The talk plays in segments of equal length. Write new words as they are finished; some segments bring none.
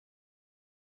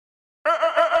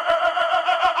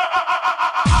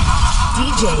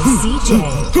CJ.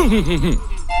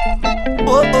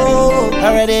 Oh,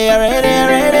 already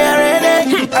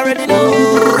know.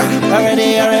 Already.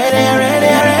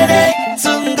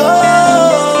 Soon go.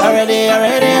 Already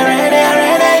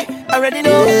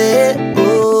know.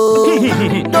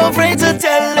 Don't afraid to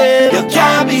tell them you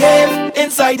can't behave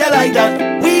inside her like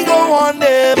that. We go on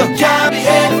them. You can't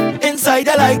behave inside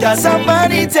her like that.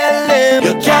 Somebody tell them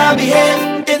you can't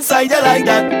behave inside her like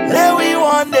that. Then we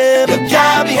want them. You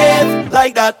can't behave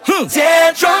like that.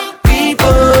 Tantrum people,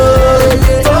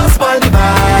 don't spoil the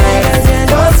vibes.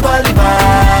 Don't spoil the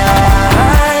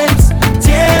vibes.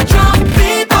 Tantrum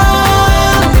people,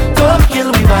 don't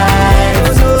kill the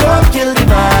vibes. Don't kill the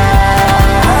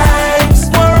vibes.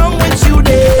 What's wrong with you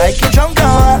there? Like a drunk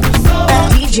hour.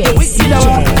 DJ CJ.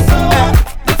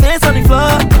 The face on the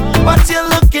floor, but you're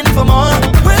looking for more.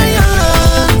 Where you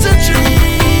learn to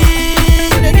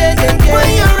dream,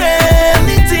 where you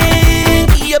really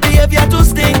think your behavior to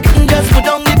stink. Just put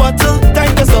down the bottle,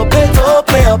 time to stop it. Don't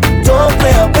play up.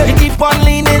 You keep on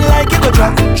leaning like it will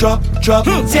drop.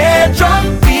 Tantrum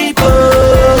people,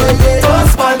 don't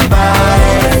spoil the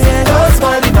vibes. Don't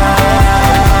spoil the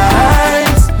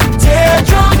vibes.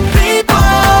 Tantrum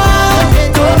people,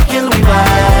 don't kill the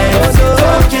vibes.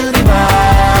 Don't kill the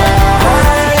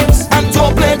vibes. And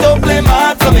don't play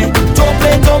mad for me. Don't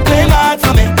play mad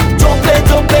for me. Don't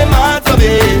play mad for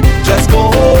me. Just go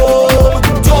home.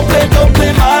 Don't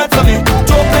play mad for me.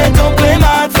 Don't play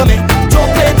mad for me.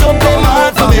 Don't play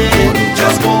mad for me.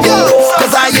 Just go home.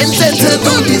 Cause I intend to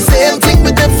do the same thing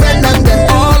with a friend and then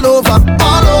all over.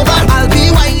 I'll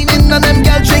be whining and them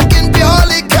girls drinking pure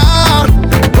liquor.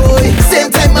 Boy,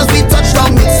 same time as we touch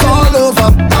down, it's all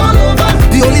over.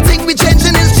 The only thing we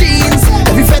changing is jeans.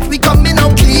 Every fete we coming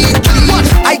out clean.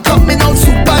 I coming out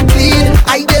super clean.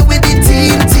 I there with the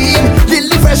team.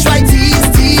 Lily fresh right tees.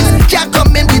 Can't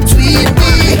come in between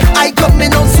me. I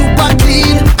coming out super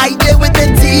clean. I there with the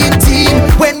team.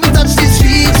 When we touch the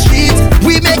streets,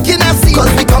 we making a scene.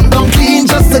 Cause we come down clean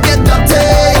just to get dirty.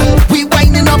 We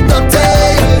winding up dirty.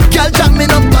 Girl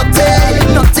jamming up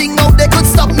dirty. Nothing out there could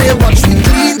stop me. Watch me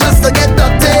clean just to get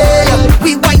dirty.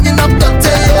 We winding up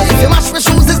dirty. If you mash my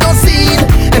shoes, there's no scene.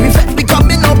 Every fete we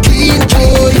coming out clean.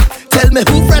 Boy, tell me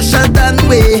who fresher than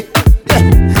we.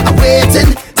 I'm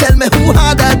waiting. Tell me who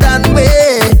harder than we.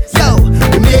 Yo,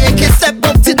 we make it step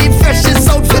up to the freshest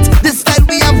outfit. This style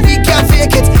we have, we can't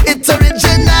fake it. It's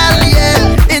original,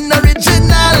 yeah. In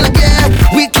original, yeah.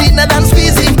 We cleaner than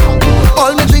squeezy.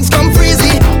 All my drinks come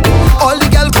freezy. All the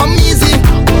girl come easy.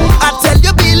 I tell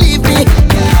you, believe me.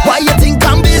 Why you think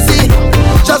I'm busy?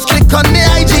 Just click on the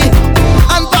IG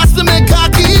and pass me my car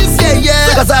keys,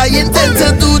 yeah. Cause I intend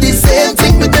to do the same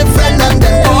thing with my friend and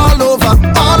then all over.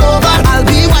 I'll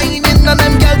be whining and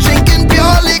them girls drinking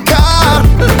pure liquor.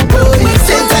 Boy,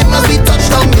 same time as we touch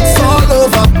down, it's all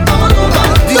over.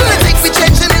 The only thing we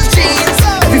changing is jeans.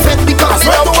 Every fete we come out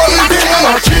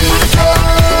clean.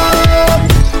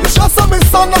 It's just a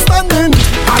misunderstanding.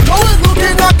 I know it's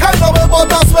looking like kind of way,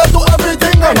 but I swear to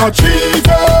everything I'm achieving.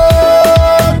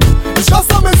 It's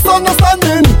just a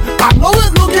misunderstanding. I know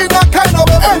it's looking like kind of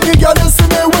way. Any girl you see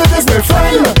me with is my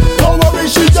friend. Don't worry,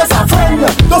 she's just a friend.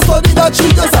 Don't study that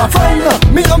she's just a friend.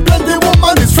 Me and plenty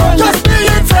woman is friend. Just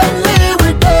being friendly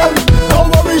with them. Don't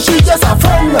worry, she's just a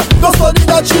friend. Don't study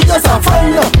that she's just a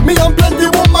friend. Me and plenty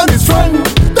woman is friend.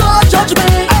 Don't judge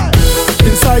me.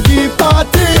 Inside the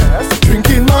party,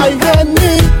 drinking my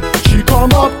Henny. She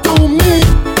come up to me.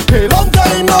 Hey, long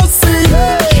time no see.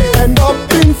 She end up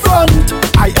in front.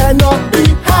 I end up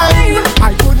behind.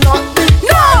 I could not be.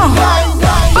 No!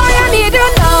 Boy, I need you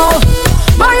now.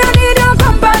 Boy, I need your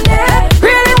company.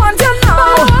 Really want you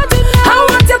now. I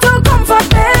want you to comfort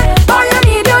me. Boy, I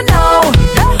need you now.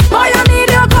 Boy, I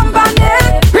need your company.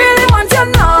 Really want you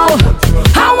now.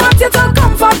 I want you to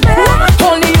comfort me.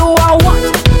 Only you I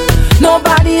want,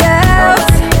 nobody else.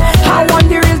 I want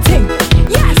the real thing.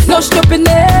 No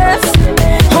stupidness.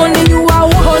 Only you I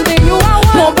want,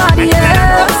 nobody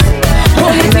else.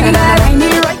 Only thing that I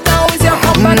need right now is your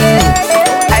company.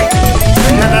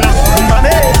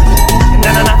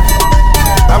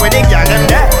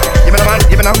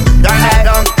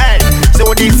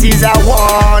 So this is a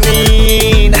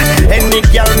warning. Any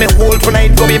girl me hold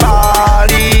tonight go be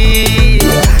bally.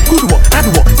 Good work, hard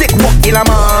work, take work in the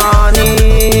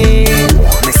morning.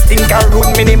 Me stink a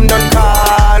road, me name done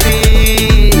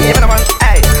carry. Even a man,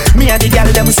 hey, me and the girl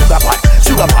them sugar pot.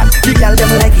 The girl them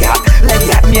like it hot.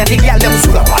 Me and the girl them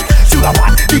sugar pot.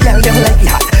 The girl them like it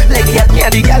hot. Me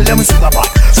and the girl them sugar pot.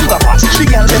 The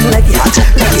girl them like it hot.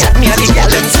 Me and the girl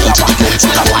them sugar pot.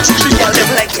 The girl them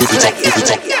like it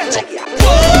hot.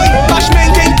 Boy,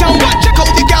 Bashment in town. Check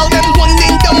out the girl them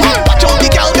whining them. Watch out the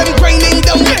girl them grinding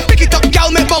them.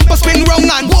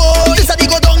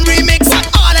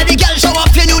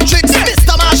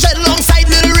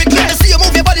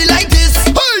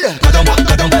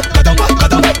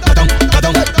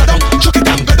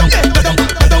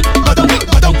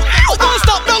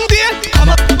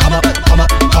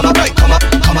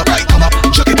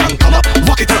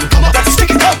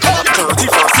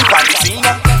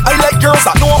 girls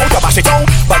that know how to bash it out.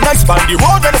 But nice on the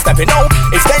road when they're stepping out.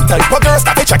 It's then type of girls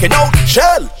that they checking out.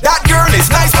 Shell, that girl is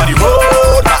nice on the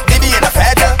road. That Divi in a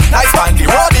feather. Nice on the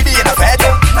road, Divi in a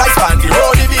feather. Nice on the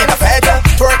road, Divi in a feather.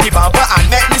 Twerk the bumper and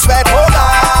make me sweat.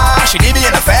 Hola, she Divi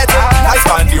in a feather. Nice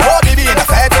on the road, Divi in a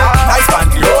feather. Nice on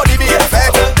the road, Divi in a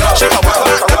feather. She a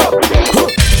work.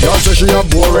 Y'all say she a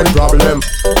boring problem.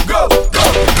 Go, go,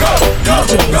 go, go,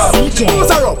 go.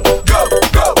 Who's her up? Go,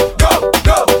 go, go,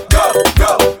 go, go,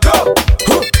 go, go.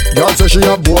 Y'all say she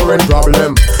a boring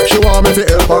problem. She want me to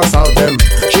help her solve them.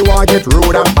 She want get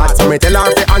rude and bad, so me tell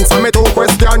her to answer me two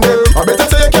questions them. I better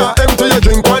say you can't empty your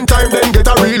drink one time, then get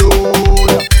a reload.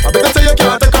 I better say you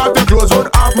can't take off your clothes, run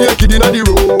half naked inna the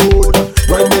road.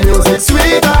 When the music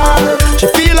sweeter, she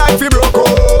feel like she broke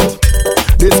out.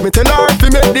 This me tell her to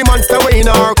make the monster way in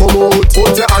her come out.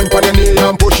 Put your hand on your knee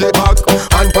and push it back.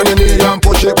 Hand on your knee and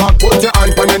push it back. Put your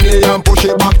hand on your knee and push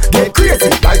it back. Get crazy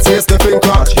like say Stephen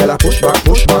Crouch. Girl a push back,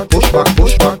 push back, push back,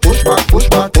 push back, push back, push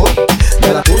back, push.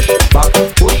 Girl a push back,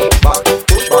 push back,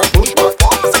 push back, push back.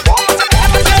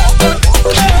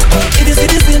 If you see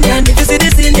this Indian, if you see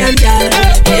this Indian girl,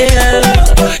 yeah.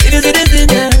 If you see this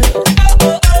Indian,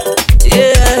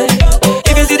 yeah.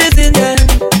 If you see this Indian,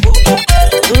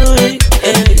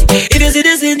 if you see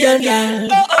this Indian girl,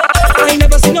 I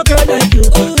never seen no girl like you.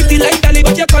 Pretty like Dolly,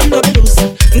 but you can't no loose.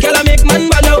 Girl, I make man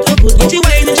ball out to good. When she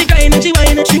whine and she grind and she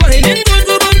whine and she whining good,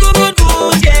 good, good, good, good,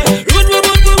 good, yeah. Good, good,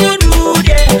 good, good, good, good,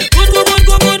 yeah. Good, good, good,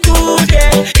 good, good, good,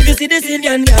 yeah. If you see this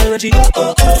Indian girl, when she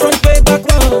front way, back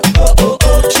round,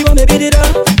 she want me beat it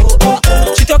up.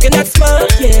 She talking that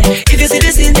smart, yeah. If you see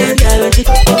this Indian girl, when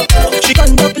she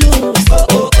conduct loose,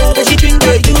 and she drink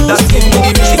the juice,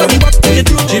 she got me walk to the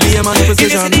truth. GBM on the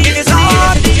position. If you see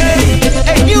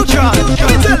Hey, Neutron,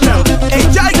 tell them. Hey,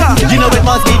 Jaiga. You know it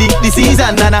must be the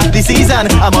season, nana, the season.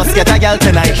 I must get a girl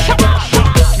tonight.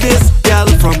 This girl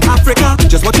from Africa,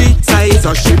 just what she size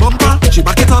or she bumper. She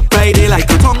back it up Friday like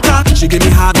a tonka. She give me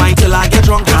hard wine till I get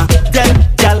drunker. Them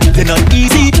girl, they not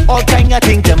easy. All kind of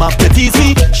things them have to tease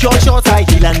me. Short, high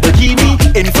heel and bikini.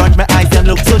 In front my eyes them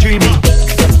look so dreamy.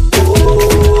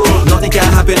 Nothing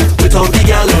can happen without the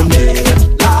girl in me.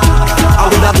 I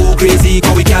woulda go crazy,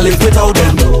 cause we can't live without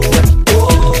them.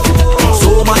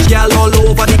 So much girl all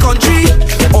over the country.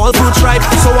 All fruits ripe,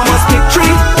 so I must pick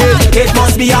three. It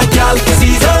must be a girl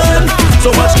season.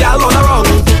 So much girl all around.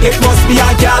 It must be a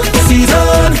girl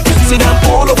season. See them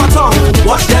all over town.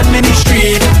 Watch them in the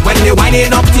street when they whining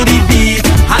up to the beat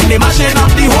and they mashing up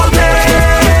the whole place.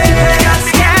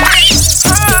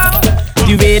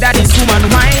 The way that this woman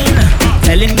whine,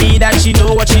 telling me that she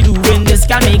know what she doing. This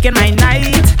can make it my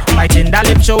night. Biting that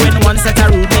lip, showing one set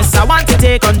of rudeness. I want to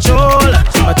take control,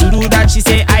 but to do that she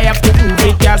say I have to prove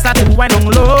it. Girl start to whine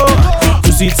on low.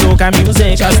 To sweet soca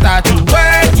music, just start to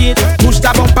work it. Push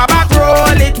the bumper back,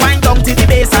 roll it. Wind down to the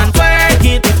bass and twerk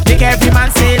it. Make every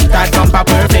man say that bumper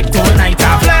perfect all night.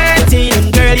 I'm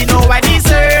flirting, girl you know I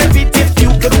deserve it. If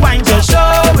you could whine, just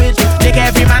show it. Make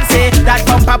every man say that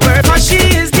bumper perfect. 'Cause she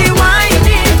is the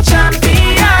whining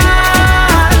champion.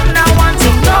 I want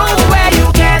to know where you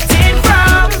get it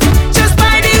from. Just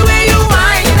by the way you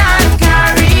whine and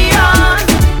carry on.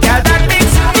 Girl, that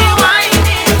makes you the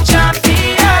whining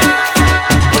champion.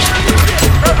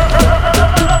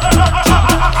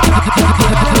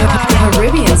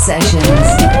 Caribbean Sessions.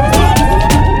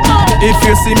 If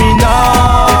you see me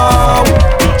now,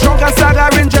 drunk and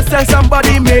staggering, just tell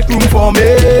somebody make room for me.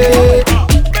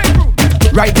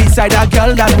 Right beside a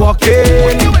girl that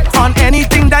walking. On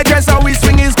anything that dress how we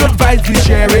swing is good vibes we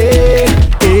sharing.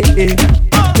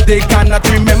 They cannot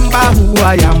remember who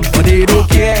I am, but they don't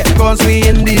care, cause we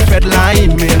in the Fed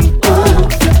line, man.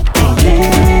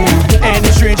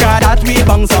 Any stranger that we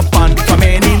bounce upon from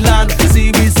any land,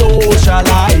 see we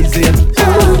socializing.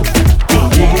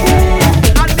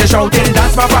 And they shouting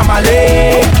that's my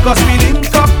family, cause we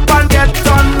link up and get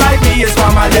on like me is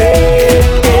family.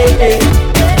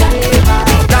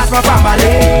 That's my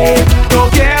family.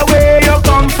 Don't care where you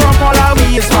come from, all of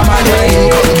we is family.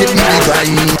 Come give me the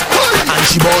time, and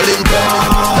she ballin'.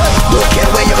 Don't care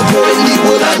where you're going, the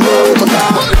whole I know.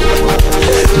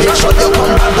 Make sure you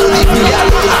come back, don't leave me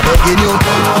alone. I'm begging you.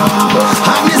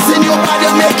 I'm missing your body,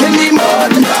 making me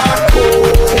mad.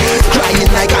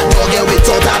 Crying like a dog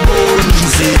without a bone.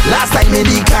 Last time in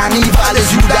the carnival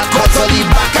is you that cut on the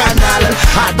bacchanal.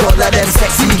 I'd rather than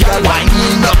sexy girl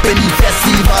winding up in the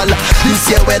festival. This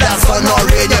year whether sun or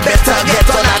rain, you better get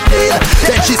on that plane.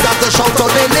 Then she start to shout on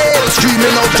the nail,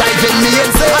 screaming out, driving me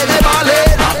insane. I'm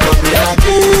balling. I'm coming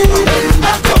again,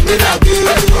 I'm coming again,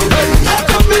 I'm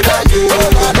coming again.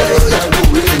 I know you're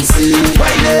going insane.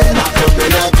 Whining, I'm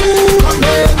coming again,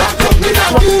 I'm coming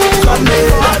again,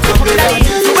 I'm coming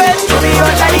again.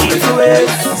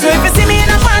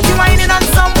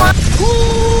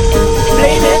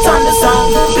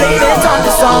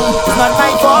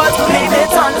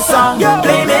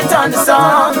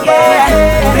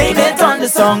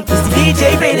 song. It's the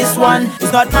DJ play this one.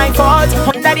 It's not my fault.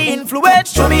 Under the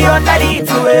influence, show me under the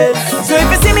influence. So if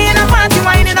you see me in a party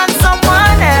whining on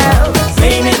someone else,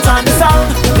 blame it on the song,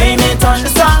 blame it on the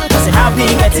song, cause it have me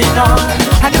getting on.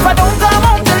 And if I don't come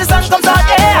home till the sun comes out,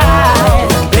 yeah,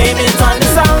 blame it on the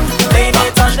song, blame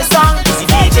it on the song. It's the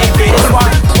DJ play this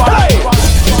one.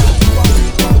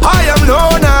 I am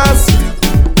known as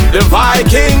the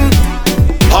Viking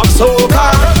of soca.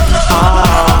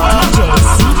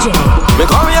 Me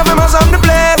come here for mash up the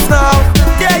place now.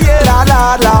 Yeah, lad,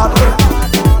 lad, lad.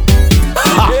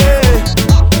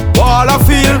 Yeah. All I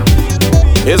feel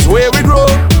is where we grow.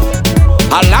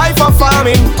 A life of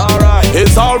farming, alright,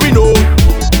 is all we know.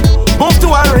 Move to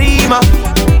a rima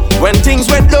when things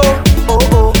went low. Oh,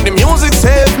 oh. The music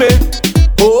saved me.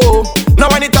 Oh, oh. Now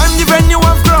anytime the venue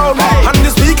have grown, and the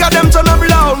speaker them turn up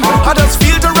loud, I just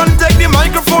feel to run, take the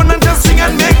microphone and just sing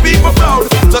and make people proud.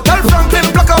 So tell Franklin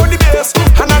block out the bass,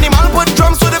 and Animal put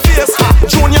drums to the face.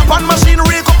 Junior pan machine,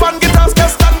 rake up and guitars,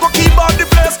 guest and go keyboard the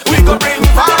place. We go bring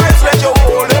vibes, let you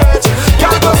hold it.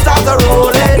 Can't go start to roll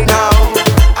it now.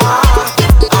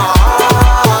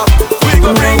 We go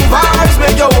bring vibes,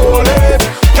 make you hold it.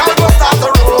 Can't go start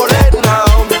to roll it now.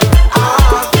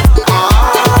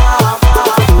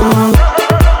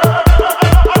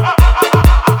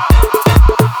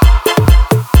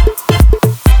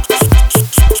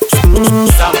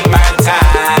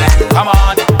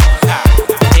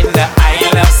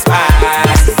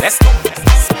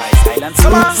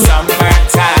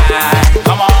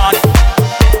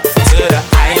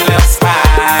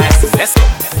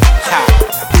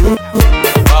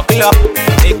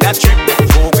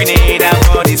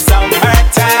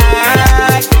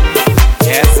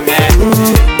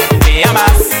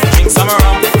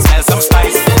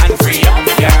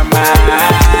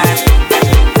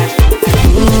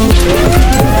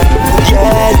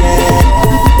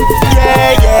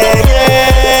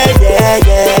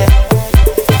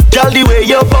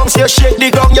 You shake the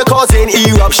ground, you're causing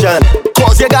eruption.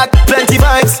 Cause you got plenty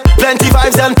vibes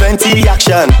and plenty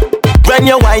action. When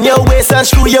you wind your waist and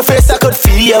screw your face, I could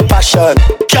feel your passion.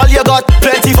 Girl, you got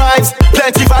plenty vibes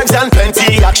and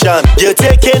plenty action. You're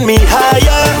taking me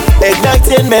higher,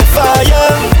 igniting me fire.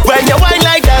 When you wind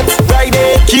like that, right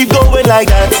there, keep going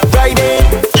like that, right there.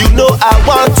 You know I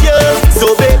want you,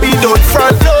 so baby don't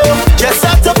front low. Just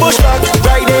have to push back,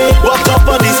 right there. Walk up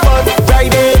on this spot,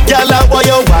 right there. Girl, I want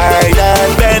you wide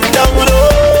and bend down low.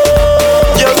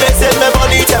 You're raising my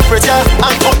body temperature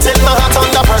and putting my heart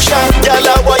under pressure. Girl,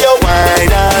 I want you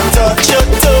wide and touch your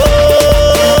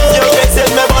toes. You're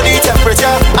raising my body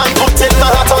temperature and putting my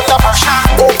heart under pressure.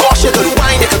 Oh gosh, you could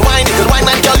whine,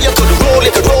 man, girl, you could roll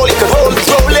it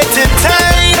in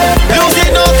time,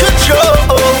 losing no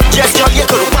control. Yes, girl, you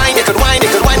could whine,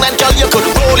 man, girl, you could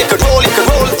roll it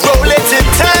in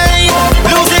time,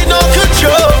 losing no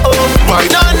control. Why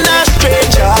not a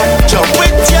stranger? Jump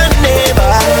with your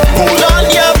neighbor, pull on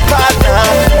your partner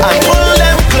and pull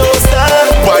them closer.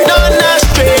 Why not a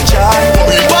stranger?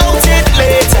 We want it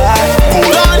later.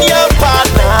 Pull on your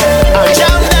partner and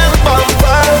jam them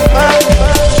bumper.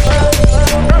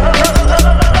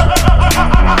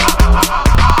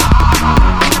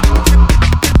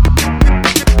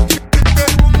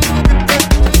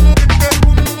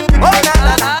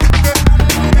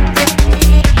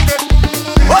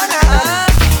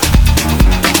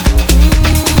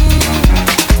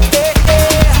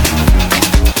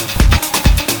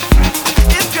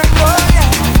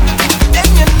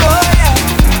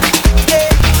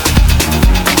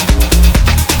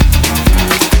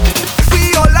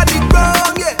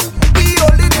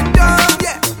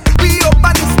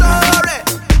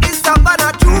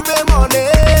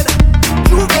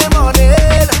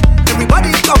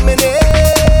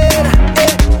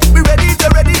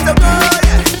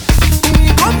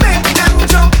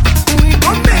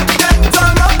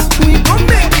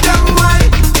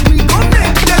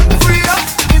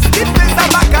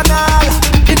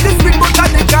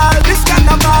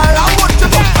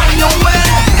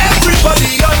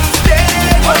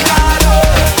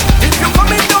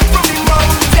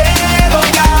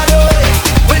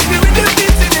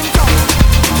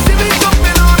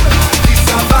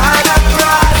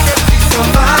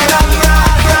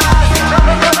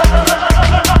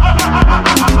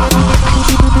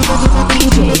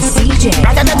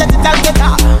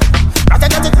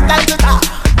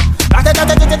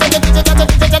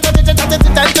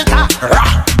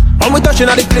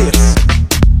 Inna the place,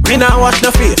 we now wash no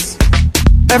face.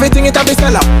 Everything it have be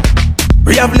sell out.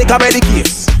 We have liquor by the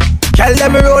case. Tell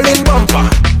them rolling bumper,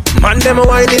 man them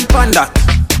whining panda.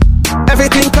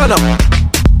 Everything turn up,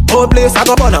 whole place I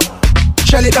go burn up.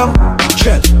 Shell it down,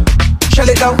 shell, shell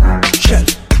it down, shell.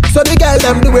 So the girl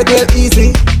them do it real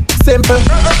easy, simple,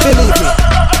 believe me.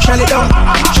 Shell it down,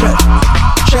 shell.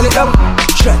 Shell it down,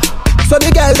 shell. So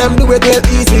the girl them do it real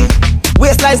easy.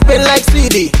 Waistline spin like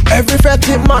CD. Every fret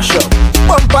it mash up.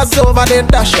 Bumpers over then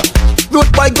dash up. Root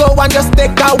boy go and just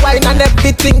take a wine and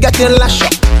everything getting lash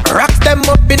up. Rocks them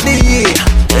up in the air.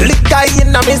 Liquor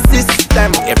in my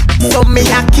system. So me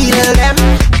a kill them.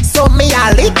 So me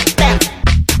a lick them.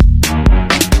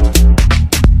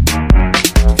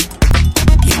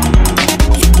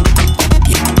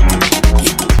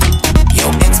 Yo,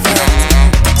 expert.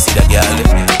 See that girl?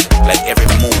 Like every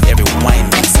move, every wine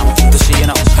means something to she, you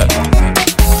know.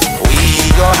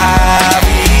 We go have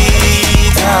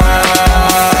it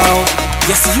out.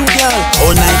 Yes, you girl.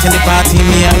 All night in the party,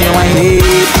 me and you wine it.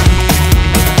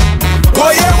 Oh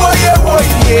yeah, oh yeah, oh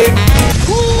yeah.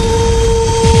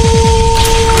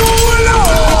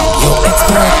 Yo,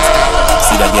 expert.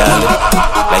 See that girl?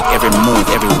 Like every move,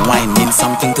 every wine means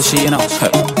something to she, you know.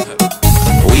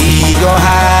 We go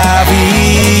have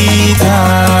it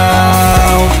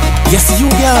out. Yes, you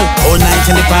girl. All night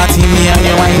in the party, me and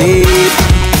you wine it.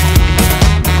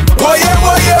 Oh yeah,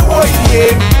 oh yeah, oh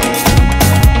yeah.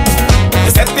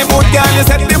 You set the mood, girl, you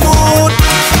set the mood.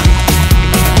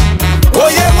 Oh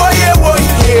yeah, oh yeah, oh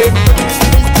yeah.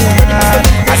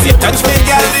 As you touch me,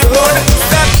 girl, the mood.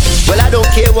 Well, I don't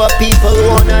care what people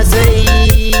wanna say.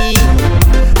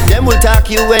 Them will talk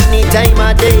you any time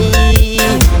of day.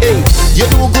 Hey, you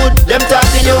do good, them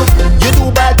talking you. You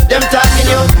do bad, them talking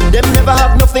you. Them never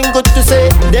have nothing good to say.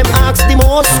 Them ask the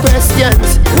most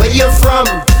questions. Where you from?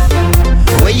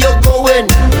 Where you going?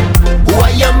 Who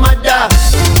are your mother?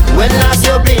 When last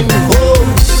you been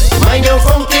home? Mind your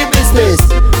funky business.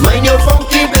 Mind your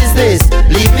funky business.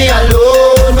 Leave me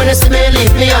alone. When you see me,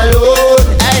 leave me alone.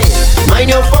 Hey,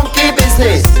 mind your funky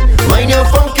business. Mind your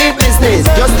funky business.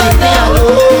 Just leave me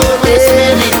alone. When you see me,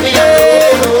 leave me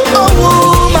alone. Oh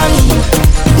woman,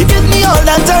 you give me all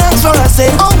that thanks for I say.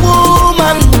 Oh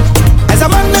woman, as a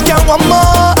man that can want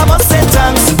more, I must say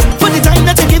thanks for the time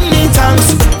that you give me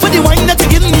thanks. For the wine that you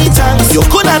give me thanks. You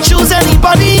could not choose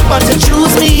anybody but to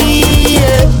choose me.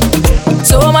 Yeah.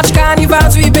 So much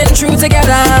carnivals we've been through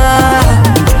together.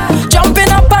 Jumping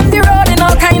up on the road in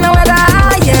all kind of weather,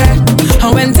 yeah.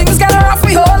 And when things get rough,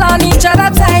 we hold on each other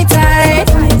tight, tight.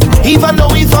 Even though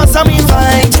we fought some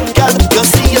fight, girl, you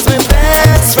see it's my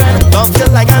best friend. Don't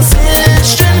feel like a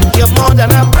sister. You're more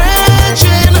than a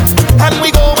brethren. And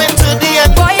we go into the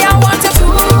end. Boy, I want you to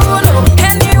know.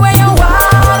 Anywhere you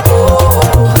want,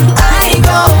 oh, I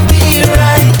gon' be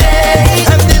right there.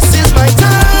 And this is my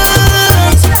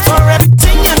time. For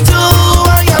everything you do,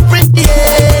 I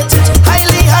appreciate it.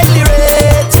 Highly, highly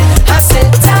rate it. I said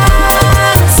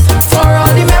thanks for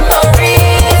all the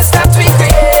memories that we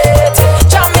create.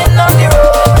 Jamming on the road.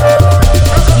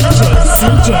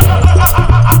 CJ.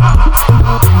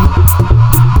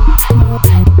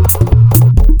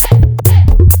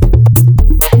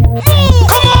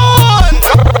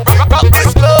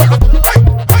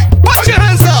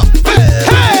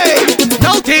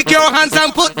 Hands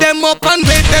and put them up and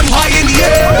wave them high in the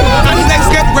air. And let's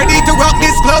get ready to rock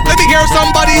this club. Let me hear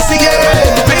somebody sing it.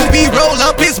 When we roll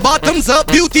up, his bottoms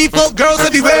up. Beautiful girls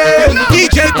everywhere.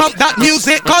 DJ pump that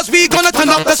music, cause we gonna turn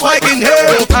up the spike in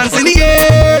here. Hands in the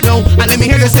air, no. And let me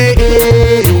hear you say,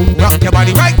 hey, yo. Rock your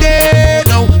body right there,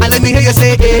 no. And let me hear you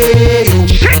say, hey, yo.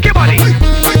 Shake your body.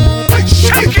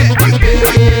 Shake it.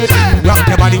 Rock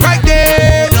your body right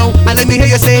there, no. And let me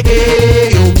hear you say,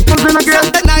 hey, yo.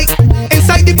 Saturday night,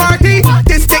 inside the party,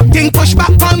 this thick thing push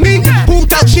back on me. Who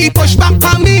thought she push back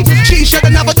on me? She shoulda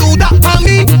never do that on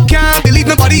me. Can't believe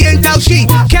nobody ain't tell she.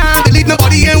 Can't believe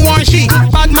nobody ain't warn she.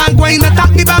 Bad man going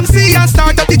attack the Bamsi and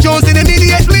start up the Jones in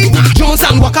immediately. Jones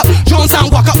and walk up, Jones and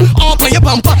walk up. Up on your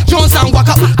bumper, Jones and walk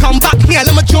up. Come back here,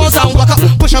 let me Jones and walk up.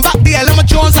 Push her back there, let me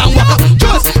Jones and walk up.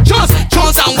 Jones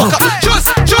and walk up.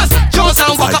 Jones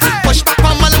and walk up. Push back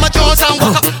on my let me Jones and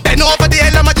walk up. Then over there,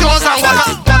 let me Jones and walk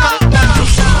up.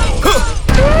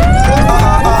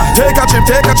 Take a chip,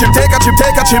 take a chip, take a chip,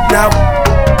 take a chip now.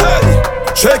 Hey.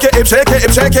 Shake it, hip, shake it,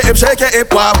 hip, shake it, hip, shake it,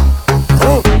 hip, wow.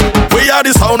 We are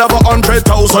the sound of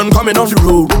 100,000 coming off the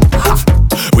road.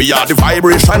 We are the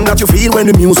vibration that you feel when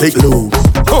the music low.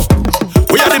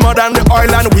 We are the mud and the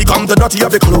oil and we come the dirty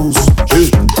of the clothes.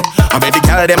 I made the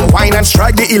girl them wine and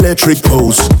strike the electric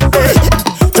pose. Hey.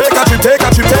 Take a chip, take a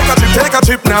chip, take a chip, take a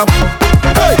chip now.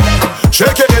 Hey.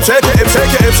 Shake it, hip, shake it, hip,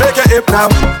 shake it, hip, shake it, hip now.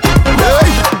 Hey.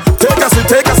 Take a sip,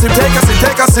 take a sip, take a sip,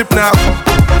 take a sip now.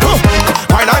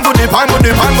 Wine and go dip, and go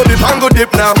dip, and go dip, and go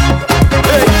dip now.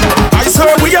 Hey. I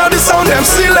swear we are the sound them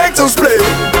selectors play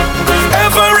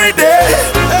every day.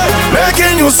 Hey.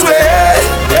 making you sway.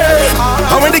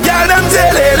 And when the girl them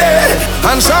tell it,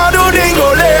 and shadow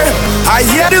dingole, I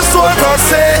hear the soul God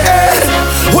say,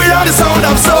 we are the sound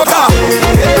of soca.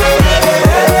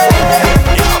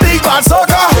 Big bad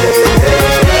soca.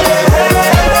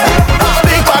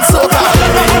 Big bad soca.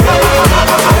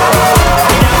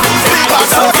 Big bad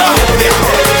soca.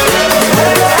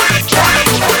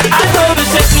 I know the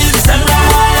shit is the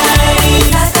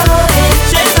sunrise.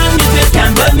 Shake on me, just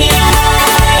can't burn me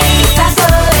eyes.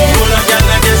 Pull up your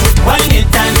like this, wind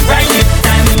it and grind it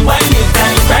and wind it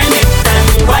and grind it and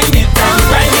wind it and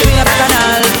grind it.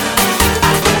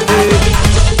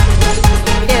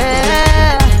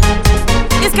 Yeah,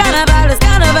 it's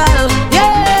carnival,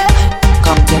 yeah.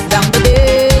 Counting down the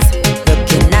days,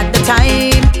 looking at the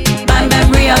time. My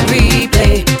memory on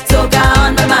replay, so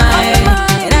on my mind.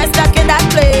 And I'm stuck in that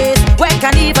place where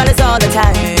carnival is all the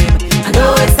time. I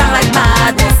know it sounds like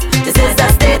madness, this is a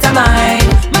state of mind.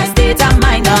 My state of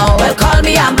mind now, well call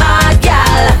me a mad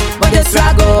gal. But this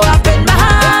drag go up in my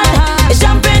hand, it's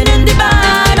jumping in the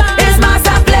band. It's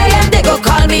master playing, they go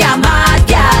call me a mad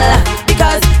gal.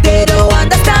 Because they don't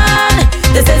understand,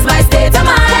 this is my state of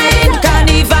mind.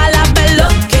 Carnival have me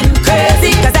looking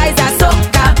crazy, cause I say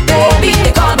soca, baby,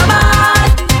 they call me mad.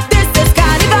 This is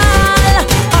carnival,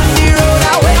 on the road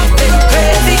I went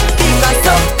crazy, because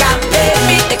soca,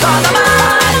 baby, they call me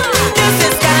mad. This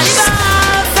is carnival.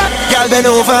 Girl bend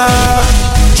over,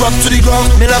 drop to the ground.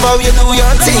 Me love how you do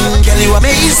your thing. Girl you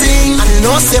amazing, and you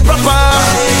know stay proper.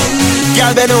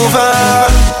 Girl bend over,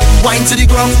 wine to the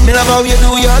ground. Me love how you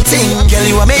do your thing. Girl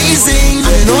you amazing,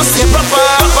 and you know stay proper.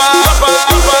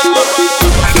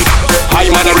 High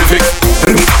manerific.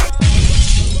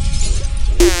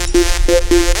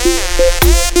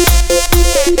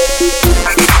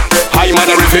 High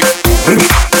manerific.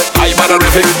 High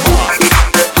manerific.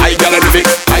 High galerific.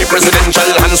 High presidential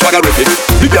and swaggerific.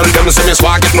 The girl them say me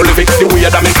swag it prolific. The way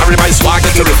that me carry my swag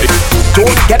it terrific.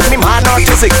 Don't get me man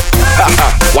artistic.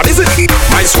 What is it?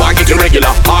 My swag it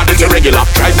irregular, hard it irregular.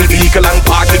 Drive the vehicle and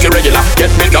park it irregular. Get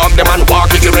me dog them and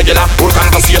walk it irregular. Whole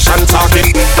conversation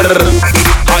talking.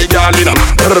 Hi darling up.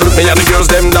 Me and the girls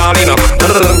them darling up.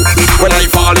 When I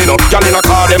fall in up, girl in a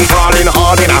car them crawling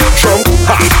hard in up. Trump,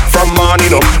 from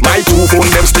morning up. My two phone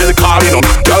them still calling up.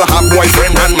 Girl have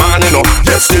boyfriend and man in up.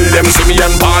 Yet still them see me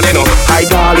and balling up. Hi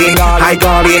darling, hi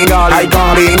darling, hi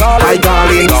darling, hi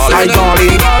darling, hi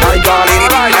darling, hi darling,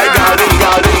 hi darling,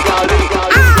 darling, darling.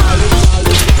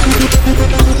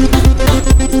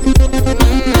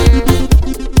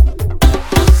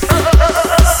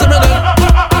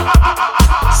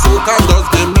 Soca does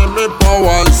give me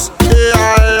powers,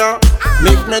 yeah.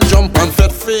 Make me jump and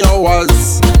fet for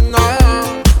hours.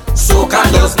 Soca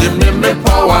does give me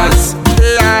powers,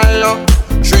 yeah.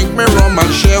 Drink me rum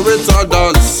and share with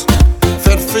others.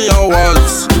 Fet for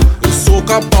hours, it's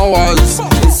soca powers.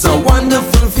 It's a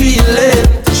wonderful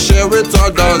feeling to share with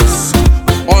others.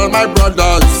 All my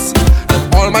brothers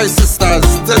and all my sisters,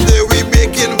 today we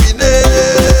making we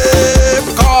name.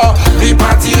 Cause we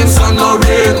party in sun or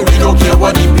rain, we don't care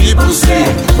what the people say.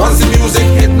 Once the music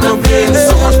hit my brain,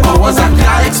 so much powers I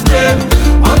can't explain.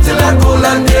 Until I go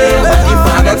and name, but the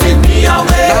Father take me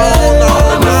away.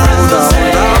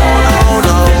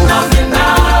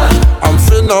 I'm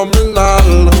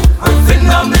phenomenal. I'm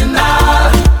phenomenal.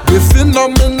 We're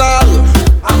phenomenal.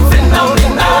 I'm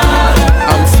phenomenal.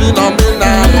 I'm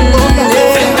phenomenal.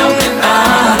 We're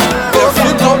phenomenal. We're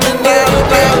phenomenal.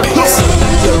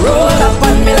 You roll up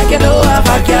on me like you know have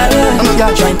a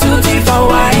girl. Trying to thief a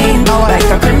wine like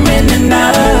a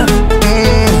criminal.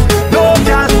 No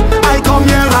girl, I come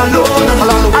here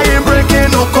alone. I ain't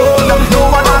breaking no code. No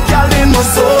other girl in my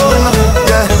soul.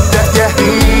 Yeah.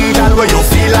 Girl, where you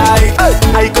feel like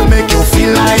I could make you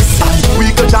feel nice.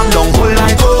 We could jam down whole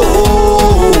night.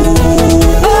 Oh,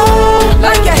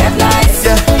 like your headlights.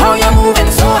 Yeah. How you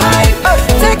moving so high?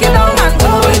 Take it down and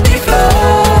go with the flow.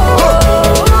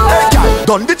 Hey, girl,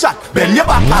 done the chat. Bend your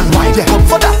back and wide. Yeah, come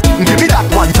for that. Give me that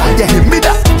one time. Yeah, give me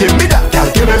that. Give me that. Girl,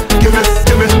 give it.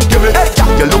 Hey, girl,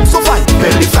 you look so fine.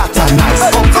 Belly fat and nice.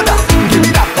 Come for that. Give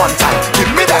me that one time. Give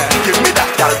me that.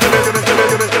 Girl, give it.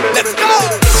 Let's go.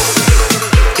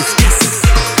 It's yes.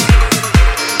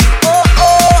 Oh,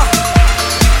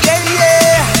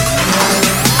 yeah.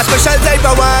 A special type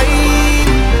of wine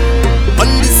on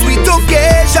this sweet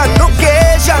occasion.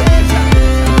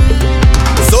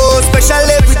 So special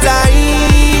every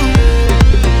time.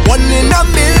 One in a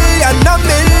million.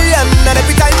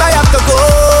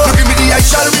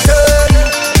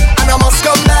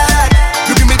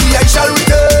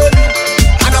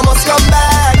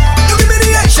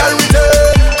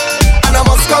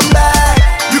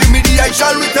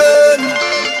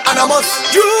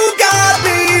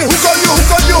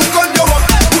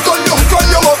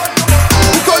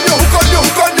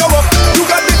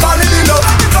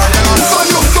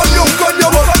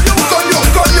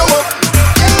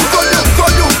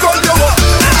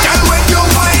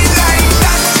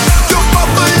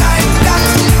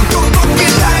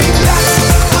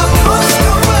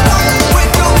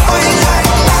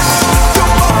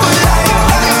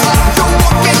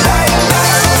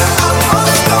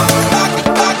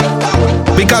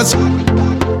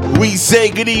 say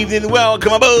good evening,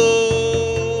 welcome aboard.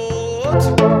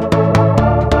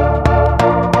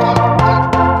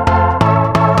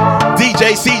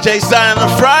 DJ CJ signing on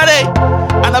Friday.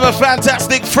 Another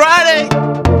fantastic Friday.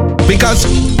 Because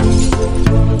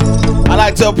I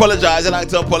like to apologize. I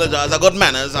got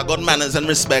manners and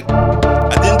respect. I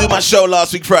didn't do my show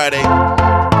last week Friday.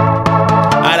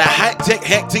 I had a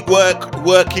hectic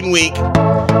working week.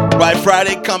 By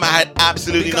Friday come, I had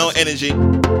absolutely no energy.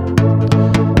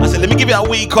 I said, let me give you a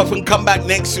week off and come back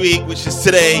next week, which is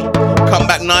today. Come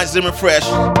back nice and refreshed.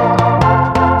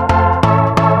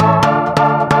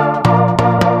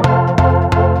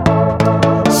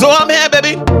 So I'm here,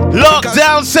 baby.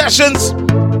 Lockdown sessions.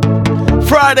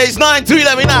 Fridays 9 to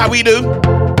 11. How we do?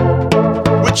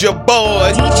 With your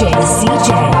boy DJ CJ.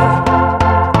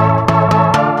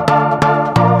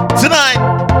 Tonight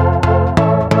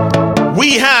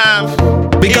we have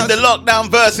in the lockdown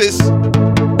verses.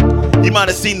 You might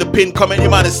have seen the pin comment. You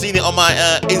might have seen it on my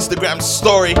Instagram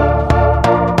story.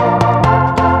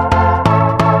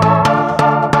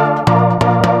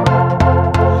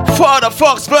 Fadda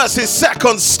Fox versus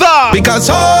Sekon Sta. Because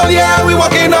we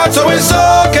walking out, so it's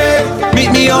okay.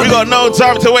 Meet me on. We got no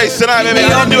time to waste tonight, baby.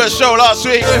 I didn't do a show last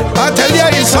week. I tell ya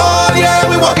it's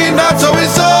we walking out, so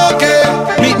it's okay.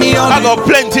 Meet me on. I got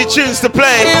plenty tunes to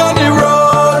play. Me on the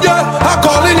road, I'm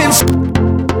calling in.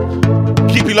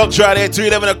 Keep it locked right here to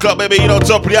 11 o'clock, baby. You know,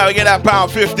 top of the hour, we get that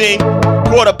pound 15.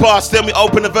 10:15, we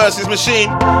open the versus machine.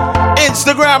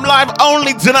 Instagram live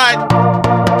only tonight.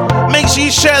 Make sure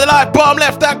you share the live, bottom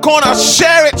left that corner.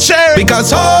 Share it.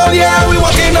 Because we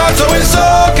walking out, so it's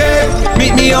okay.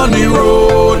 Meet me on the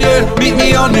road, Meet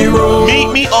me on the road.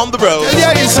 Meet me on the road.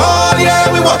 It's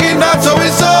we walking out, so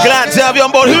it's okay. Glad to have you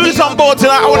on board. Who's on board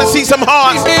tonight? I want to see some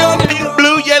hearts. Pink,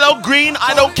 blue, yellow, green,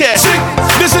 I don't care.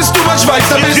 This is too much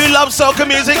vitamins. If you love soca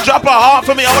music, drop a heart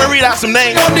for me. I want to read out some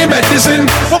names. On the medicine.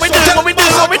 What we doing?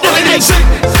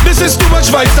 This is too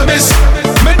much vitamins.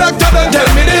 My doctor don't tell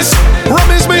me this. Rum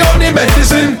is my only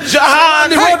medicine. Jahan,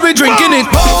 the road we drinking it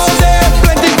all day.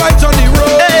 Plenty vibes on the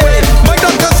road. Hey. My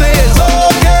doctor says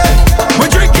okay. We're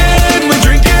drinking.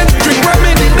 Drink rum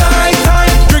in the night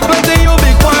time. Drink plenty, you'll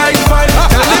be quite fine.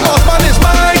 Tell the boss man it's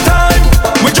my time.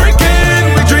 We're drinking.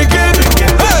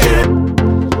 Hey.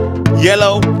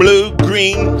 Yellow, blue,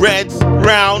 green, red,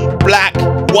 brown, black,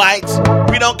 white.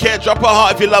 We don't care. Drop a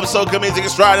heart if you love soca music.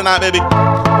 It's Friday night, baby.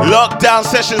 Lockdown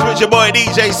sessions with your boy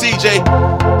DJ CJ.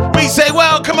 We say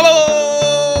welcome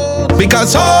aboard.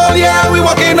 Because we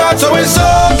walking out, so it's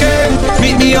okay.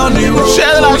 Meet me on the road.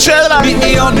 Share it out. Meet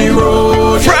me on the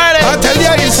road. Friday. I tell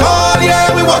ya it's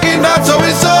we walking out, so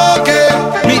it's okay.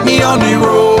 Meet me on the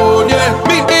road,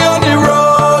 Meet me on the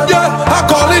road, I'm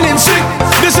calling in sick.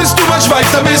 This is too much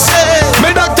vitamins.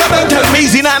 My doctor don't tell me.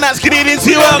 Easy night, that's Canadian.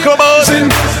 See welcome aboard.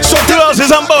 So who else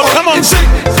is on board? Come on.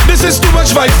 This is too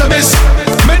much vitamins.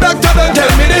 My doctor don't tell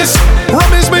me this.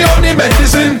 Rum is my only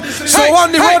medicine. So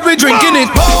on the road we drinking it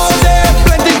all day.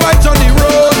 Plenty vibes on the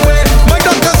roadway. My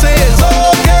doctor says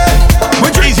okay.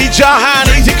 We drink easy Jahan,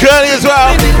 easy Curly as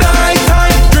well. In the night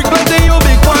time, drink plenty, you'll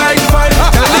be quite fine.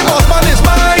 Tell the boss man it's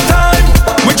my time.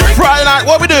 We drink Friday night.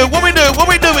 What we doing?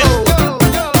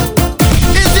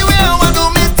 It's the way I want to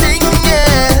me thing,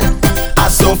 I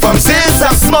saw from since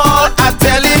I'm small. I'm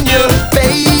telling you,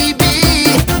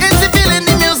 baby, it's the feeling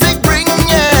the music bring,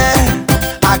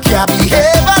 I can't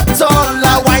behave at all.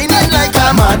 I whining like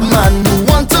a madman. Who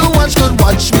want to watch could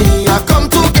watch me. I come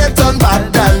to get on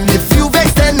bad, and if you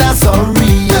vex then I'm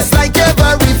sorry. It's like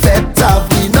every fete have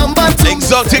the number 2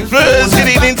 Exotic Fleurs, good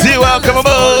evening to you. Welcome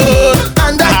aboard.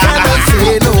 And I cannot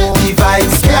say no. The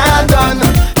vibes can't done.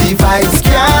 The vibes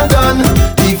can't done.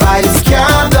 The vibes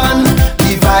can't done.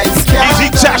 The vibes can't done.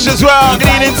 Easy Tash as well, good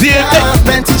evening to you.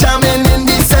 Plenty jamming in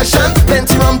the session.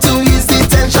 Plenty rum to ease the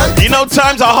tension. You know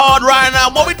times are hard right now.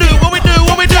 What we do?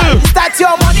 That's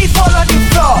your money fall on the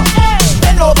floor.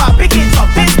 Bend over, pick it up.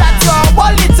 It's that your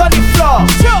wallet on the floor.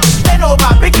 Bend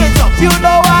over, pick it up. You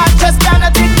know I just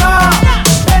cannot ignore.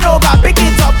 Bend over, pick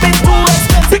it up. It's too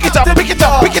expensive. Pick it up.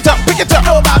 Bend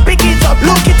over, pick it up.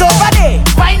 Look it over there.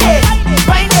 Find it.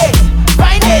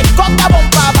 Cock the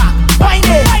bumper back. Find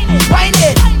it.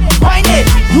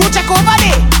 You check over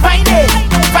there. Find it.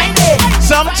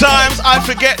 Sometimes I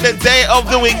forget the day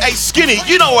of the week. Hey, Skinny,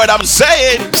 you know what I'm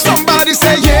saying. Somebody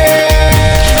say thank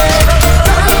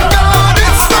God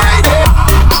it's Friday.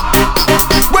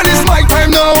 Well, it's my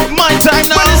time now. My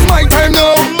time now. Well, it's my time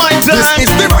now. My time. This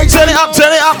is the right Turn it up.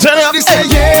 They say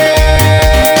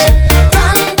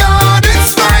thank God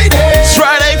it's Friday. It's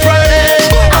Friday.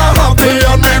 I'm happy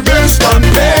on my bills done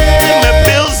pay. My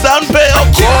bills done pay, of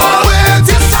course. Can't wait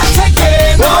till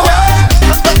Saturday. No way.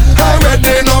 I'm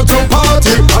ready now to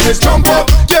party. And it's jump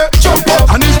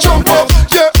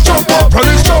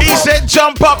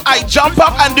mic, jump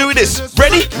up and do this.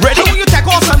 Ready? Ready? How you take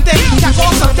off something? Take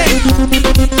off something.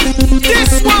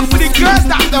 This one for the girls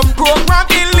that the program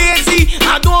is lazy.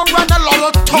 I don't run a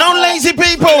lot of talk. No lazy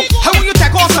people. How will you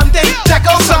take off something? Take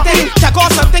off something. Take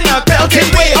off something and belt it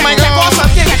way. Oh my God. Take off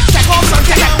something. Take off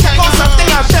something. Take off something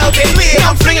and belt it way.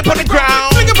 Now fling it on the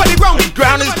ground. Fling it on the ground. The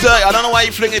ground is dirty. I don't know why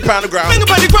you fling it on the ground. Fling it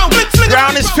on the ground.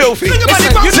 Ground is filthy. Fling it on the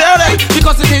ground. Tell them.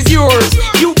 Because it is yours.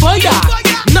 You buy that.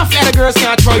 Enough other girls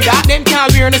can't try that. Them can't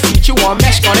wear in the seat. You want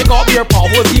mesh on it. Got your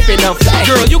power deep enough.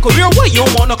 Girl, you could wear what you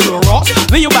want to Clorox.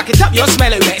 When you back it up, you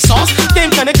smell it wet sauce.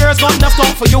 Them kind of girls got enough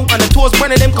talk for you. And the toes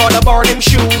burning them call the bar them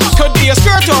shoes. Could be a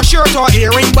skirt or shirt or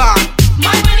earring bar.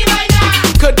 My money by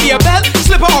that. Could be a belt,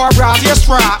 slipper or brassiere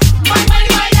strap. My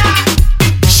money by that.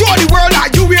 Show the world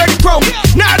that you wear the crown.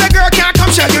 Now the girl can't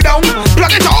come shut you down.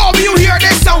 Plug it to all when you hear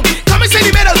this sound. Come inside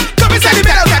the middle. Come inside the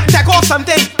middle. Take off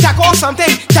something. Take off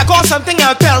something. Take off something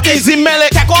and belt it. Easy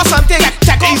Melek. Take off something.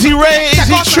 Take off Easy Ray.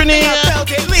 Easy Trini.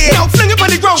 Now fling it on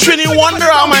the ground. Trini Wonder.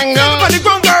 Oh my God. Fling it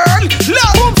on the ground, girl.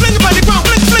 Love. Boom, fling it on the ground.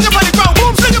 Fling it on the ground.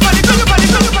 Boom, fling it on the ground. Fling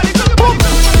it on the ground. Boom.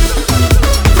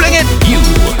 Fling it. You.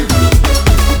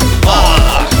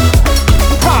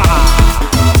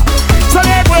 So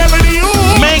make way for the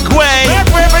youth. Make way. Make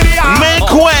way for the young. Make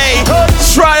way.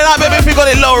 Try it out, baby. If you got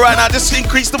it low right now, just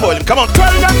increase the volume. Come on.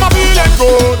 Tell them I'm feeling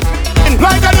good.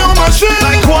 Like a new machine.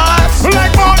 Like what?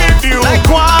 Like morning dew. Like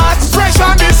what? Fresh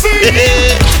on the scene.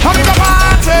 I'm in the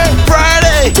party.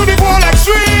 Friday. To the full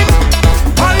extreme.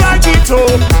 I like it too.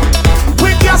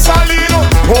 With gasoline.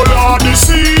 Hold on the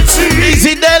seat.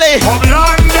 Easy Delhi. From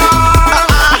London.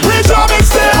 We jamming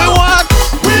still. We what?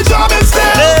 We jamming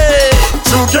still. Hey.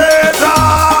 Together.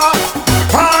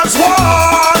 As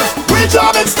one. We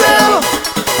jamming still.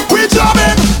 We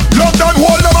jamming. London,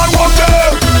 hold them and walk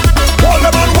them. Hold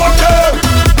them and walk them.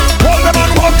 Hold them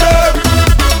and walk them.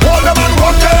 Hold them and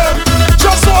walk them.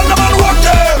 Just hold them and walk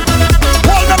them.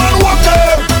 Hold them and walk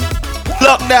them.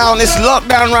 Lockdown. It's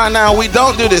lockdown right now. We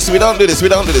don't do this. We don't do this. We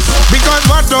don't do this. Because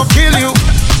what don't kill you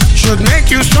should make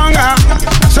you stronger.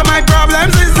 So my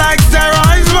problems is like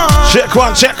steroids, man. Check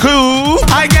one, check two.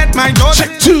 I get my dose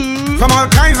Check two. from all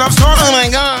kinds of sources. Oh my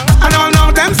God. I don't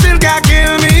know them still can't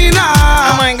kill me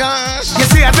now. Oh my gosh. You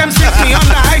see, at them stick me on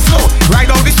the ice, so right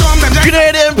out the storm, them just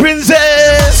Canadian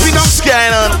princess. we don't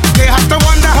Skying on. They have to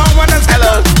wonder how others get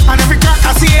Hello. up. And every crack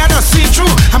I see, I just see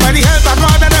through. And by the help of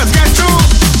God, I just get through.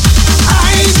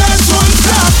 I just won't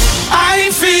stop. I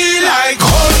feel like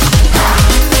Hulk.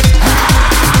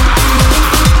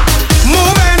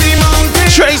 Move any mountain.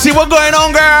 Tracy, what going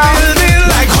on, girl? Building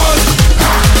like Hulk.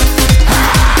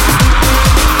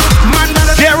 Man,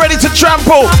 Get ready to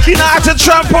trample. You know how to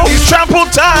trample. Trample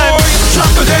time.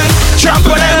 trample them.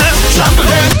 Trample them. Trample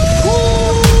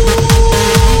them.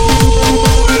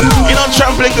 You're not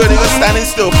trampling good. You're standing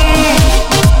still.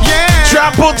 Yeah.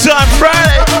 Trample time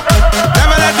Friday.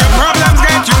 Never let your problems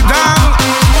get you down.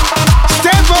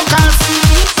 Stay focused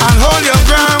and hold your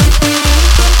ground.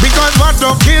 Because what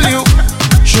don't kill you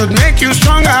should make you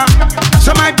stronger.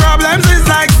 So my problems is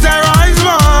like steroids,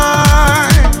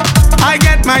 boy. I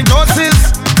get my doses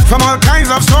from all kinds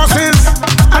of sources.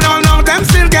 I don't know them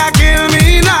still can't kill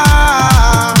me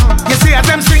now. You see, as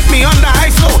them sink me on the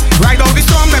ice, so ride out the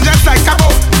storm, them just like a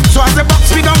boat. So as the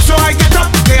box me down, so I get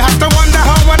up. They have to wonder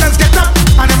how others get up.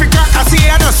 And every crack I see,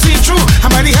 I just see through. And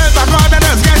by the help of God, I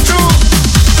just get through.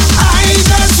 I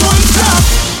just won't stop.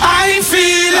 I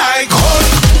feel like Hulk.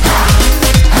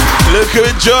 Look who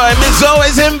enjoy. Miss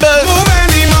always in bed. Move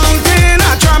any mountain,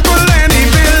 I trample any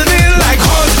building like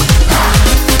Hulk.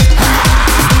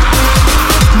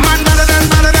 Man better than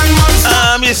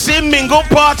monster. You see Mingo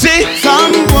party?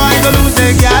 Some boy go lose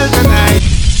their gal tonight.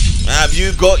 Have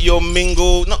you got your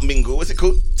mingle? Not mingle. What's it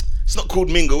called? It's not called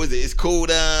mingle, is it? It's called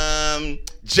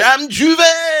Jam Juve.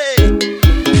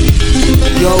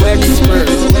 Yo, expert.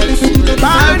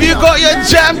 Have you got your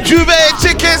Jam Juve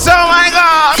tickets? Oh my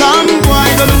God! Some boy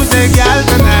go lose their gal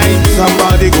tonight.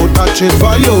 Somebody go touch it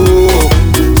for you.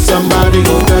 Somebody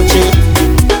go touch it.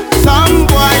 Some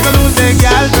boy go lose their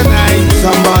gal tonight.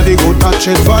 Somebody go touch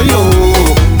it for you.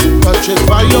 Touch it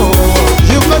for you.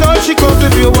 You can all she goes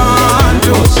if you want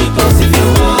to.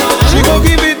 She go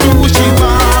give it to who she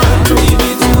want to.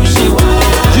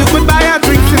 You could buy her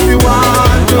drinks if you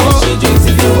want to.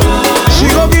 She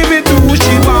go give it to who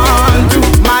she want to.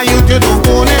 My youth, you don't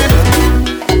own it.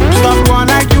 Stop one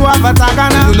like you have a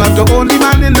tagana. You're not the only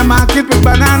man in the market with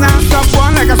banana. Stop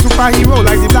one like a superhero,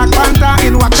 like the Black Panther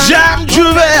in Wakanda. Jam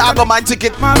Juve. I got my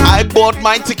ticket. I bought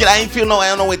my ticket. I ain't feel no. I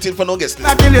don't know waiting for no guest.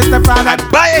 I tell you, Stefan, I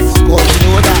buy it. go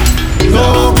know that.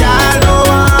 No girl, no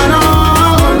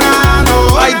one,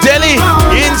 no. By Delhi,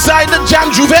 inside the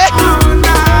Jam Juve.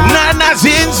 Nah.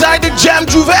 Jazzy inside the jam,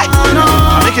 Juvet.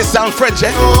 Make it sound French,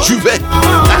 eh? Juvet.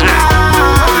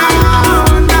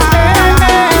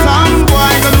 Some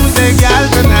boy gonna lose their girl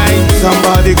tonight.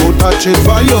 Somebody go touch it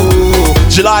for you.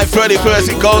 July 31st,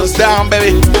 it goes down,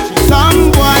 baby.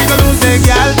 Some boy gonna lose their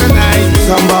girl tonight.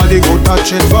 Somebody go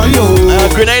touch it for you.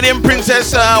 Grenadian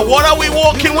Princess, what are we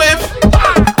walking with?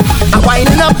 I'm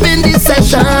winding up in this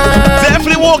session.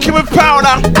 Definitely walking with powder.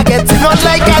 I get to know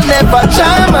like I never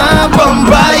jam a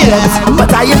bomba yet,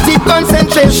 but I have deep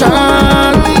concentration.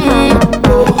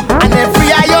 And every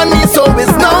iron is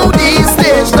always know the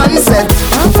stage done set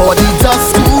for the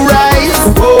dust to rise.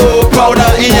 Oh, powder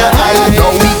in your eye.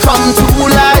 Now we come to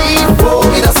life. Oh,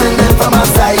 it doesn't end from our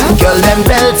side. Girl, them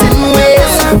belt in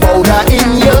waist, powder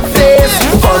in your face,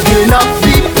 fogging up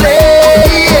the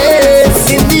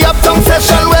place. In the uptown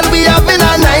session when we having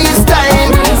a nice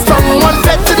time, from one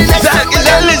bed to the next. Is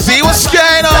that Lizzie? What's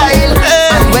going on?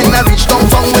 And when I reach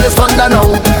downtown with the thunder now,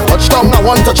 touchdown I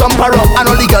want to jump around, and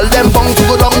all the girl them bound to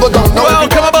go down, go down.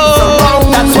 Welcome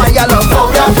aboard. That's why I love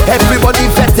powder. Everybody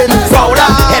vetting powder.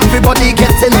 Everybody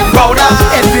getting powder.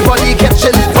 Everybody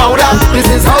catching powder. This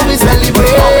is how we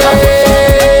celebrate powder.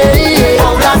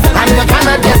 And you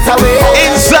cannot get away.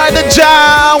 Inside the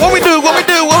jam. What we do? What we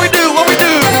do? What we do? What we do?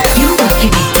 You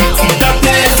walking it, that's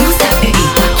it. You step baby,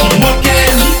 walking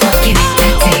it. You walking it,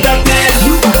 that's it.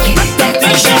 You walking it, that's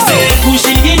it. She said,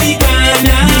 pushing in the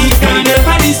corner, corner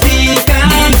for the speaker.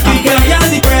 Speaker, you're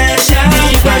the pressure.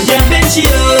 Crash your bed, she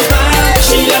over.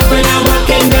 She love when I'm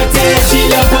walking that day. She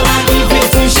love how I give it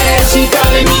to share. She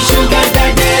calling me sugar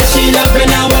daddy. She love when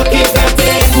I'm walking that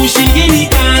day. Pushing in the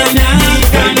corner,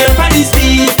 corner for the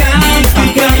speaker.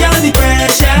 Speaker, you're the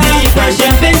pressure. Crash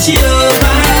your bed, she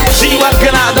over. She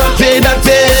walking out that day, that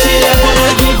day. She love how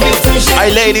I give it to share. Hi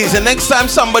ladies, and next time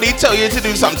somebody tell you to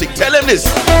do something, tell them this.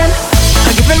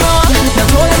 I'm giving more, not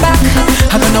holding back.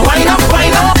 I'm gonna wind up,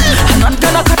 wind up. I'm not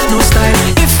gonna cut no style.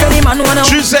 If any man wanna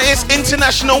Tuesday is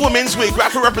International Women's Week. We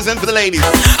have to represent for the ladies.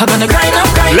 I'm gonna grind up,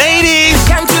 grind up. Ladies,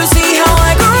 Can't you see how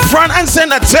I grew? front and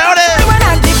center, tell them. When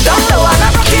I dip down low, I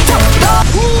rock it up,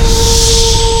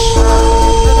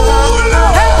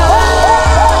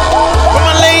 Where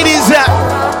my ladies at?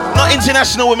 Not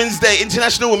International Women's Day,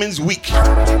 International Women's Week.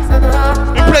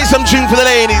 We play some tune for the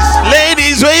ladies.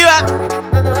 Ladies, where you at?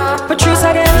 Patrice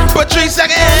again. Patrice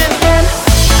again.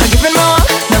 I'm giving more,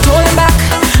 not holding back.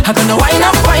 I'm gonna wind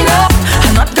up, wind up.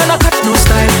 I'm not gonna cut no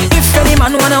style. If any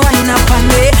man wanna wind up on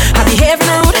me, I behave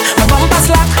rude, my bumper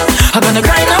slack. I'm gonna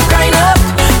grind up, grind up.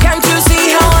 Can't you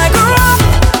see how I grew up?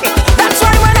 That's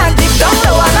why when I dip down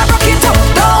low and I rock it up,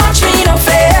 don't watch me in the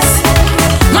face.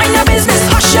 Mind your business,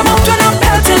 hush your mouth when I'm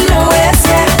belting the waist,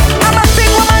 yeah. I'm a big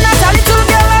woman, not a little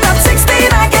girl, and I'm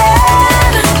 16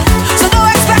 again. So don't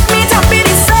expect me to be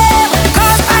the same,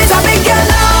 cause I's a big girl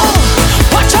now.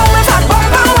 Watch how my fat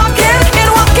bumper walking, in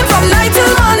walking from night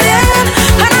till morning.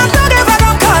 And I'm not ever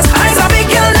gonna cause I's a big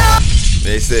girl now.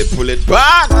 They say pull it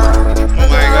back. Oh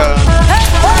my god.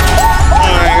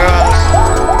 Oh my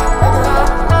gosh.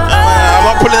 I'm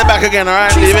not pulling it back again,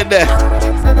 alright? Leave it there.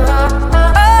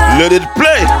 Let it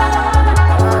play.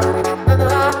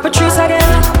 Patrice again.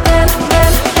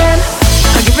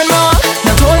 I'm giving more,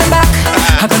 not holding back.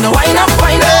 I'm gonna wind up,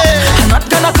 wind up. I'm not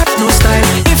gonna cut no style.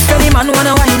 If any man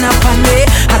wanna wind up on me,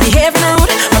 I behave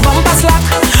rude, my bumper slack.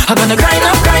 I'm gonna grind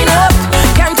up, grind up.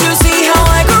 Can't you see how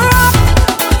I grew up?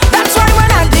 That's why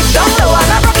when I dip down low and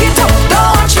I rock it up,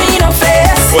 don't watch me in the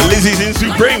face. Well, Lizzie's in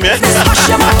Supreme, yeah? Hush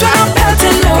your mouth when I'm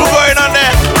belting the What's way. going on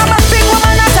there? I'm a big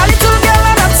woman, not a little girl,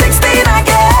 and I'm 16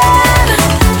 again.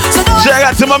 So don't Shout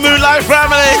out to my Moonlight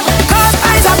family. cause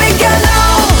I's a big girl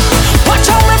now. Watch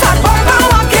how my fat bumper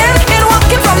walking, in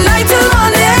walking from night till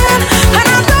morning. And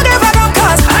I'm not ever gonna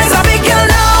cause I's a big girl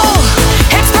now.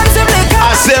 Expensive liquor.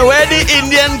 I say, where the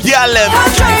Indian girl left?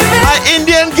 My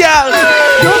Indian girl.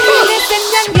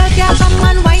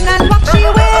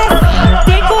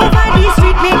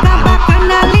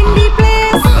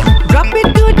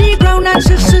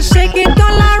 Shake it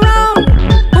all around.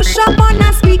 Push up on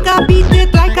a speaker, beat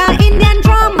it like an Indian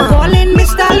drum. Calling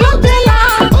Mr.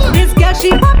 Lutella. This girl, she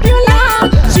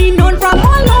popular. She known from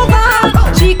all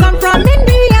over. She come from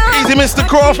India. Easy, Mr.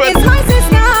 Crawford. It's my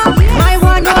sister, my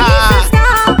one and only sister.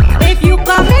 If you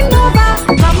coming over,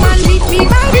 come and meet me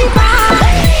by the bar.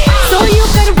 So you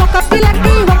can walk up the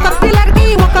ladki, walk up the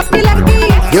ladki, walk up the ladki.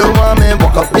 You want me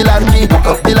walk up the ladki, walk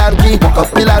up the ladki, walk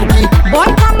up the ladki. Boy,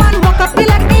 come and walk up the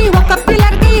ladki, walk up the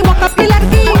ladki, walk up the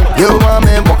ladki. You want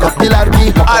me walk up the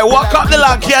ladki. I walk up the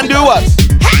ladki and do what?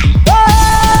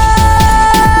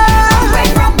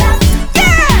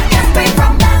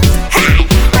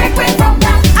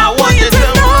 I want you to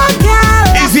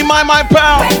know, easy my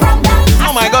pal.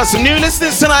 Oh my God, some new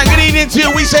listeners tonight. Good evening to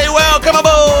you. We say welcome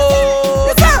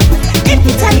aboard. If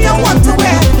you tell you what to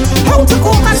wear, how to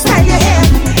comb and style your hair,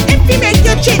 if you make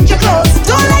you change your clothes,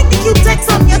 don't like the Q-tex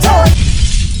on your toes.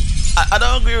 I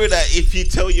don't agree with that. If you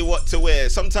tell you what to wear,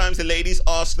 sometimes the ladies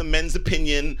ask the men's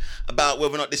opinion about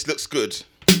whether or not this looks good,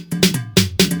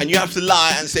 and you have to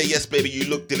lie and say, yes, baby, you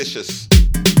look delicious.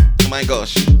 Oh my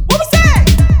gosh. What we say?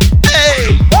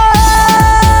 Hey!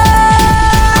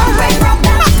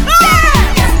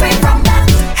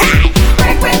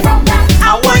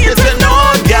 I want you to know,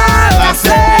 girl, I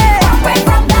say.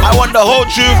 I want the whole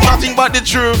truth, nothing but the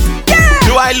truth.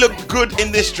 Do I look good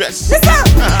in this dress? Listen,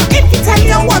 if you tell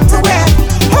you what to wear,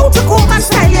 how to comb and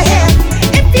style your hair,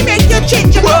 if you make you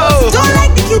change your clothes, don't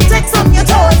like the Q-tex on your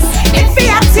toes. If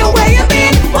you ask you where you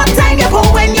been, what time you go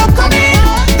when you come in,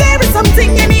 there is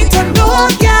something you need to know,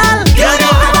 girl. Girl,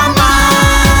 you have a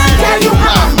man. Girl, you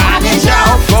have a manager.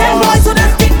 10 boys who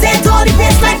just dictate all the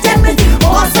place like them with the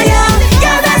horse for you.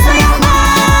 Girl, that's not your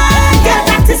man. Girl,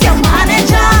 that is your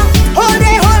manager. All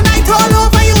day, all night, all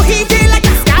over you, he feel like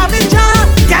a scavenger.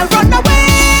 Girl, run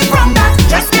away from that.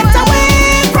 Just get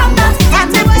away from that. And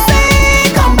if you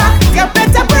say come back, you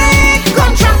better break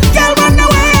contract. Girl, run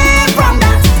away from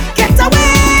that. Get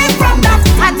away from that.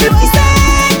 And if you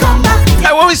say come back.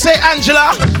 Hey, what we say,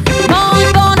 Angela?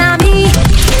 Bon ami,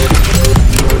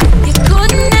 you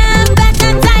couldn't have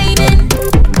better timing.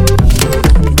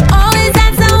 Always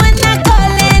answer when I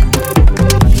call it.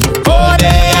 All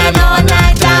day and all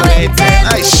night I waited.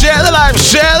 Hey, share the life,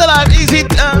 easy.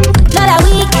 Not a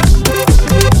week.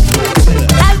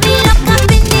 I've been locked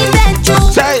up in the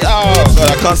bedroom. Say, oh God,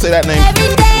 I can't say that name.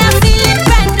 Every day I'm feeling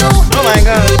brand new. Oh my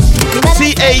God.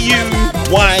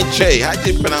 Cauyj. How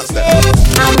do you pronounce that?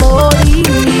 I'm holy.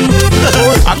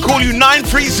 I call you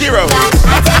 930.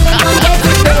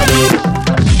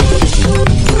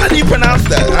 How do you pronounce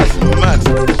that? That's mad.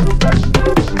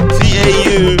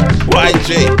 Cauyj.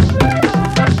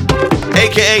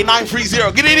 AKA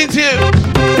 930. Good evening to you.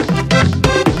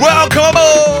 Welcome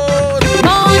aboard.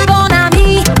 Bon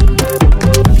ami.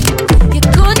 You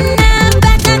couldn't have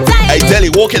better time. Hey, Deli,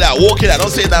 walk it out. Don't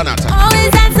say it down now.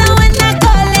 Always answer when I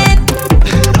call it.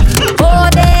 All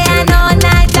day and all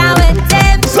night I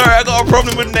waited. Sorry, I got a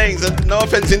problem with names. No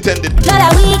offense intended.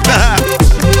 Not a week. I've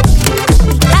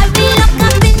been locked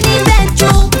up in the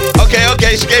bedroom.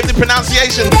 Okay, she gave the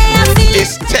pronunciation.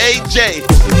 It's TJ.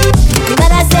 You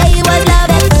better say you was love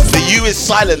at first. The U is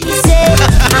silent. He said,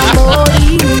 I'm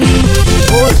holy.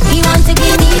 He want to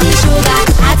give me the sugar.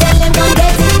 I tell him don't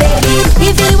get it, baby.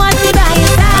 If he wants to buy his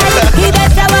side, he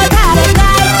better work hard at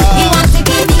night. He wants to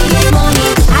give me his money.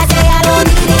 I say I don't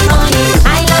need his money.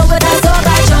 I love with a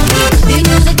soca chunky. The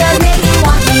music does make me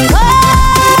want me. Oh,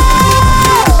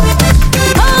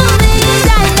 hold me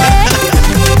tightly.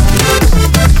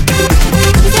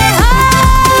 He say,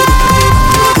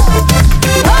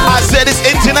 I said it's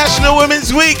International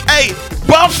Women's Week. Hey,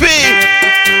 Buffy.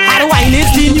 How wine is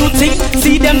the new thing.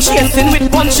 See them chasing with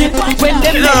punching. When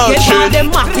them get mad, them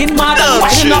acting mad and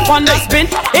winding up on the spin.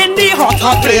 In the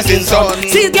hot blazing sun.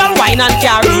 See girl wine and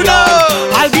carry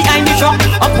on. I'll behind the truck,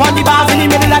 up on the bars in the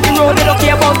middle of the road. They don't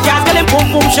care about cars, girl them boom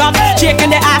boom shot.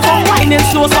 Shaking their ass, some whining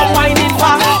slow, some whining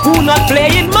fast. Who not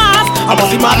playing mass? I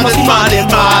must be mad, and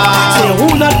mad. Say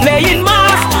who not playing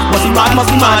mass? Must be mad,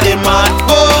 and mad.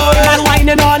 Oh, man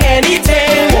whining on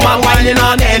anything. Woman whining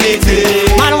on anything.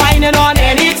 Man whining on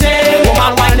anything.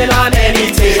 Woman whining on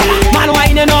anything. Man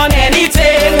whining on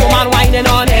anything. Woman whining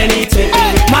on anything.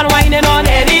 Man whining on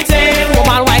anything.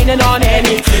 Woman whining on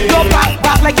anything. Go back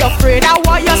like you're afraid. I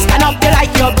want you stand up there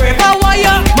like you're brave. I want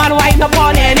you man whine up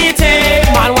on anything.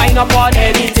 Man whine up on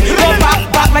anything. Go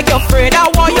back like you're afraid. I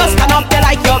want you stand up there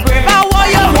like you're brave. I want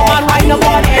you man whine up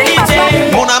on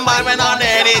anything. Woman whine on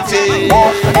anything.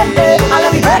 I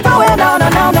love you back away, no.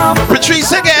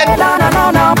 Patrice again.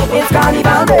 No. It's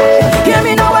carnival day. Give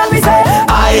me no when we say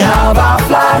I have a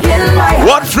flag in my hand.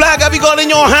 What flag have you got in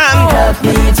your hand? Help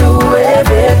me to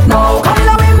wave it now. Come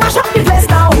now, we mash up the place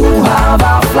now. You have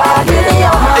a flag in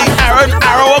your hand. Hey, Aaron,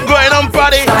 what going on,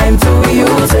 buddy? Time to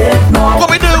use it now. What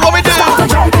we do? Start to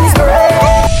jump in this parade.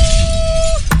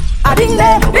 A ding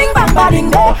there, bing bang ba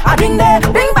ding there. A ding there,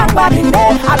 bing bang ba ding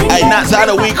there. Hey, Nats, I had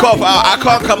a week off. I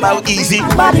can't come out easy.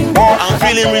 I'm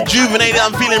feeling rejuvenated.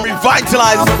 I'm feeling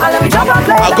revitalized.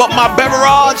 I got my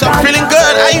beverage. I'm feeling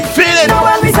good. How you feeling?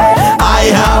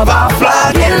 I have a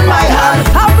flag in my hand.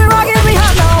 Have me rock in my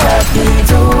hand now. Help me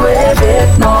to wave it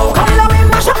now. Come now, we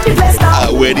mash up the place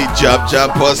now. Where the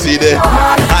jab pussy there?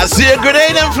 I see a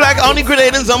Grenadian flag. Only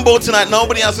Grenadians on board tonight.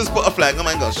 Nobody else has put a flag. Oh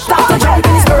my gosh. Start to jump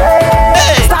in this parade.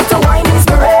 Hey. Start to wine in this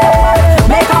parade.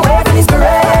 Make a wave in this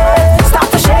parade.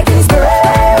 Start to shake in this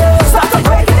parade. Start to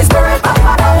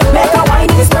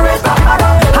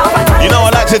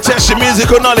Test your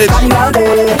musical knowledge.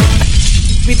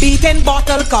 We beating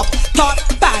bottle cup, top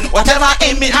pan, whatever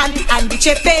in me hand, and we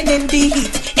chipping in the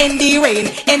heat, in the rain,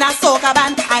 in a soca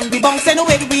band, and we bouncing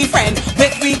with we friend,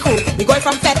 with we crew. We going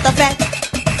from fete to fete,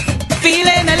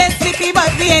 feeling a little sleepy,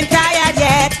 but we ain't tired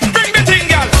yet. Bring the thing,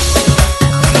 girl.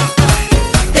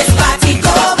 This party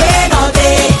going all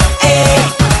day,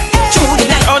 through the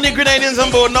night. Only Grenadians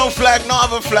on board, no flag, no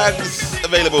other flags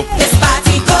available. This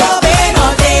party going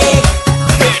all day.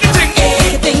 Lick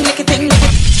it, lick it.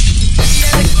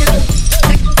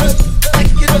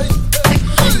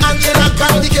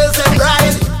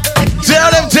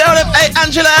 Tell them, hey,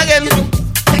 Angela again.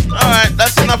 Alright,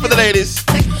 that's enough for the ladies.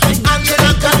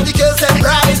 Angela got the girls and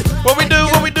ride. What we do,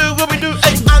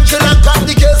 hey. Angela got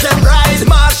the girls and ride.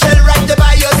 Marshall right there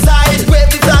by your side. Wave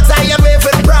the flags, I am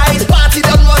waving pride. Party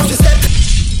done once you step.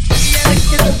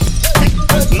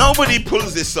 Nobody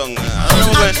pulls this song. I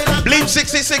don't know where. Bleep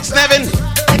 66, Nevin.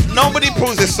 Nobody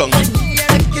pulls this song.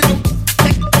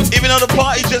 Even though the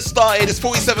party just started, it's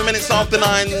 47 minutes after 9.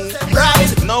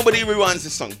 Right. Nobody rewinds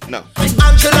this song. No.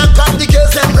 Angela got the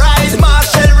girls and ride.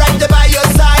 Marshall right there by your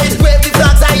side. Wave the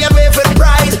flags, I am waving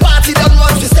pride. Party done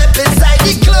once you step inside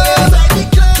the club.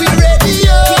 We ready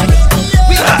up.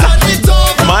 We turn it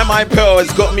over. My pearl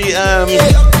has got me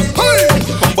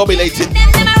discombobulated.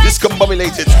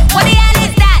 Discombobulated. What the hell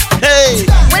is that? Hey.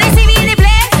 When they see me in the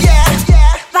place,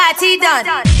 yeah. party done.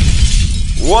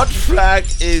 What flag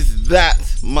is that,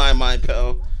 my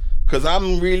pearl? Because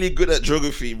I'm really good at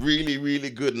geography, really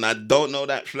good, and I don't know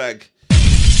that flag.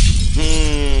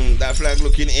 That flag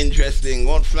looking interesting.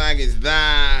 What flag is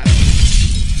that?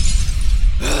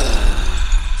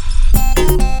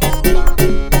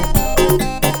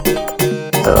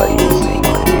 Good evening,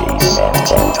 ladies and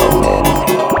gentlemen.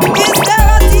 Is there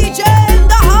a DJ in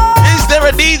the house? Is there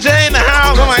a DJ in the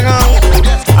house? Oh my God.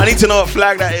 I need to know what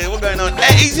flag that is. What's going on?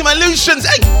 Hey, Easy My Lucians.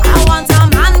 Hey. I want a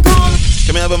man come.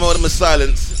 Can we have a moment of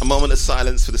silence? A moment of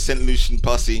silence for the St. Lucian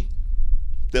posse.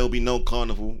 There'll be no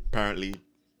carnival, apparently,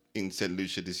 in St.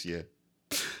 Lucia this year.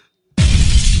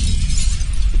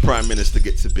 The Prime Minister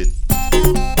gets a bid.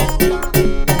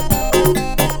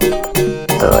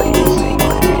 Good evening,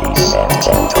 ladies and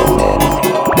gentlemen.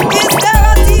 Is there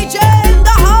a DJ in the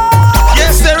house?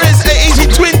 Yes, there is. Hey, Easy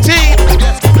Twinty.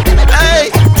 Hey,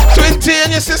 Twinty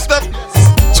and your sister.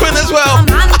 Twin as well. A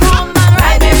man come and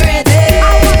ride me ready. I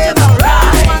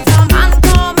want a man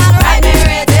come and ride me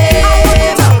ready.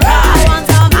 I want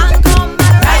a man come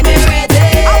and ride me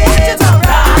ready. I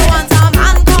want a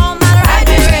man come and ride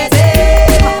me ready.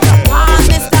 One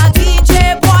Mr.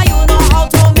 DJ, boy, you know how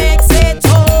to mix it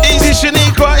too. Easy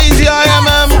Shaniqua, easy I am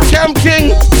Cam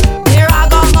King. Here I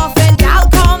got muffin gal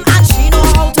come and she know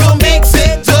how to mix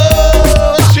it Oh,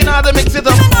 she know how to mix it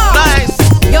up. Nice.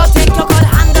 You think you could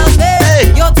handle me?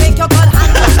 Hey. You think you could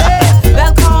handle me?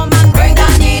 Well, come and bring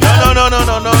that needle. No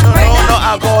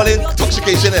alcohol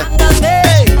intoxication there.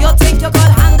 Hey. You think you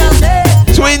could handle me?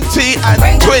 Twinty and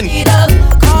Bring Twin. that needle.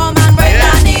 Come and bring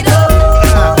that needle.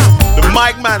 The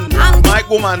mic man, mic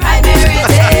woman. Ride me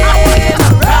ready. I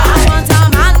want a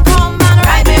man come and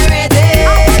ride me ready. I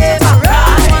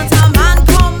want a man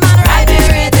come and ride me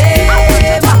ready.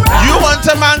 You want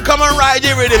a man come and ride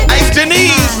you with him. Hey,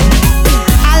 Denise.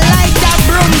 I like that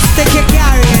broomstick you're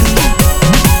carrying.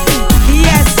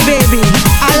 Yes, baby,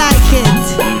 I like it.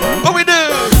 What we do?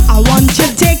 I want you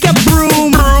to take a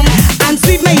broom and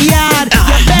sweep my yard.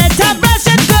 You better brush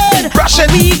it good. Brush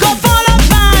it. We go fall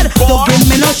apart. Don't give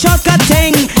me no shortcut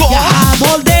thing. You have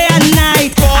all day and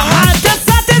night. I had to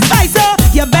satisfy, so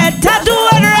you better do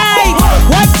it right.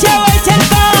 What you waiting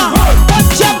for? Put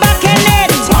your back in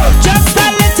it. Just a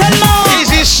little more.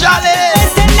 Easy Charlotte.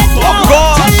 Listen, let Of go.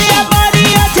 course. Tell your body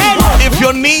you're dead. If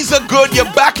your knees are good, your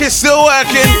back is still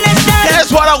working.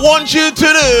 Here's what I want you to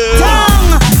do.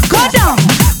 Tongue, go down,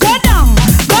 go down,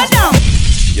 go down.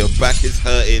 Your back is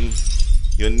hurting.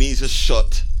 Your knees are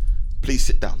shot. Please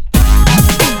sit down.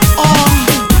 Oh,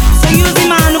 so you the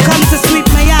man who come to sweep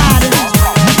my yard. The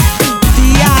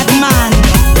yard man.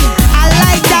 I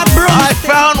like that I broomstick.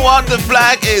 found what the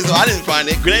flag is. Oh, I didn't find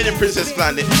it. Grenadian Princess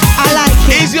planned it. I like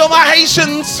it. Easy on my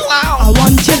Haitians. Wow. I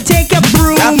want you to take a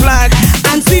broom That flag.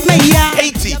 and sweep my yard.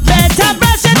 Haiti. Better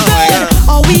brush it Oh my good, God.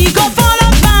 or we go fall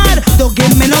apart. Don't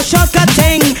give me no shortcut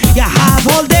thing. You have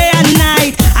all day and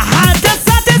night. I had to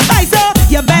satisfy, so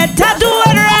you better do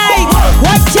it right.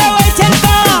 What you waiting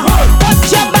for? Put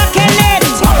your back in it.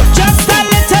 Just a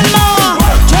little more.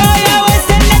 Throw your waist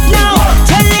in it now.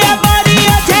 Tell your body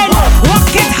you're dead.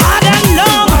 Walk it hard and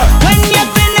long. When you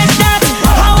finish that,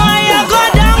 how are you go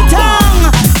downtown?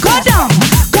 Go down,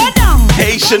 go down.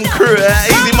 Haitian crew.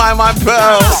 Easy my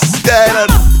pearl.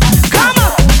 Scared. Come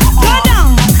up, go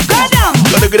down,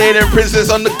 Sugar Daddy and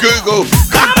Princess on the Google.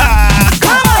 Come up.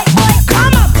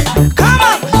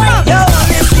 You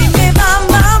only see me bam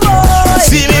bam boy.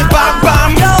 See me bam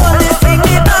bam. You only see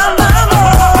me bam bam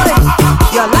boy.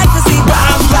 You like to see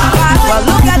bam bam. Well,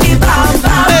 look at the bam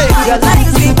bam. You like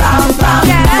to see bam bam.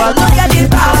 Well, look at the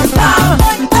bam bam.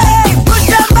 Hey, push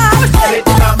them back.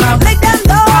 Lick them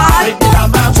down.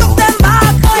 Choke them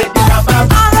back.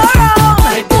 All around.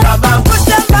 Push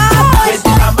them back.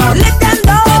 Lick them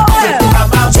down.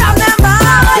 Jam them back.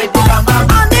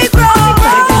 On the ground.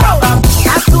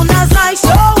 As soon as I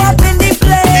show up in the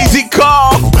place. Easy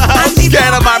call. I'm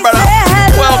scared of my brother.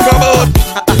 Welcome on.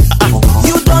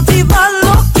 You don't even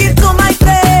look into my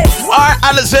face. Alright,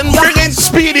 Allison, bring in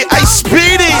Speedy. I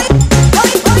Speedy.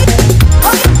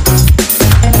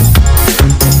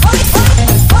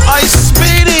 I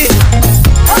Speedy.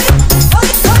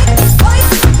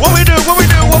 What we do? What we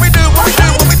do? What we do? What we do?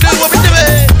 What we do? What we do?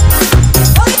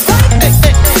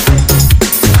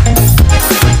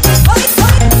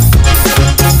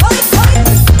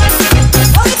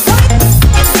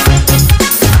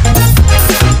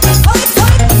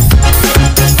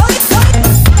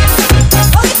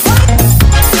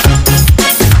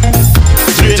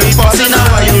 Just posse now,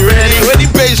 are you ready? Ready,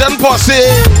 patient posse.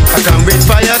 I can breathe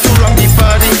fire to rock the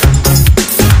party.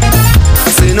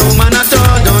 I say no man at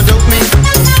all, don't joke me.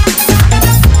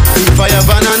 The fire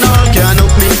van and all can't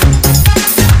help me.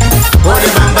 Hold the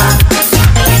bam bam,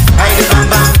 hide the bam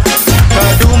bam.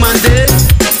 Do man day,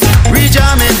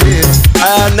 rejamming day.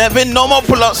 Never no more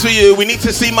pull-ups for you. We need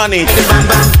to see money. Hide the bam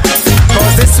bam,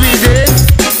 cause this we day,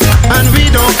 and we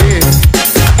don't care.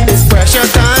 It's pressure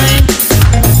time,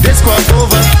 this squad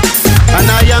over, and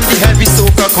I am the heavy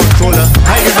soca controller.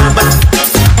 Hide the bam bam,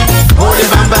 hold the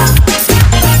bam bam.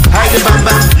 Hide the bam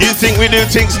bam. You think we do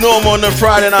things normal on a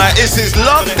Friday night? This is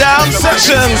lockdown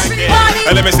sessions.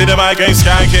 And let me see the migraine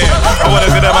skank here. I wanna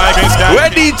see the migraine skank. Where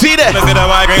DT there? Let me see the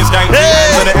migraine skank.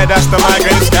 Hey, that's the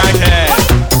migraine skank here.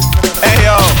 Hey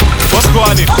yo, what's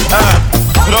going on?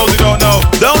 For those who don't know,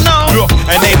 look,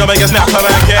 and they don't make a snap her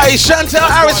back here. Hey Chantel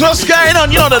Harris, what's going on?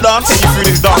 You know the dance. Take you through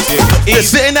this dance here. You're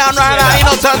sitting down right now. You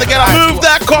know time to get up. Move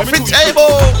that coffee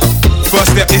table.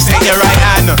 First step is take your right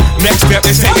hand. Next step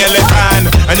is take your left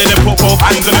hand. And then they put both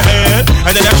hands on the head.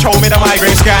 And then they show me the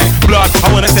migraine skank. Blood,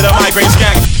 I wanna see the migraine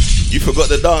skank. You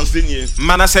forgot the dance, didn't you?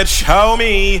 Man, I said, show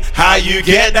me how you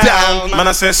get down. Man,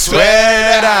 I said,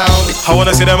 swear down. I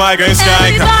wanna see the migraine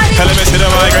skank. Tell me see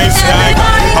the migraine skank.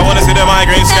 I wanna see the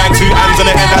migraine skank. 2 hands on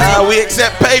the head. We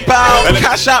accept PayPal,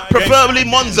 Cash App, preferably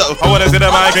Monzo. I wanna see the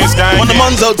migraine skank. On the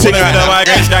Monzo thing right now. The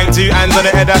migraine skank. 2 hands on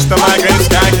the head. That's the migraine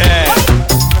skank.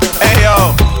 Hey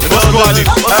yo, what's going on?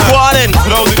 For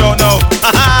those who don't know,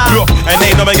 look, and they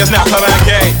don't make a snap her back,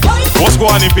 hey. What's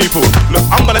going on, people? Look,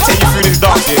 I'm gonna take you through this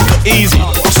dance here. Easy,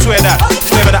 I swear that.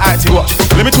 It's never the acting watch.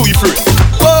 Let me talk you through it.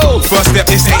 Whoa! First step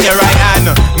is take your right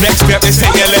hand. Next step is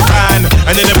take your left hand.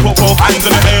 And then they put both hands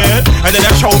on the head. And then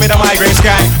they show me the migraine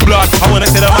skank. Blood, I wanna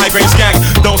see the migraine skank.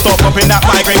 Don't stop popping that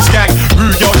migraine skank.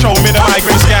 Rude girl, show me the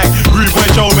migraine skank. Rude boy,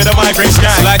 show me the migraine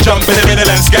skank. Like jump in the middle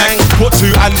and skank. Put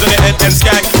 2 hands on the head and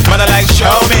skank. Man, I like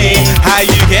show me how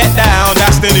you get down.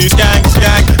 That's the new skank,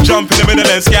 skank. Jump in the middle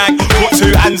and skank. Put 2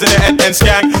 hands on the head and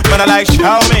skank. Man, I like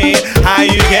show me how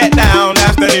you get down.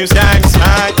 That's the new skank,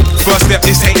 skank. First step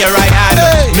is take your right hand.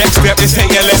 Next step is take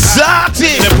your left hand.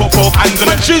 Zati. Then put both hands on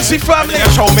the Juicy family.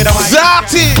 and show me the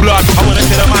Zati. blood. I wanna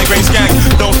see the migraine skank.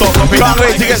 Don't stop popping. Can't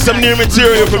wait to get some new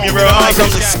material from you, bro.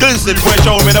 Some exclusive. Boy,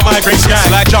 show me the migraine skank.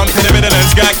 Like jump in the middle and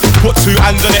skank. Put 2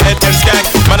 hands on the head and skank.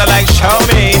 Man, I like show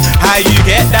me how you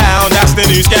get down. That's the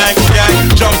new skank, skank.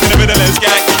 Jump in the middle and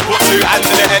skank. Put 2 hands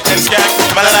on the head and skank.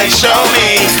 Man, I like show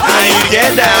me how you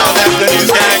get down. That's the new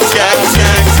skank, skank,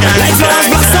 skank, skank. Like flowers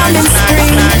blossom in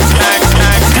spring.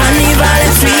 Carnival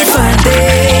and sweet for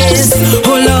days.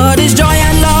 Oh Lord, is joy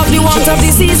and love the warmth of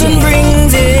the season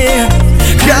brings it.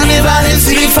 Carnival and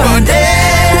sweet for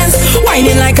days.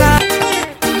 Whining like a.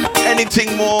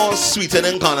 Anything more sweeter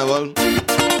than Carnival?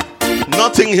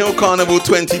 Notting Hill Carnival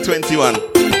 2021.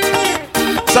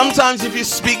 Sometimes if you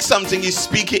speak something, you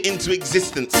speak it into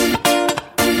existence.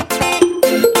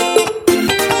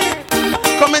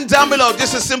 Comment down below,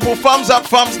 just a simple thumbs up,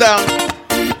 thumbs down.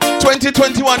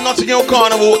 2021 Notting Hill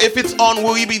Carnival. If it's on,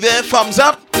 will you be there? Thumbs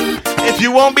up. If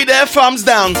you won't be there, thumbs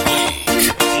down.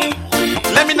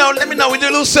 Let me know. We do a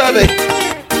little survey.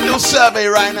 Little survey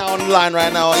right now online,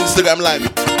 right now on Instagram Live.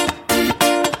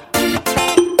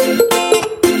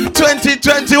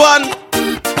 2021,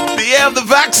 the year of the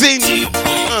vaccine.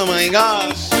 Oh my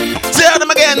gosh. Tell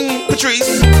them again,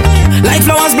 Patrice. Like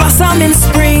flowers blossom in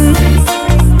spring.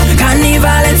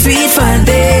 Carnival and sweet for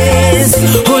days.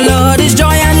 Oh Lord, is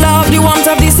joy and love the warmth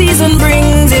of the season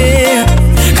brings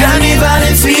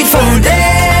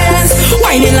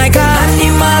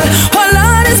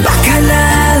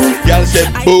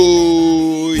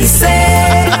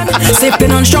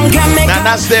Sipping on strong chemical. Nah,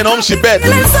 not staying home, she bet.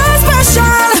 Feeling so special.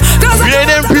 Cause we ain't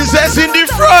them princess in the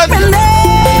front.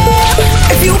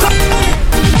 If you come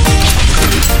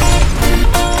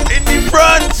in the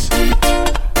front.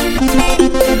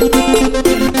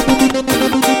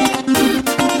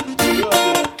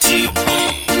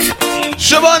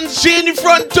 Siobhan, she in the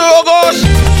front too, oh gosh.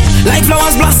 Like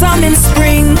flowers blossom in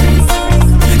spring.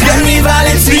 Carnival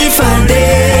is sweet for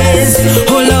days.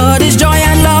 Oh Lord, it's joy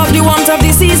and love the warmth of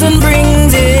the season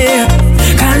brings, yeah.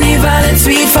 Carnival is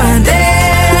sweet for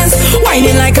days.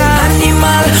 Whining like an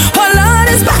animal. Oh Lord,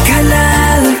 it's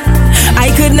bacchanal. I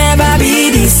could never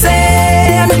be the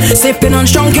same. Sipping on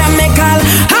strong chemical.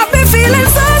 I've been feeling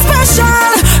so special.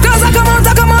 Cause I come out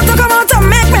to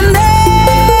make me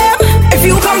name. If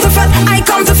you come to fed, I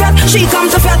come to fed. She come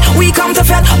to fed, we come to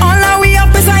fed. All our we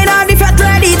up beside of the fed,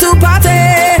 ready to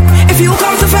party. If you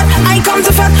come to fed, I come to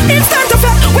fed. It's time to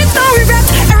fed, with no regret.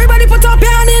 Everybody put up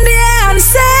your hand in the air and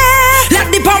say,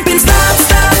 let the pumping start,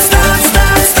 start, start,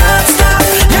 start, start, start.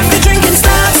 Let the drinking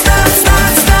start, start,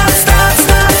 start, start, start,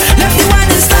 start. Let the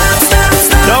whining start, start,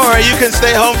 start. Don't worry, you can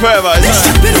stay home forever. Let's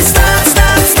jump in and start,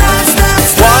 start, start, start,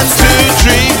 start. 1,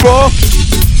 2, 3, 4.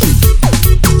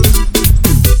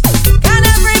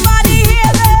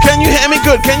 Can you hear me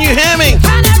good? Can you hear me?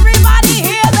 Can everybody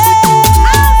hear me?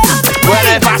 Well,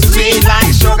 if I sweet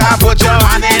like sugar, put your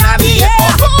hand in the air.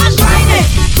 Grind it,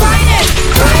 grind it,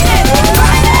 grind it,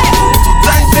 grind it.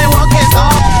 Time to walk it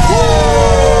up.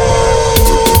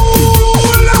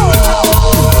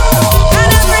 Can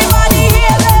everybody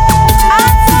hear me?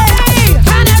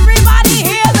 Can everybody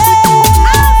hear me?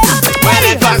 Well,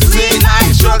 if I sweet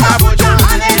like sugar, put your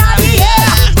hand in the air.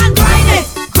 And grind it,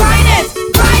 grind it,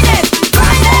 grind it,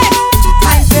 grind it.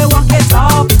 Time to walk it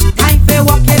up, time to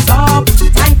walk it up,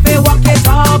 time to walk it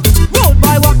up. Road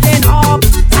boy walking up,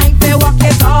 time to walk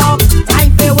it up,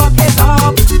 time to walk it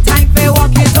up, time to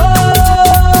walk it up.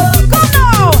 Come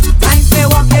now, time to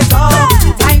walk it up,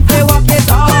 time to walk it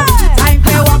up, time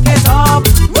to walk it up.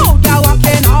 Road boy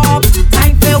walking up,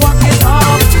 time to walk it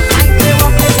up, time to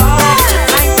walk it up,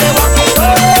 time to walk it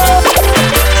up.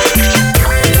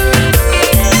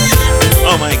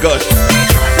 Oh my gosh.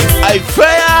 I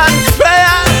fair.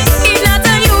 It's not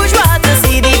unusual to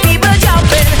see the people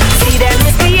jumping, see them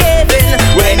misbehaving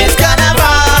when it's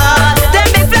carnival. Them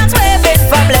big flags waving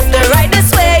from left to right, they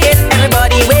swaying.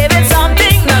 Everybody waving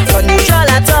something not unusual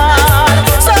at all.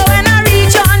 So when I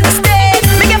reach on the stage,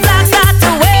 make your flag start to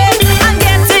wave and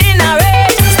get in a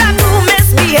rage. Start to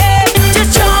misbehave,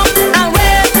 just jump and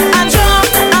wave and jump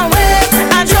and wave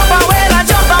and jump and wave and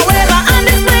jump and wave and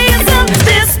display yourself.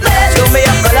 Display, show me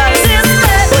your colors.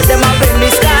 Display, put them up in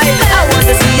the sky. I want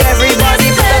to see everybody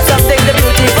put up something to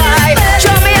beautify.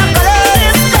 Show me your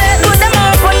colors. Put them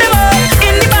up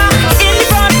in the back, in the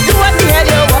front. Do what the hell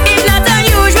you want. It's not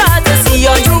unusual to see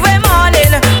on Juve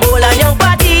morning. All on your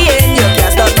body and you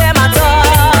can't stop them at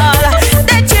all.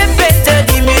 They chip into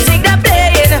the music they're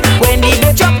playing when the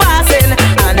beat you're passing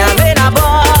and having a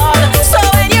ball. So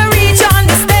when you reach on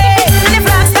the stage and the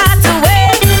flags start to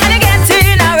wave and you get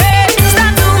in a rage,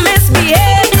 start to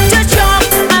misbehave, just jump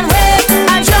and wave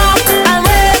and jump and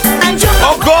wave and jump.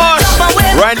 Oh gosh.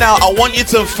 Right now, I want you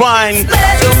to find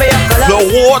the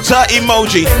water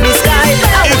emoji.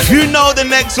 If you know the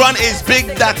next one is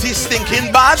Big Daddy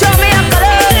Stinking Bad,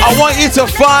 I want you to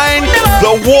find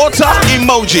the water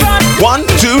emoji. 1,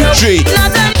 2, 3.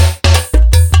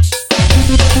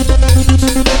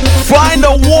 Find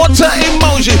the water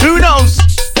emoji. Who knows?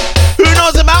 Who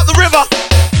knows about the river?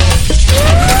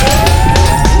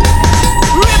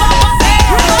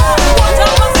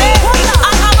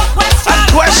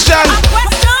 Question.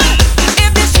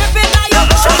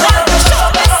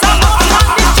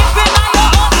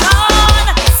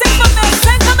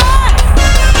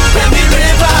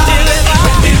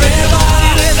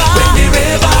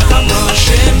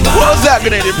 What was that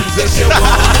gonna do, princess? In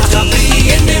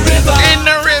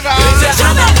the river.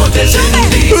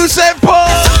 Who said Paul?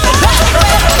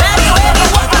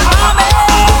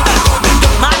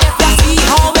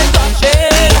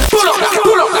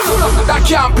 That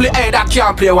can't play, hey, that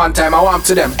can't play one time. I want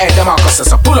to them, hey, the Marcus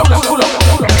says, pull up.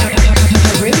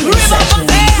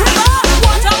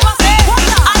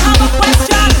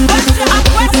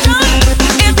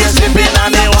 If you're slipping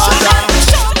on the water,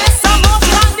 show me some more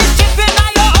and this chip in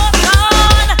your own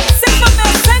hand. Sing for me,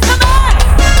 sing for me.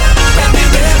 When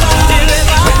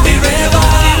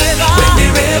the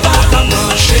river come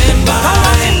rushing by.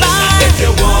 If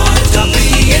you want to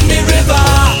be in the river,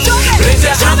 raise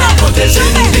your hand and put it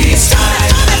in the sky.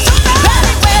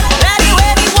 Let it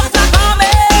wait, the water coming.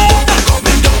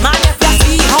 Man, if you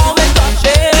see how it touch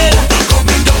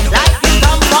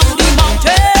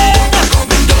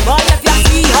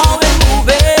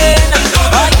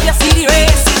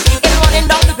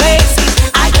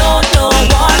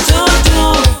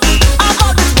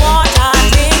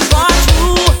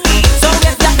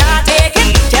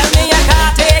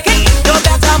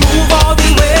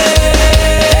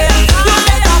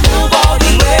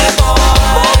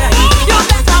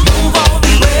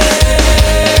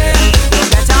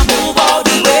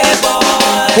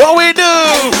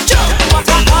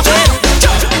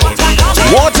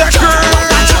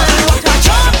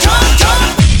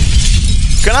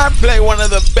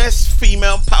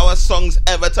female power songs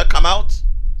ever to come out?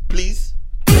 Please.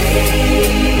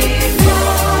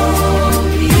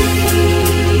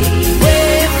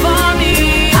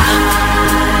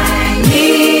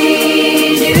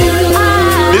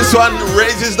 This one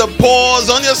raises the pores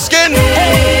on your skin.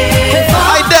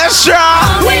 Hi, Desha.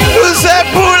 Who said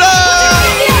pull up?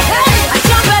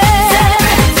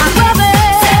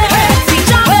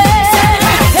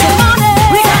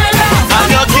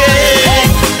 I'm your king.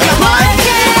 My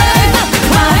king.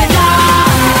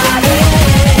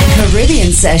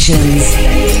 Caribbean Sessions.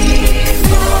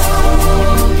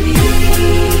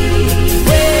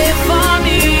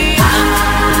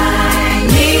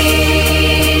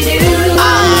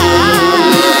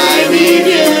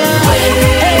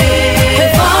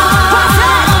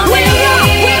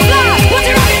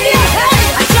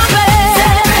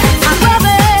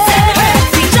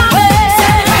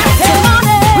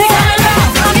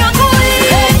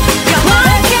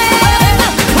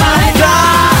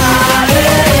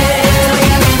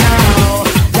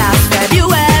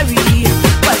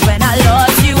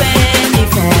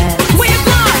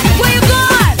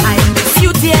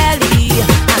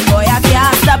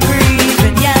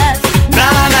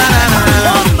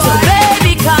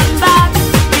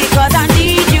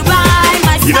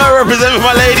 Represent for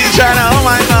my ladies, China. Oh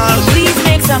my gosh. Please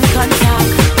make some contact.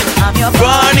 I'm your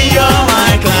Bonnie, you're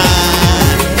my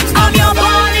clan. I'm your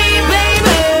Bonnie,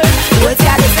 baby. What's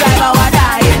got this time I was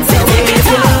dying to wait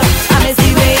you. I miss the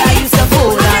way I used to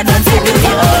fool and until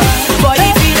you. Boy,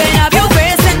 the feeling of your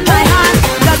grace in my hand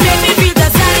that make me feel to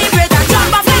celebrate and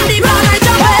jump off in the ground and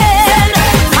jump in.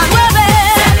 I'm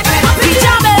moving, we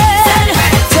jumping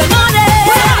till morning.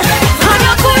 I'm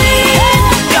your queen,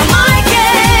 you're my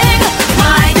king,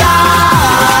 my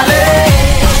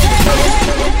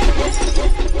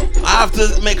I have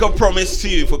to make a promise to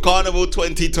you for Carnival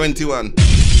 2021.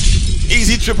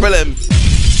 Easy Triple M.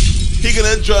 He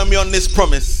gonna join me on this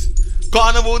promise.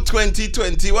 Carnival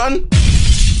 2021.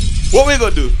 What we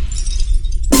gonna do?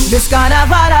 This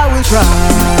carnival I will try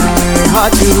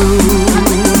hard to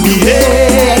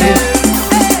behave,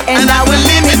 and I will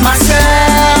limit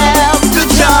myself to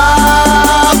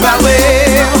jump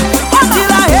away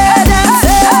until I hear them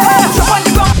say, jump on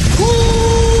the ground.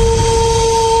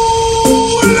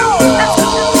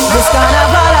 This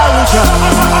carnival I will try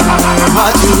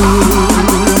hard to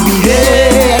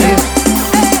behave,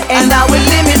 and I will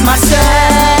limit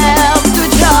myself to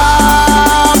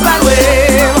jump and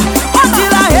wave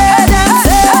until I hear them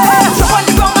say, jump on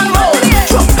the ground and roll,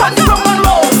 jump on the ground and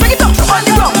roll, bring it up, jump on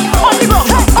the ground, on the ground,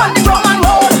 jump on the ground and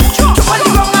roll, jump on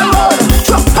the ground and roll,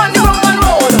 jump on the ground and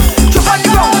roll, jump on the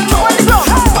ground, jump on the ground.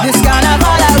 This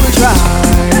carnival I will try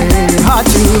hard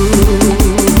to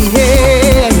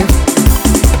behave,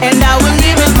 and I will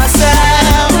limit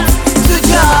myself to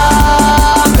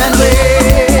jump and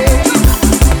wave.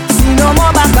 See no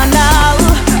more back and now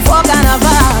for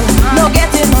carnival, no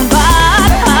getting on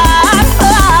bad.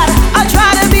 I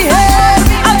try to behave,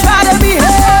 I try to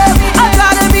behave, I try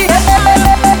to behave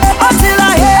until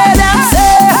I hear them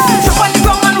say, jump on the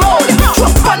ground and roll,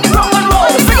 jump on the ground and roll,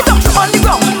 bring it up, jump on the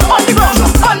ground, on the ground,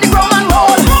 jump on the ground and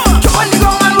roll, jump on the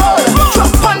ground and roll,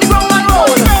 jump on the ground and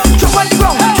roll, jump on the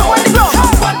ground, jump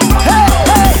on the ground. Hey,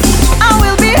 hey, I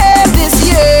will behave this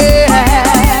year.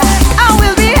 I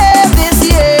will behave this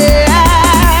year.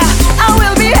 I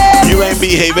will behave. You ain't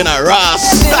behaving a Ross.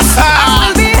 I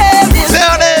will behave this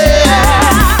Tell them.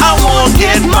 I won't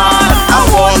get mad. I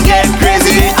won't get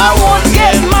crazy. I won't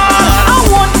get mad. I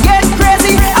won't get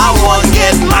crazy. I won't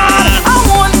get mad I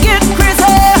won't get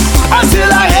crazy until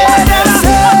I hear them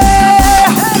say,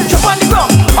 jump on the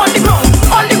ground, on the ground,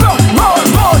 on the ground, roll,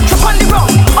 roll, jump on the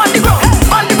ground, on the ground,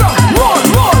 on the ground, roll,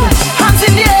 roll, hands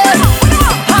in the air,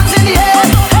 hands in the air,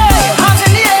 hey, hands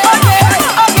in the air, okay,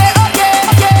 okay, okay,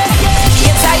 okay.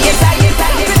 Yes, I, yes, I, yes,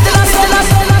 I, the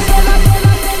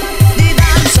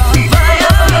dance on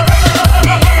fire,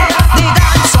 the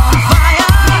dance on fire.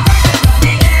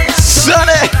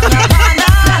 Sonny.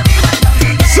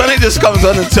 Sonny just comes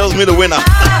on and tells me the winner.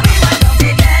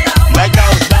 Like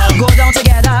down. Go down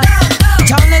together,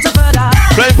 turn it further.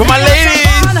 Playing for my ladies.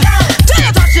 Till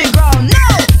you touch the ground. No,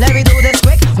 let me do this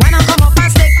quick. When I come up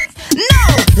and stick. No,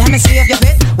 let me see if you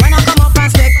fit. When I come up and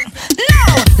stick.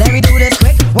 No, let me do this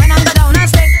quick. When I go down and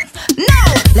stick. No,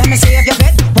 let me see if you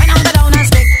fit. When I go down and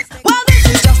stick. Well, this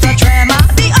is just a tremor.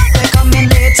 The earthquake coming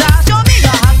later. Show me you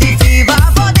have the fever,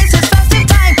 but this is festive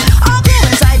time. I'll go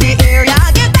inside the area.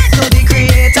 Get back to the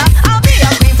creator. I'll be a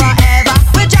queen forever.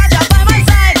 With Jaja by my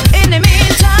side. In the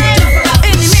meantime,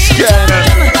 in the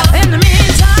meantime, in the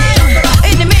meantime.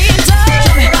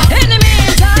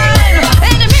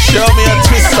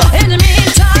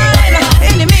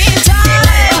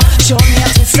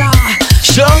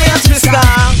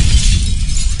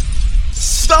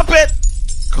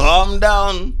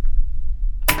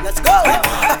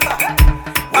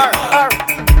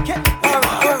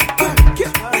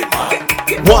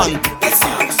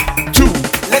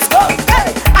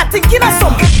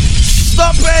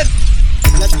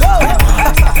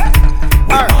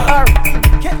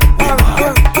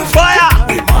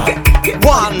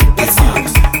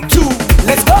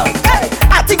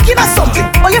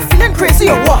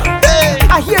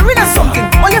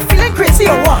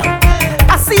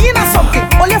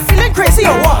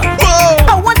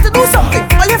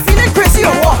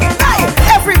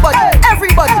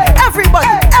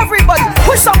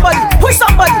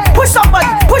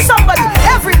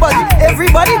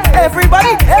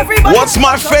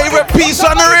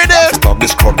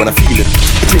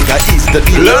 the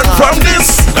deal. Learn from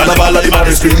this. Carnival of the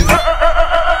maddest thing. You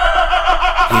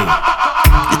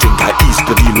think I easy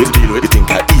to deal with? You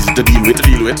think I easy to deal with?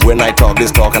 When I talk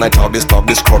this talk and I talk this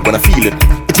crowd when I feel it.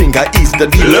 You think I easy to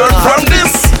deal with? Learn from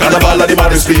this. Carnival of the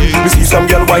maddest thing. We see some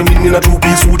girl whining in a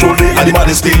two-piece suit all day and the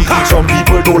maddest thing. Some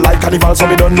people don't like carnival, so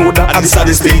me don't know that and the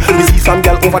saddest thing. We see some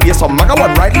girl over there, some maga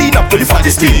one right lean up to the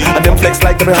fattest thing, and them flex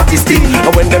like them hottest thing.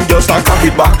 And when them girls start cock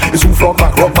it back, it's who flock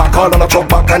back, rock back, all on a truck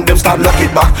back, and them start lock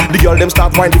it back. The girl them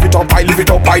start whine, lift it up high,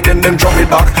 then them drop it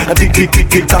back, and tick tick tick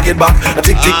tick tack it back, and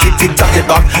tick tick tick tick tack it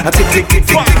back, and tick tick tick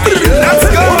tick tick. Let's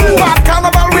go. Bad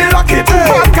carnival we lock it.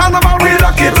 Bad carnival we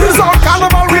lock it. South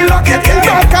carnival we lock it.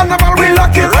 North carnival we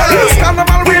lock it. East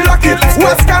carnival we lock it.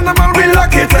 West carnival we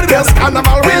lock it. Best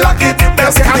carnival we lock it.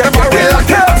 Best carnival we lock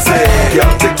it.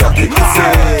 Girl tick tock it.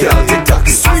 Girl tick tock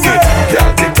it. Swing it.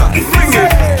 Girl tick tock it. Swing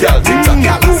it. Girl tick tock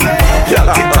it. Girl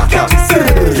tick tock it.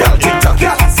 Girl tick tock it.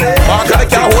 I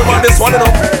can't hold on this one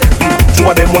enough. Two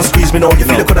of them want squeeze me now. You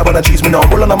feel the could have wanna cheese me now.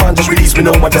 Roll on a man, just release me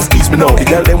now. I just tease me now. The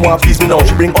girl them want please me now.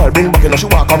 She bring oil, bring back, you know she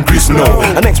want come grease me now.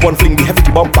 The next one fling the heavy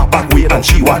bump back way, and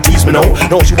she want tease me now.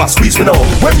 No, she want squeeze me now.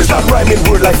 When we start rhyming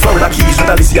word like Florida keys,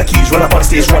 when Alicia keys run up on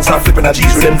stage, one start flipping her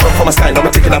G's. With them drop from a sky, now I'm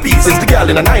taking a piece. It's the girl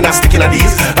in a nine, I'm sticking a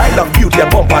these. I love beauty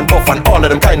and bump and buff and all of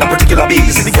them kind of particular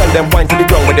bees. See the girl them wine to the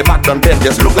ground with the back done, them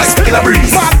just look like sticking a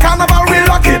breeze. Mad carnival we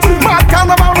lock it. Mad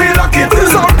carnival we lock it.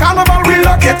 South carnival we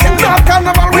lock it. North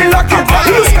carnival we lock it.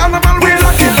 East carnival we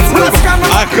lock it. West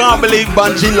carnival. I can't believe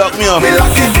Bungie locked me up. We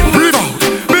lock it. Breathe out.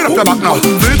 Beat up the back now.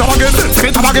 Send it up again.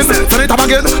 Send it up again. Send it up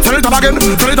again. Send it up again.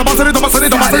 Send it up. Send it up. Send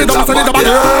it up. Send it up. Send it up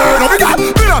again. No, we got.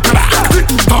 Beat up the back.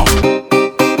 Stop.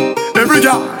 Every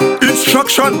guy.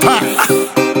 Instruction time.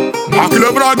 Mark it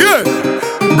up again.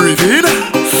 Breathe in.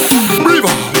 Breathe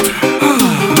out.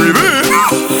 Breathe in.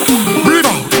 Breathe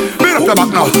out. Beat up the back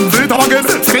now. Send it up again.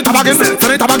 Send it up again.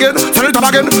 Send it up again. Send it up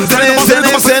again.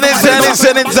 Send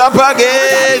it up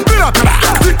again. Beat up the back.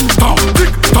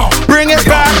 Bring it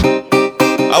back.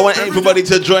 I want everybody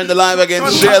to join the live again.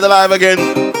 Share the live again.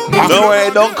 Don't worry,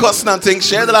 don't cost nothing.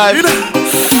 Share the live. You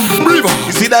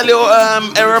see that little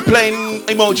aeroplane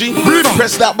emoji?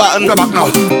 Press that button.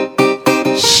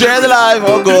 Share the live.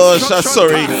 Oh gosh, I'm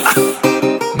sorry.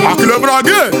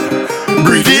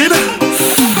 Breathe in.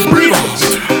 Breathe out.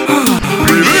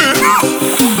 Breathe in.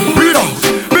 Breathe out.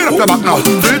 Beat up the back now.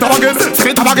 Send it up again.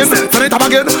 Send it up again. Send it up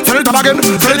again. Send it up again.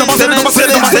 Send it up. Send it up.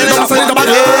 Send it up. Send it up. Send it up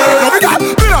again. No, we got.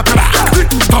 Beat up the back. Tick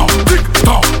tock. Tick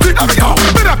tock. Tick tock.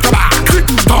 Beat up the back. Tick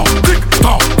tock. Tick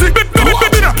tock. Tick tock.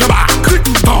 Beat up the back. Tick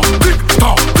tock. Tick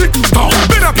tock. Tick tock.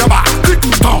 Beat up the back. Tick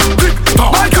tock. Tick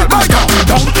tock. My God, my God.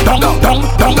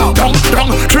 Down.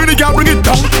 Trinity girl, bring it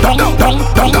down.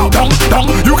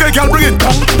 UK girl, bring it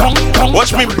down.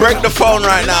 Watch me break the phone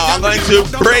right now. I'm going to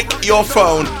break your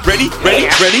phone. Ready?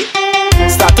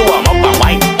 Start to warm up and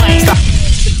wine.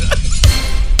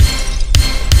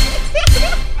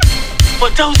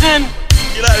 What thousand?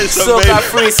 Soca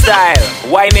freestyle,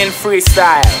 whining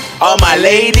freestyle. All my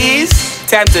ladies,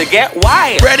 time to get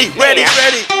wild. Ready.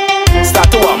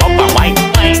 Start to warm up and wine.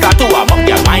 Start to warm up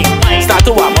your mind. Start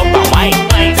to warm up and wine.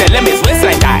 Tell them it's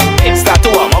waistline time. Start to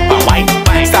warm up and wine.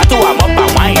 Start to warm up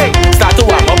and wine. Start to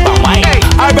warm up and wine.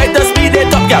 Alright, the speed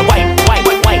it up, girl. Wine.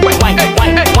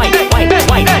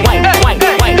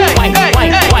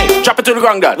 Drop it to the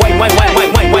ground, girl. Wine.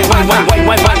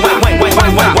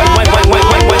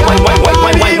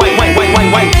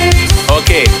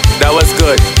 Okay, that was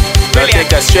good. Now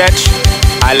take a stretch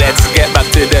and let's get back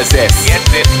to the zest.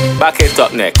 Back it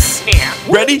up next.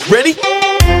 Ready?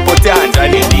 Put your hands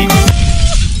on your knees.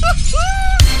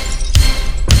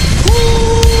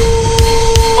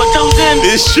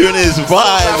 This tune is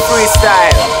vibe.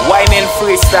 Freestyle, whining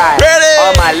freestyle. Ready?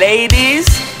 All my ladies,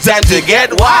 time to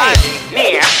get wild.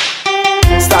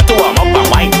 Start to warm up and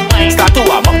wine. Start to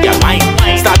warm up your mind.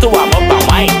 Start to warm up and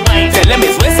wine. Tell them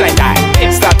it's waistline time.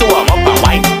 Start to warm up and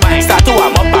wine. Start to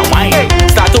warm up and wine.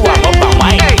 Start to warm up and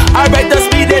wine. Alright, the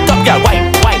speed it up, girl.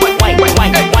 Wine.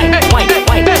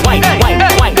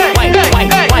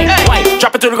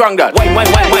 Drop it to the ground, girl.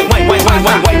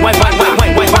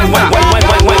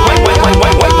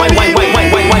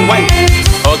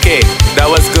 Okay, that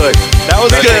was good. That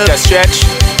was good. Take a stretch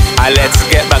and let's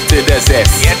get back to the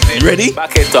zest. You ready?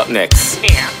 Back it up next.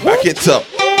 Back it up.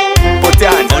 Put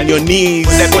your hands on your knees.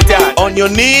 Put your hands on your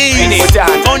knees. Put your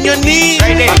hands on your knees.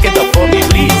 Back it up for me,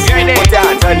 please. Put your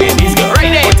hands on your knees, girl.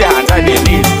 Put your hands on your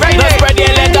knees. Now spread your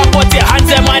leg up. Put your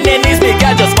hands on your knees, big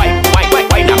girl. Just wine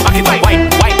now, back it up. Wine now,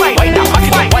 back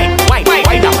it up. Wine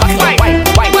now, back it up.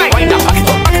 Wine now, back it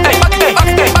up.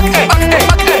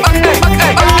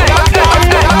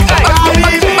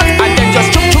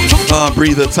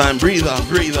 Breather time, breather.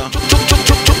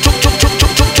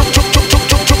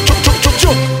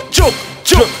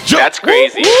 That's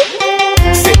crazy.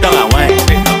 Sit down and wine.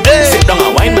 Sit down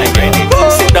and wine, my friend.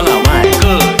 Sit down and wine.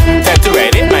 Good. Time to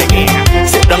ride it, my dear.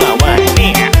 Sit down and wine.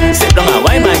 Sit down and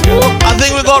wine, my girl. I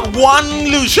think we got one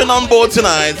Lucian on board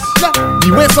tonight.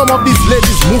 The way some of these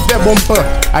ladies move their bumper,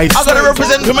 I gotta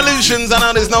represent for my Lucians. I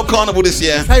know there's no carnival this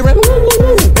year.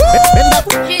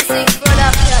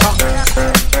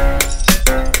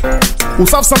 Who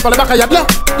savent sans parler back à yad là.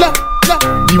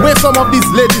 The way some of these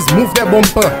ladies move their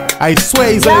bumper, I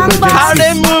swear it's an emergency. How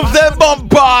they move their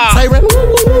bumper? Siren,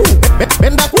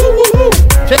 bend that,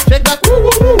 shake that,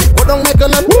 go down my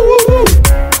girl and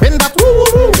bend that,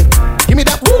 give me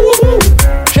that,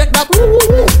 shake that,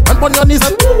 and put your knees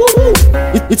and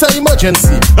it's an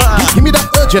emergency. Give me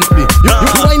that urgently. You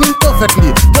whining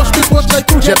perfectly. Brush this watch like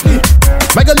too gently.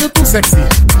 My girl, you too sexy.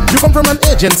 You come from an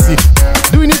agency,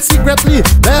 doing it secretly.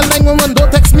 Dial 911,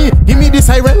 don't text me. Give me the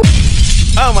siren.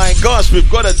 Oh my gosh, we've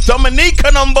got a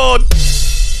Dominican on board.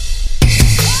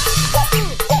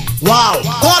 Wow,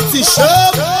 party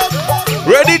show.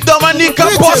 Ready, Dominica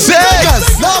Posse?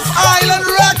 Love Island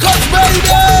Records, baby.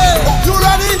 You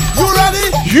ready? You ready?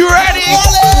 You ready?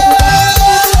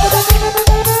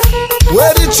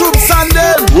 Where the troops and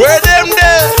them? Where them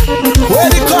there? Where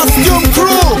the costume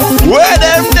crew? Where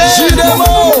them there? See them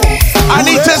all. I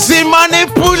need to see money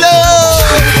pull up.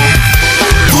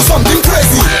 Do something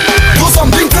crazy. Do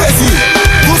something crazy.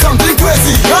 Do something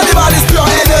crazy. Carnival is pure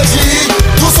energy.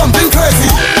 Do something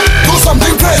crazy. Do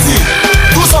something crazy.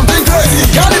 Do something crazy.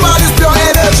 Carnival is pure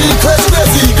energy. Crazy,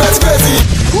 crazy, crazy, crazy.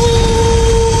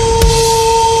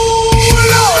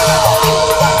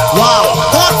 Wow,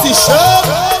 party show.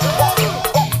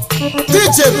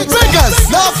 DJ Vegas,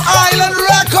 Love Island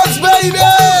Records, baby.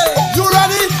 You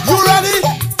ready? You ready?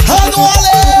 Hang on.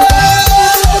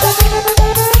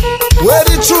 Where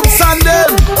the troops and them?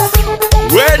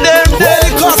 Where them? Where the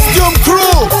costume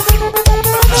crew?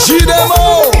 See them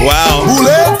all. Wow.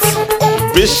 Bullet.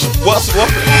 Bish, what?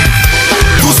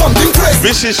 Do something crazy.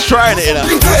 Bish is trying it, you know.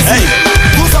 Hey.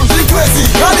 Do something crazy.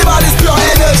 Carnival is pure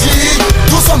energy.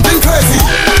 Do something crazy.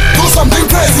 Do something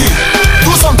crazy.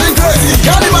 Do something crazy.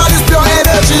 Carnival is pure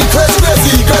energy. Crazy,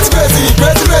 crazy, crazy, crazy,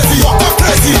 crazy, crazy.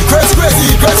 Crazy, crazy, crazy,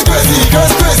 crazy, crazy,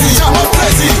 crazy, crazy.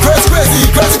 Crazy, crazy, crazy,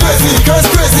 crazy, crazy, crazy,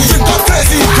 crazy.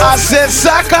 Crazy. I said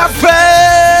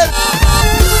sacrifice.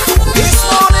 This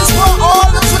one is for all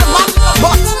the to the man,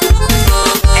 but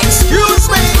excuse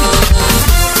me.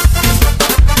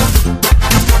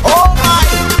 Oh my,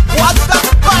 what's that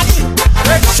body?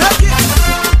 Let's check it.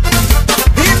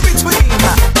 In between.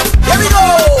 Here we go.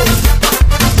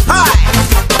 Hi.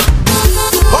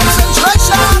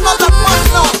 Concentration on the man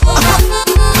now.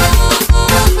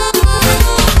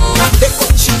 They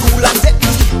come she cool and deadly.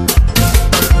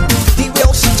 The way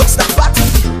she just that body.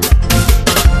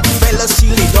 Fellas she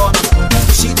lay down.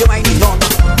 She the whining on.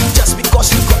 Just because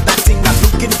she got that thing that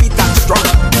looking fit and strong.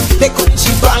 They couldn't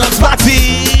she balance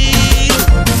body.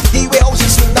 The way how she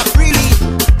swing that freely.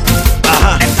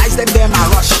 And guys them a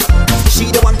rush. She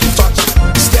the one to touch.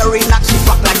 Staring at she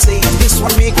back like saying this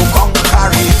one may go conquer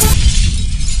it.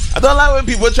 I don't like when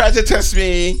people try to test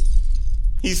me.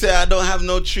 He said I don't have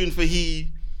no tune for he.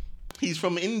 He's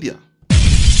from India.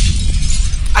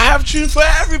 I have tune for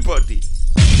everybody.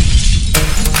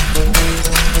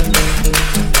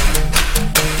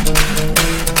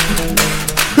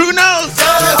 Who knows?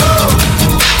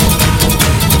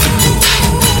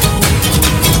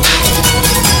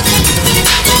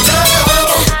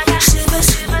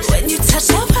 When you touch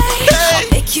my face, I'll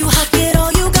make you hug it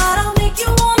all you got, I'll make you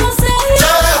wanna say.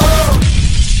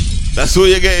 That's who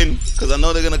you're getting, because I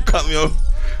know they're gonna cut me off.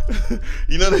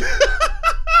 you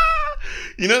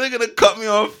know they're gonna cut me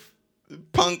off.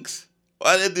 Punks.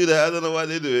 Why they do that? I don't know why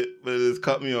they do it, but it just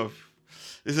cut me off.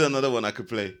 This is another one I could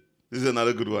play. This is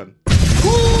another good one.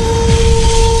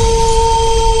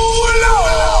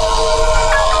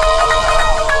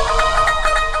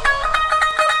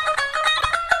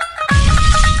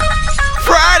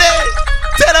 Friday,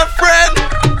 tell a friend.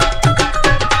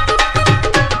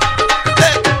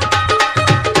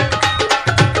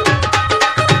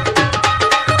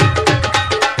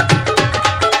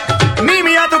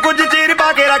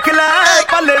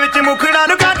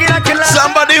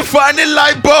 Somebody find the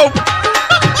light bulb.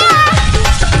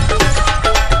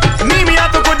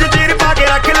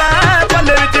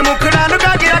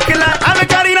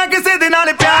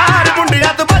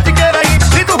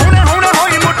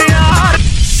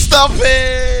 Stop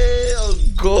it! Oh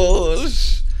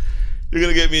gosh, you're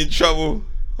gonna get me in trouble.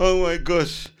 Oh my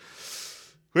gosh,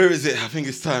 where is it? I think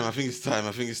it's time.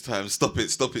 Stop it,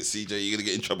 CJ. You're gonna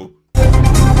get in trouble.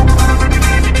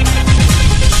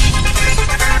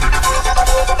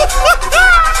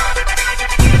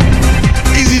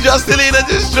 Justelina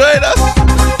just joined us.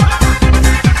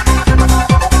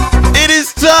 It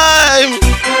is time.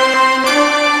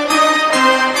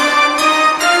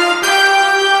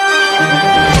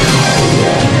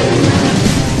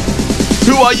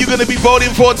 Who are you going to be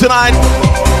voting for tonight?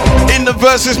 In the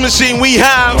Versus Machine, we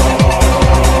have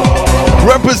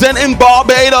representing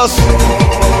Barbados.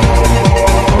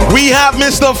 We have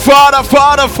Mr.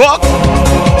 Fadda Fuck.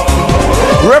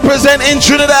 Representing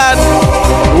Trinidad,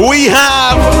 we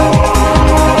have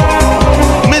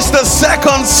Mr.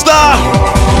 Sekon Sta.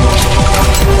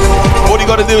 All you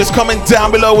gotta do is comment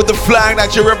down below with the flag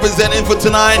that you're representing for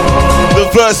tonight. The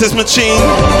Versus Machine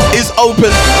is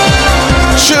open,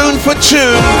 tune for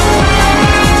tune.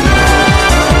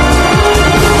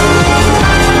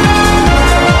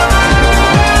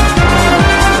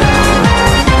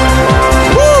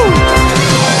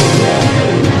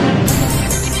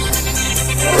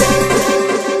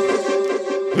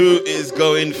 Who is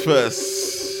going first?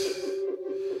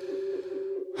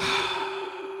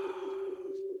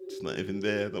 It's not even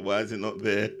there. Why is it not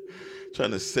there?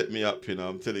 Trying to set me up, you know.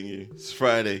 I'm telling you, it's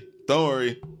Friday. Don't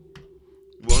worry.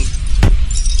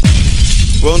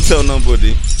 Won't tell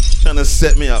nobody. Trying to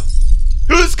set me up.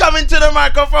 Who's coming to the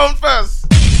microphone first?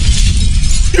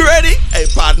 You ready? Hey,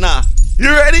 partner.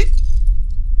 You ready?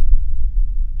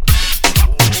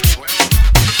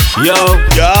 Yo.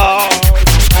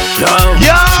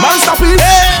 Man, stop it.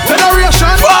 Federation.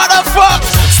 What the fuck?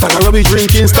 Staggera we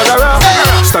drinking, staggera.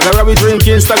 Staggera we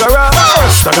drinking, staggera.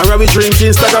 Staggera we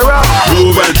drinking, staggera.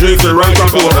 Move and drink and rank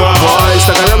up over. Boy,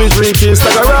 staggera we drinking,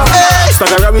 staggera.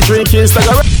 Staggera we drinking,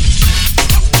 staggera.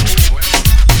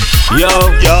 Yo.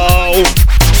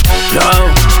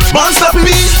 Man, stop it.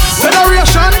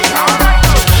 Federation.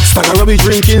 Staggera we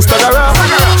drinking, staggera.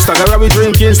 Staggera we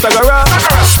drinking, staggera.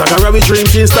 Staggera we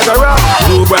drinking, staggera.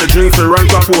 Move and drink and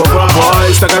rank up over.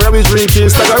 Boy, staggera we drinking,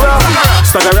 staggera.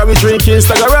 Staggera we drinking,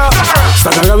 staggera.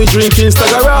 Staggera we drinking,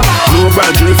 staggera. Move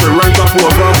and drink and rank up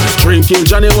over. Drinking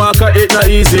Johnny Walker, it not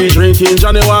easy. Drinking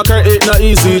Johnny Walker, it not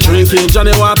easy. Drinking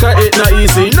Johnny Walker, it not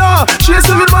easy. No, she's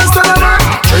a good monster, man.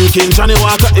 Drinking Johnny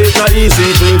Walker, it not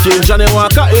easy. Drinking Johnny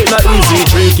Walker, it not easy.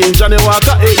 Drinking Johnny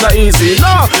Walker, it not easy.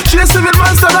 No, she's a good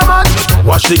monster, man.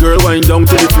 Watch the girl wind down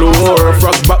to the floor.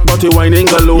 Frog back, body whining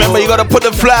galore. Remember, you gotta put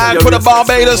the flag, put a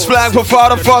Barbados flag for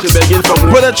Fadda Fuck.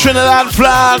 Put a Trinidad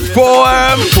flag for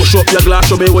Push up your glass,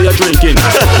 show me what you're drinking.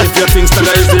 If you think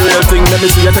Stagger is the real thing, let me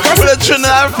see you take a put a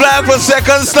Trinidad flag for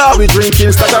Sekon Sta. We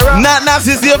drinking Staggera. Nat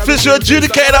is the official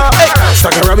adjudicator. Hey.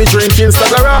 Staggera we drinking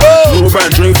Staggera. Move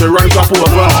and drink to rank up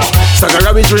over.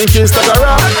 Staggera we drinking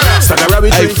Staggera. Staggera we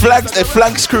drinking. A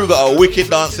flank's crew got a wicked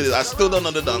dance to this. I still don't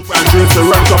know the dance. And drink to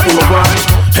rank up over.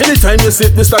 Anytime you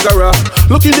sip the Staggera,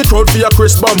 look in the crowd for your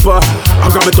crisp bumper. I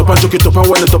grab it up and chuck it up and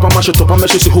wind it up and mash it up and make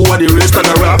sure see who are the real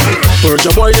Staggera. Purge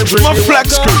your boy them drink. My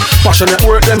flax crew. Passionate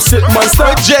work them sit monster.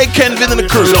 With J. Kenvin in the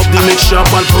crew. Love the mix shop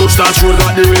and post dance road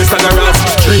got the real Staggera.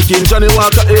 Drinking Johnny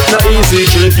Walker, it not easy.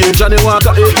 Drinking Johnny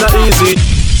Walker, it not easy.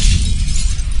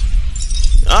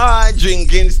 Alright,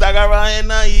 drinking Staggera ain't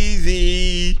not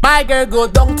easy. My girl go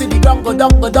down to the ground, go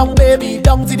down, baby,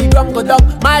 down to the ground, go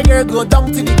down. My girl go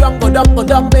down to the ground, go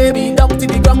down, baby, down to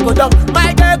the ground, go down.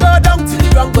 My girl go down to the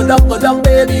ground, go down,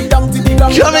 baby, down to the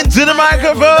ground. Coming to the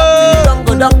microphone.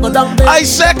 Go down, baby. I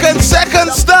Sekon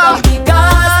Sta.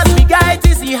 Because we got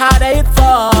to see how they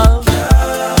fall.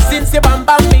 Since you bam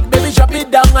bam big, baby, drop it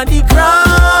down on the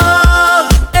ground.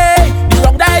 Hey, the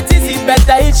wrong that is it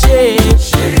better it shake.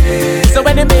 So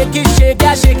when they make it shake,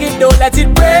 yeah, shake it, don't let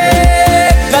it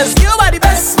break. Cause you are the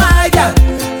best, my girl.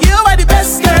 You are the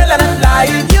best girl, and I'm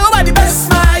lying. You are the best,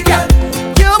 my girl.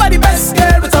 You are the best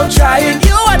girl without trying.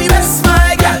 You are the best,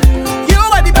 my girl. You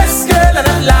are the best girl, and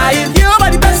I'm lying. You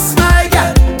are the best, my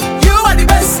girl. You are the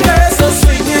best girl. So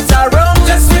swing it around,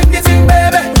 just swing the thing,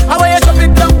 baby. I want you drop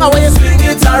it down, I want you swing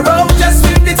it around, just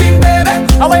swing the thing, baby.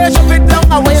 I want you drop it down,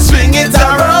 I want you swing it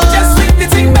around, just swing the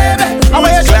thing, baby. I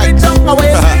want you drop it down, I want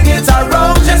you swing it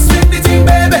around, just swing the thing,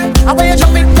 baby. I want you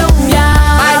drop it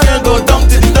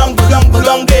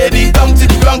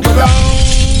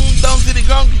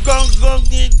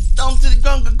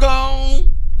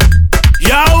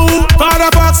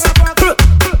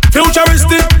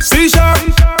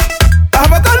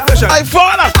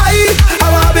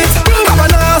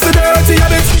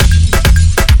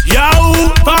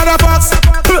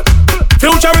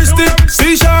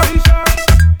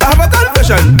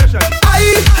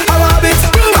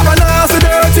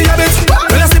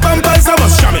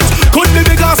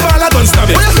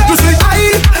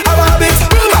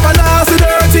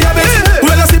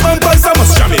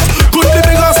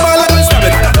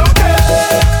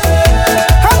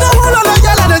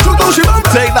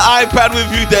iPad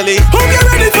with you, Delhi. Hope you're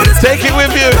ready for this. Take it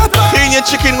with you. Eating your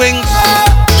chicken wings.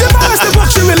 The master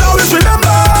box you will always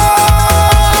remember.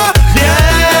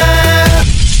 Yeah.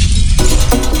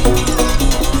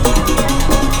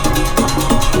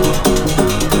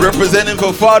 Representing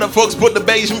for Fadda, folks, put the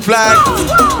Bayesian flag.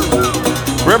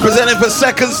 Representing for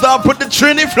Sekon Sta, put the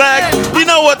Trinity flag. You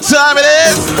know what time it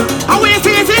is. I wait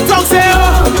till it talks say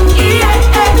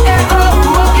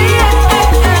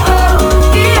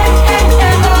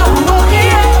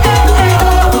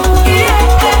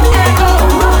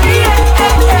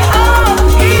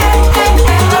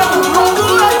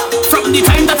From the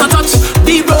time that I touch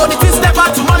the road, it is never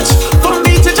too much for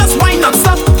me to just wind up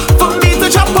stop, for me to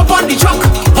jump up on the truck.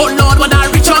 Oh Lord, when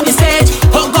I reach on the stage,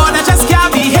 oh God, I just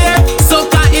can't be here. So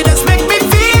can it just make me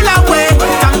feel away?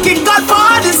 Thanking God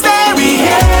for this day we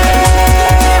here.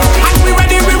 And we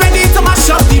ready to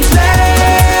mash up the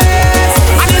place.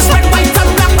 And it's red, white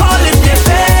and black all in the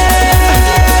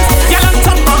face. Girl on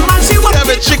top of man, she want have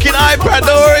a chicken iPad,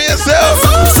 don't worry yourself.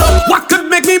 So what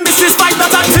could make me miss this fight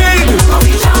that I think?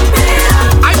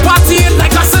 I partying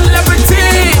like a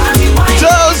celebrity.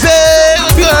 Josie,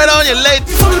 what's going on? You're late.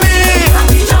 For me,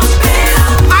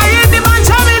 I ain't the man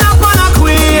jamming up on a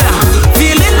queen,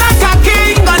 feeling like a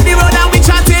king on the road and we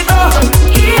chatting.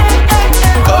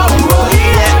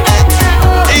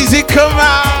 Easy, come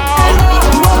out.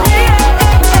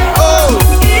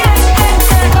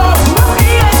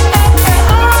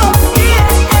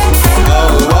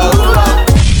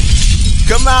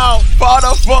 Come out.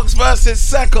 Fadda Fox versus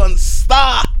Sekon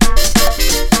Sta.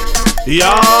 Yo,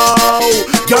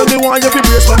 girl, me want you to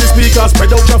brace on the speaker.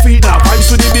 Spread out your feet now.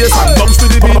 Vibes to the bass and bounce to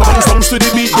the beat. Bounce to the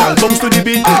beat, girl, bounce to the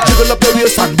beat. Jiggle up your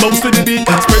waist and bounce to the beat.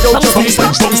 Spread out your feet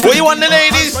and bounce to the beat. What you want the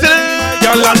ladies to do?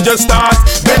 Girl, and just start.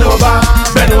 Bend over,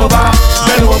 bend over,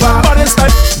 bend over. Body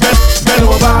type, bend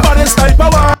over. Body type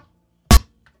power.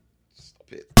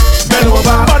 Stop it. Bend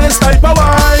over, body type power.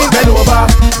 Bend over,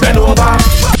 bend over.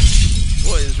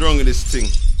 What is wrong with this thing?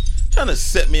 Trying to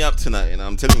set me up tonight, you know,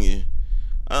 I'm telling you.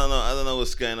 I don't know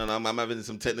what's going on. I'm having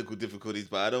some technical difficulties,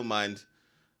 but I don't mind.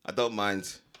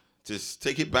 Just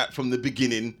take it back from the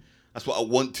beginning. That's what I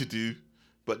want to do,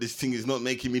 but this thing is not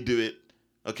making me do it.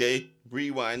 Okay?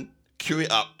 Rewind, cue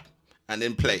it up, and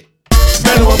then play.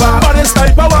 Bend over, body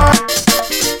type power.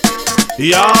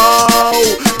 Yo,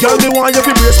 girl, me want you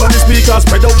to brace on the speaker.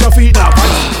 Spread out your feet now.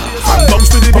 And bounce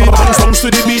to the beat, bounce to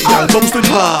the beat, girl, bounce to the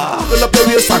beat. Pull up your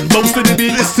waist and bounce to the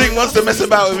beat. This thing wants to mess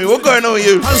about with me. What's going on with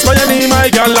you? Hands for your knee, my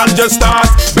girl, and just start.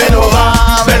 Bend over,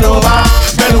 bend over,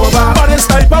 bend over. Body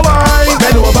type of wine.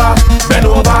 Bend over, bend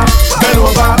over, bend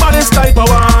over. Body type of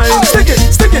wine. Stick it,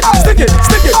 stick it, stick it,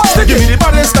 stick it, stick it. Give me the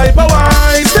body type of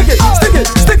wine. Stick it, stick it,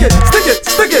 stick it, stick it,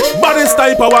 stick it. Body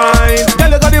type of wine.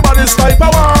 Girl, you got the body type of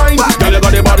wine. Girl, you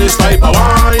got the body type of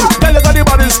wine. Girl, you got the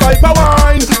body type of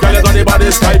wine. Girl, you got the body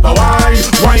type of wine.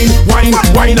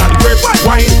 Wine and grip.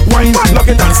 Wine, lock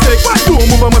it and stick. Do a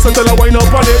move, I must tell her wine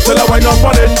up on it. Tell her wine up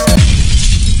on it.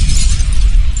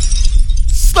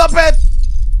 Stop it.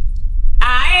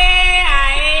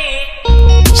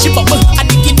 She bubble, a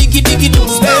diggy do.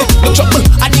 No trouble,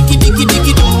 a diggy do.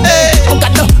 Oh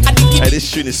God no, a diggy. Hey,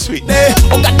 this tune is sweet.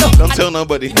 Oh God no, don't tell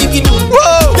nobody.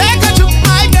 Whoa! Take a trip,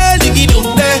 my girl, diggy do.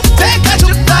 Take a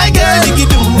trip, my girl, diggy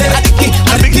do.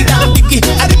 I lick it down,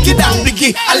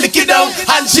 diggy. I lick it down,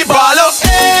 and she ball up.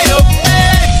 Hey yo,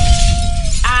 hey.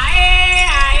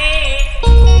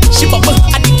 She bubble,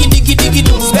 a diggy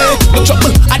do. No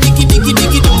trouble, a diggy do.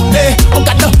 Oh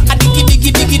God no, a diggy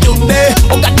do.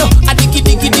 Oh God no, a diggy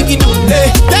do.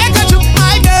 Take a trip,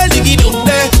 my girl, diggy do.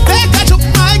 Take a trip,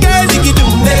 my girl, diggy do.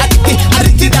 I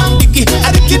lick it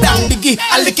down, diggy.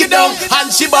 I lick it down,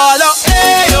 and she ball up.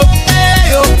 Hey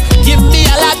yo, give me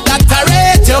a lot that I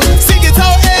rate yo. Sing it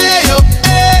out, hey yo.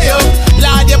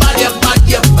 Lord,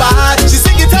 your bad. She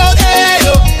sing it out, hey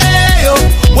yo.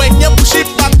 When you push it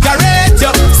back, I rate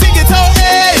yo. Sing it out,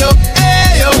 hey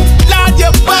yo. Lord,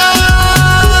 your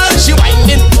bad. She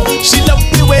whining, she love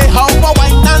the way how I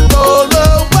whine and roll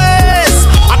ways.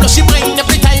 I know she mind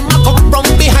every time I come from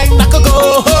behind like a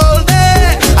gold.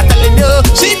 I'm telling you,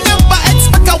 she never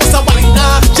expect I was a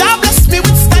whiner. God bless me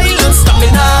with style and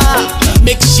stamina.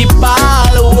 Make she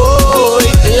ball, oh,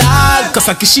 Lord. Cause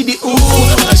I kiss she the ooh,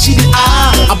 and she the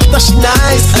ah. I put her she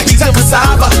nice, like she's a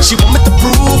Mazaba. She want me to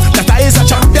prove that I is a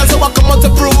champion, so I come out to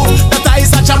prove that I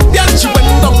is a champion. She went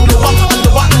down lower, and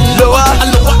lower, and lower,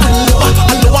 and lower, and lower,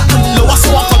 and lower, and lower.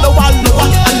 So I follow her lower,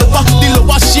 and lower. The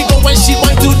lower she go when she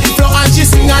went to the floor, and she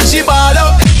sing and she ball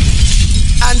out.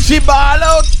 And she ball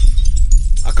out.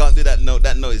 I can't do that note.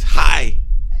 That note is high.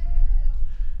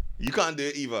 You can't do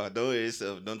it either. Don't worry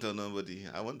yourself. Don't tell nobody.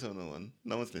 I won't tell no one.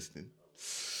 No one's listening.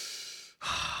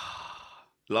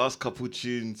 Last couple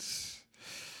tunes.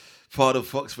 Fadda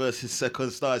Fox versus Sekon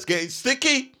Sta. It's getting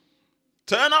sticky.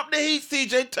 Turn up the heat,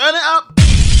 CJ. Turn it up.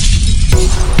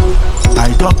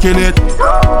 I ducking it.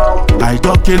 I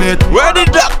ducking it. Where the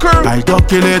ducker? I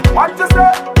ducking it. What you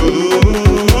say?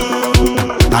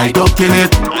 I ducking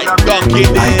it. I ducking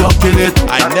it. I ducking it.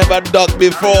 I never ducked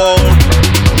before.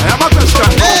 I have a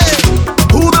question. Hey.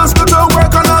 Who does go to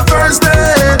work on a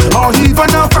Thursday or even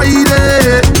a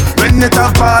Friday when it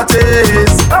have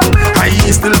parties? I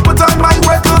still put on my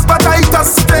wet clothes, but I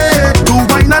just stay to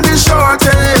wine on the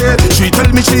shorty. She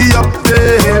tell me she up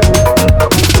there.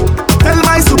 Tell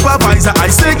my supervisor I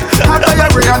sick, I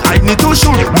diarrhea and I need to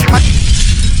shoot.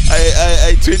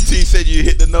 I 20 said you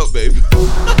hit the note, babe.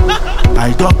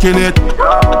 I ducking it.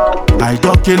 I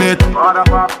ducking it.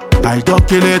 I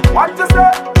ducking it. What you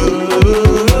say?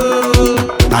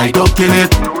 I ducking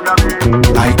it.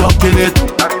 I ducking it.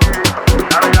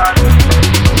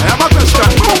 I have a question.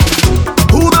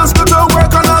 Who does go to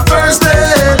work on a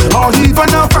Thursday or even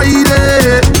a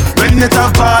Friday when it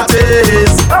have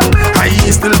parties? I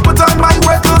still put on my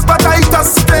wet clothes, but I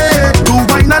just stay to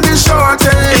wine on the shorty.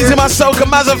 Easy my soca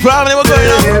massive family, what's going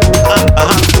on?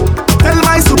 Tell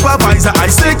my supervisor I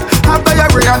sick, have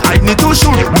diarrhea and I need to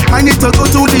shoot. I need to go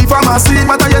to the pharmacy,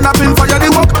 but I end up in fire the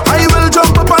walk. I will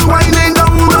jump up and whining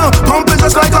down, pumping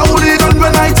just like a hooligan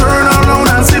when I turn around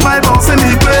and see my boss in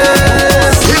the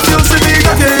place. If you see me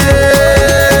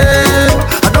again,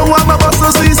 I don't want my boss to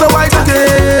see, so I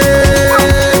again.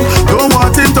 Don't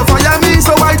want him to fire me,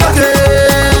 so I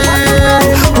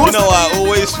again. You know, I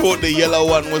always thought the yellow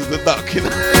one was the duck, you know?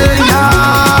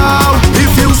 Now,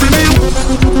 if you see me,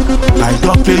 I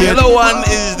ducking the it. yellow one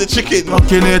is the chicken.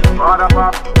 Ducking it.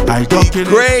 I ducking The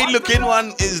grey looking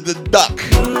one is the duck.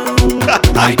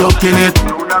 I ducking it.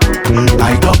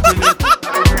 I ducking it.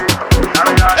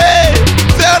 Hey,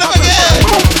 say it again.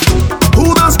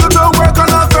 Who does go to work on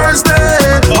a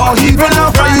Thursday or even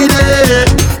a Friday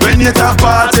when it have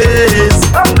parties?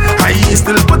 I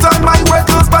still put on my wet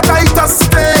clothes, but I just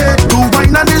stay to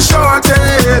wine on the shorty.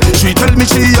 She tell me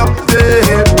she up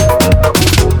there.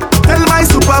 Tell my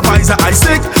supervisor I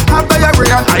sick, have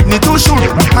diarrhea and I need to shoot.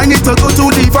 I need to go to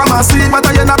the pharmacy, but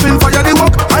I end up in fire the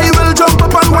walk. I will jump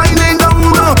up and whining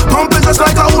down, pumping just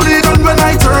like a hooligan when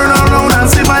I turn around and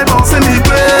see my boss in the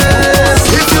place.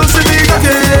 If you see me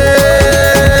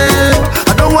again,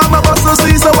 I don't want my boss to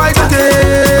see, so I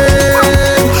again.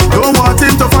 Don't want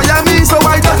him to fire me, so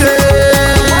I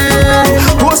again.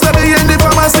 Post me in the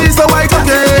pharmacy, so I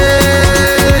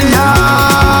again.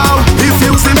 Now, if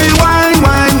you see me wine,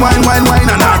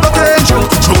 and I again, choke,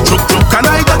 and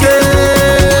I again.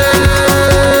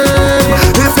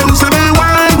 If you see me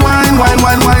wine,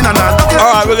 and I again.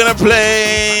 Alright, we're gonna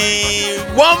play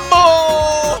one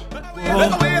more.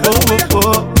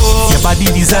 Your body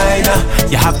designer,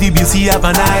 you have the beauty of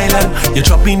an island. You're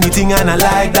chopping the thing and I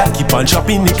like that. Keep on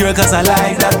chopping the girl cause I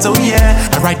like that. So yeah,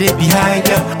 I'm right there behind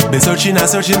you. Been searching and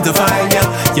searching to find you.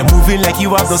 You're moving like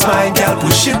you have no spine, girl.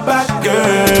 Push it back,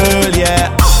 girl,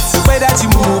 yeah. The way that you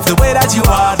move, the way that you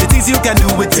are, the things you can do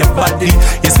with your body.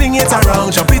 You swing it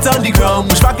around, jump it on the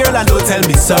ground. Push back, girl, and don't tell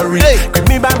me sorry. Grip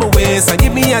me by my waist and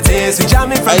give me a taste. We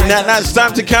jamming from now it's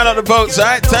time to count out the votes,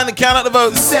 alright? Time to count out the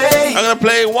votes. Say, I'm gonna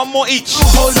play one more each.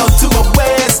 Hold on to my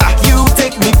waist, you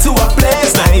take me to a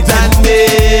place night and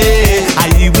day.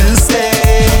 I will say.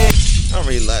 I don't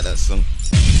really like that song.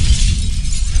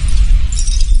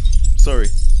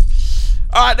 Sorry.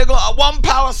 Alright, they got a one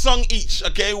power song each,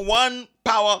 okay? One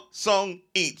power song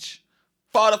each.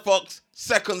 Fadda Fox,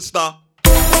 Sekon Sta.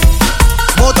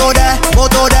 Moto there,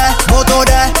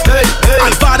 hey, hey.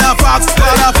 And Fadda Fox.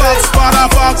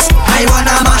 I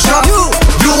wanna mash up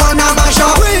you wanna mash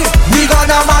up we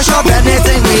gonna mash up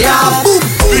anything we have.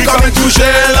 We coming to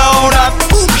shell out that,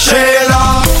 shell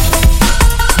out.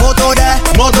 Moto there,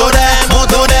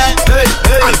 hey,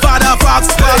 hey. And Fadda Fox.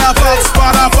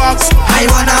 I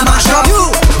wanna mash up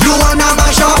you wanna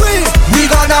mash up we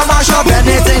gonna mash up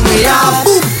anything we have.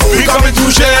 We coming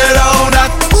to shell out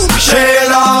that,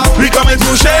 shell out. We coming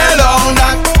to shell out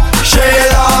that,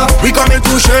 shell out. We coming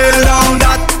to shell out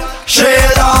that,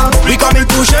 shell out. We coming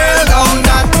to shell out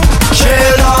that,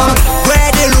 shell out.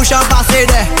 Where the Lucian pass it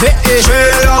there,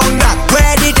 shell out that.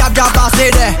 Where the jab pass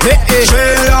it there,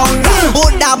 shell out that.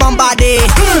 Put that bomba de,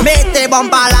 make the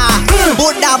bomba la.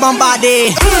 Put that bomba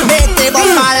de, make the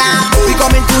bomba la. We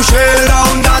coming to shell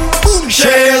out that,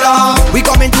 shell out. We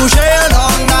coming to shell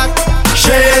on that,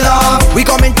 shell out. we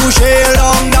coming to shell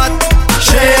on that,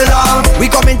 shell out. we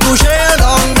coming to shell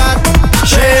on that,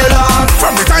 shell out.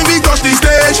 From the time we touch the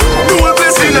stage, we will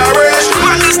place in a race.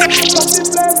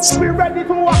 We ready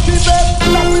to walk the bed.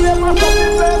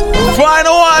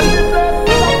 Final one.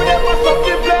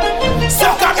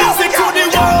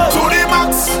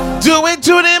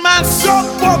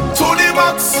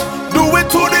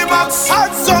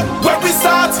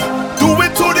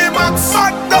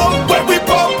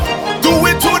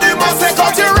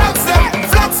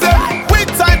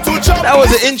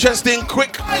 was an interesting,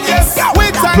 quick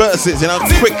verses, you know,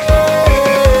 quick.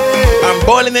 I'm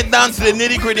boiling it down to the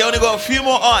nitty gritty. Only got a few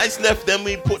more artists left, then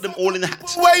we put them all in the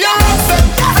hat. Where you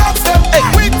rock them, hey,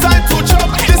 quick time to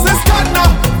jump. This is Fadda,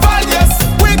 yes,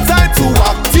 quick time to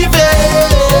activate.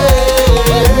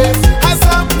 As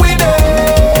I'm with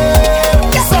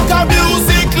it, soca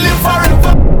music live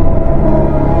forever.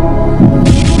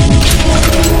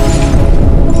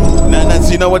 Now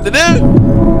that's you know what to do.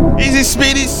 Easy,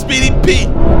 speedy P.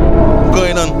 What's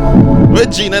going on?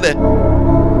 Where's Gina there?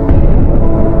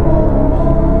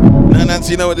 Now that's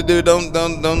you know what to do. Don't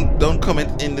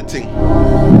comment in the thing.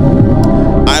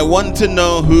 I want to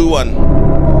know who won.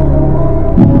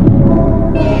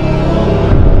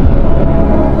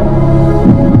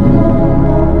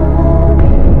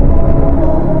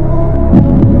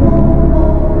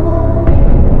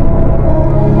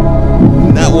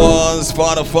 That was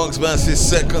Fadda Fox versus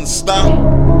Sekon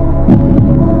Sta.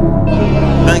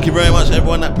 Thank you very much,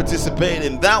 everyone that participated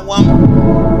in that one.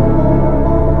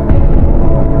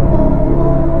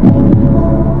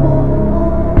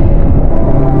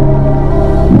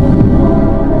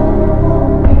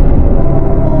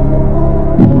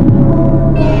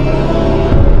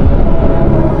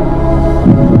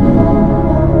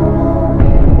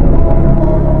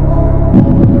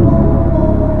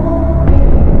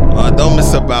 Don't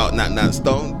mess about, Nats.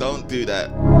 Don't do that.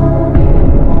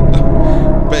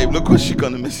 Babe, look what she's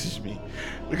gonna message me.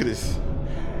 Look at this.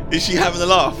 Is she having a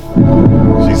laugh?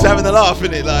 She's having a laugh,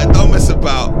 innit? Like, don't mess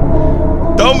about.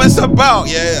 Don't mess about,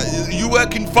 yeah. You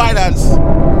work in finance.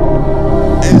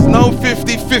 There's no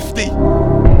 50-50.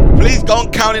 Please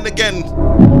don't count it again.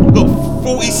 You've got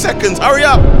 40 seconds. Hurry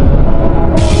up.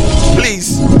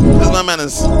 Please. There's my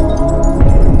manners.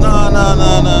 No. No.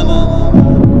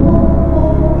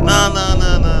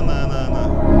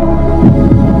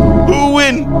 Who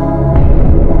win?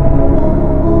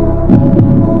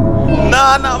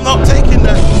 Nah, I'm not taking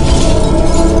that.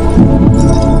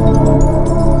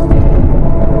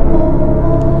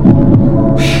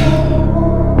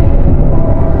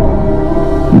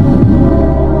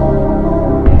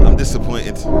 I'm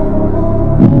disappointed.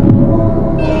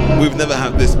 We've never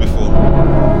had this before.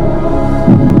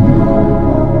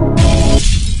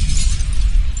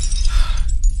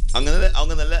 I'm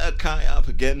gonna let her count it up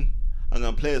again. I'm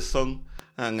gonna play a song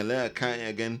and I'm gonna let her count it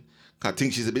again. I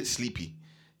think she's a bit sleepy,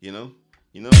 you know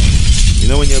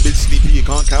when you're a bit sleepy you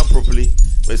can't count properly.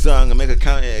 But so I'm gonna make her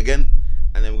count it again,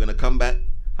 and then we're gonna come back.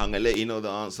 I'm gonna let you know the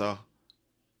answer.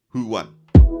 Who won?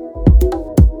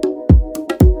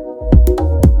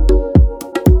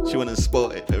 She wanna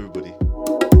spoil it for everybody.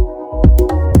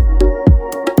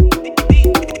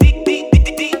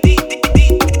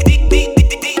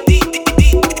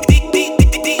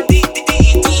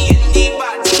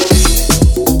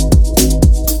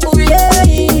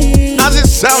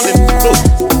 Sounding good.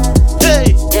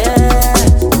 Hey.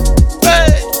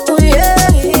 Hey. Oh yeah.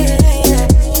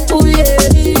 Oh yeah.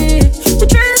 We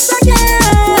dress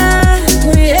again.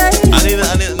 Oh yeah. I need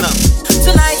it now.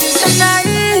 Tonight is the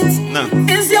night. No.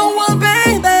 It's your one,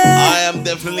 baby. I am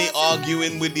definitely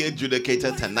arguing with the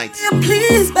adjudicator tonight.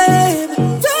 Please, baby. Do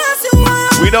as you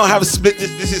want. We don't have split.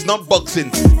 This is not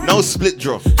boxing. No split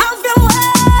draw. Have your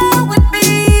way with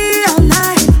me all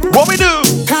night. What we do?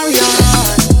 Carry on.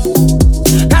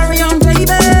 Carry on, baby.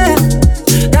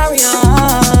 Carry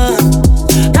on.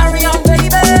 Carry on, baby.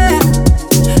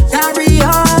 Carry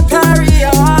on, carry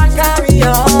on, carry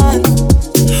on.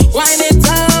 Wind it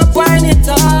up, wind it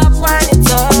up, wind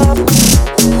it up.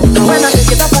 When I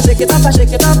shake it up, I shake it up, I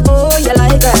shake it up. Oh, you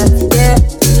like that, yeah.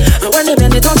 And when you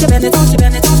bend it up, you bend it up, you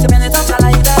bend it up, you bend it up, I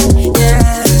like that,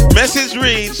 yeah. Message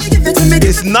reads,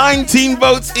 it's 19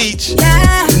 votes each,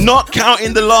 yeah. Not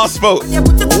counting the last vote.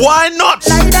 Why not?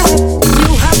 Like that.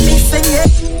 You have me singing.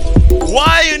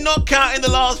 Why are you not counting the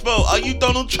last vote? Are you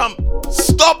Donald Trump?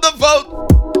 Stop the vote.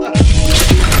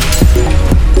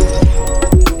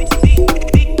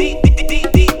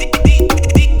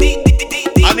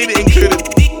 I need it included.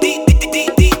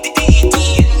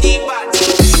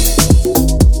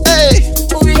 Hey.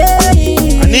 Oh,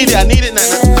 yeah. I need it now.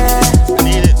 I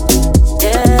need it.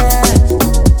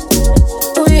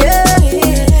 Oh yeah.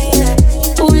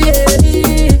 Oh yeah.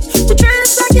 We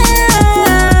dress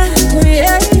again. Oh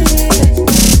yeah.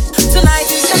 Tonight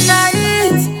is the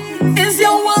night. It's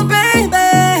your one, baby.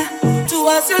 Do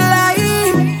as you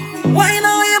like. Why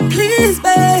now you please,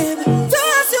 baby? Do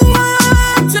as you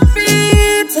want to be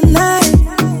tonight.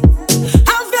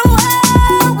 Have your way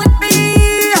with me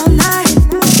all night.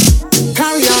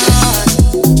 Carry on.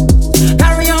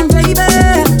 Carry on, baby.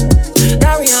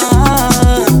 Carry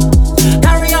on.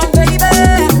 Carry on, baby.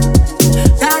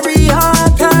 Carry on,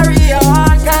 carry on,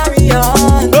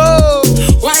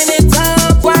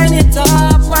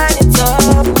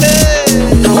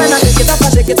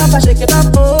 it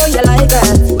up, oh, you like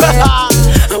that.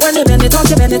 Yeah. When you bend it, don't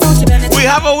you bend it, don't you bend it. We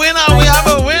have a winner, we have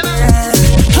a winner.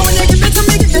 And when you give it to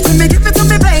me, give it to me, give it to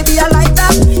me, baby, I like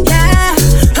that.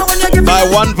 Yeah. And when you give it by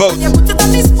one vote. You put it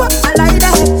on this spot, I like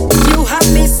that. You have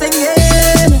me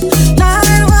singing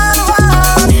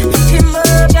 911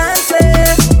 emergency.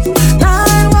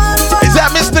 911. Is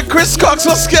that Mr. Chris Cox?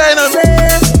 What's going on?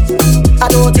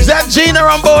 Is that Gina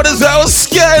on board as well? What's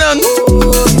going on?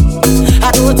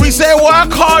 We say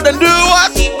work hard and do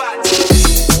what?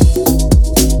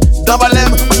 Double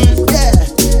M. Yeah.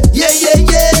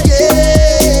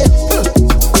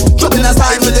 Dropping a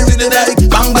style with the rhythm like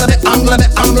Angla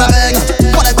bang.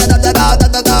 Whatever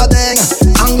da ding.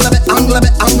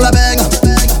 Angla bang.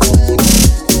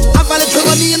 I've got a little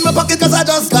money in my pocket cause I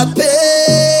just got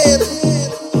paid.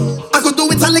 I could do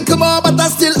it a little more but I'm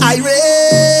still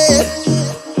irate.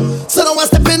 So now I'm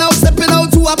stepping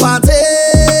out to a party.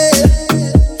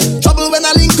 Trouble when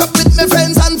I link up with my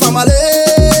friends and family.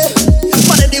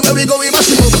 But anywhere we go we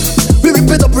mash it up. We rip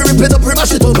it up, we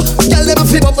mash it up. Girl never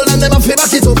feel bubble and never feel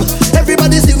back it up.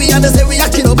 Everybody see we and they say we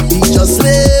acting up. We just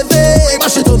live it,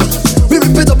 mash it up. We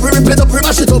rip it up, we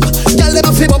mash it up. Girl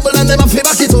never feel bubble and never feel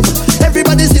back it up.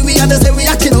 Everybody see we and they say we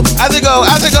acting up. How's it go? So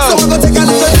I'm gonna take a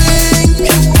little drink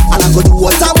and I'm gonna do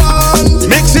what I want.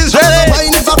 Mix is ready. I'm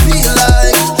gonna if I feel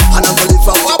like and I'm gonna live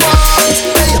how I want.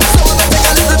 Hey, so I'm gonna take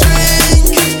a little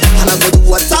drink and I'm gonna do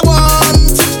what I want.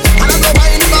 And I'm gonna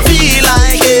wine if I feel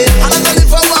like it. And I'm gonna live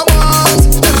how I want.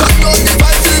 The control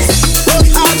devices. Work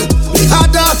hard, be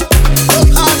harder.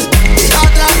 Work hard, be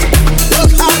harder.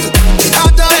 Work hard, be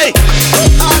harder. Hey.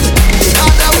 Work hard, be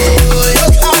harder.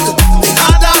 Work hard, be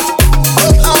harder.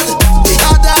 Work hard, be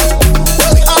harder.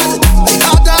 Work hard, be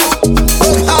harder.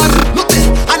 Work hard. Look me,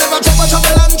 I never trouble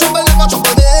and trouble never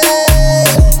trouble me.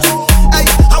 Hey,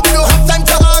 and we don't have time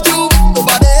to argue with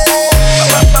nobody.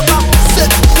 Say,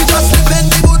 we just living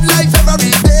the good life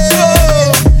every day.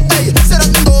 Hey, say that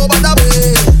no bother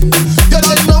way. You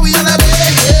don't know we on a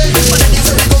day. But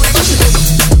anytime we go, we mash it up.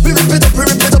 We rip it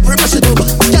up, we mash it up.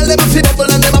 Girl never feel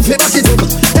bubble and never feel back it up.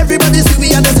 Everybody see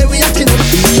we and they say we acting up.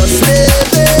 We just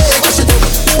live it, mash it up.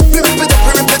 We rip it up,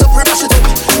 we mash it up.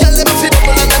 Girl never feel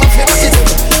bubble and never feel back it up.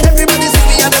 Everybody see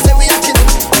we and they say we acting up.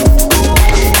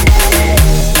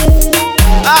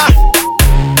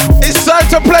 It's time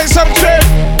to play some tune.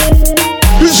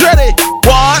 Who's ready?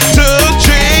 1, 2,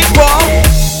 3, 4.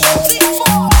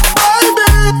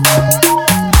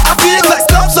 I feel like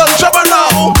there's some trouble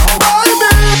now.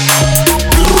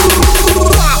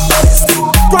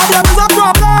 Problem is a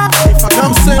problem. If I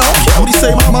come say, okay, what do you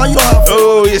say, mama? You don't have to.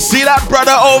 Oh, you see that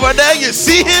brother over there? You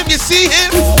see him? You see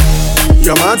him?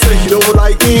 Your man say he don't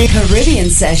like me. Caribbean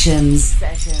Sessions.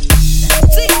 Baby,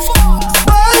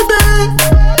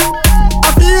 I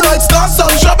feel like There's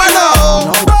some trouble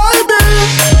now. baby.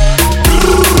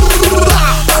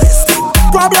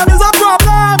 Problem is a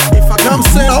problem. If I come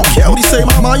say, okay, what do you say,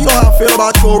 mama? You don't have to feel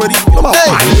about you already. You don't have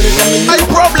to fight with it from me. Hey,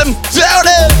 problem. Tell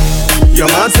them. Your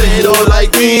man say he don't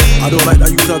like me. I don't like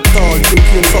that you just tall,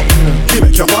 thinking something. He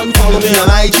make your man follow me on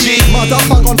IG. Matter of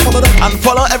fact, unfollow them.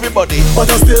 Unfollow everybody.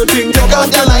 But I still think you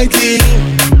got the lighting.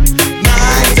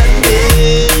 Night and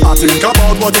day. I think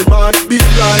about what it might be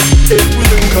like if we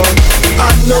link up. I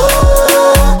know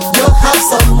you have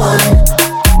someone.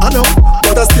 I know,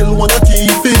 but I still wanna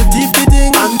keep it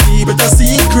and keep it a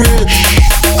secret.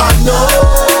 I know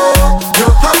you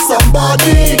have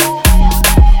somebody,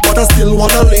 but I still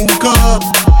wanna link up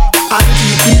and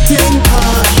keep it in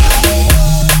touch.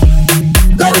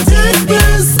 Let it take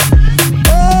place.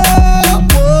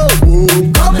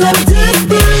 Come let it take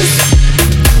place.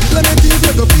 Let me give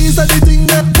you the piece of the thing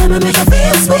that gonna make you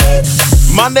feel sweet.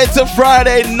 Monday to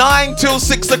Friday, 9 till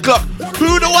 6 o'clock.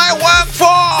 Who do I work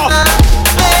for?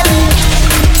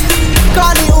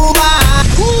 Call the Uber.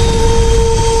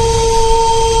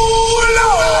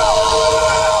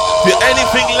 If you're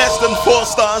anything less than 4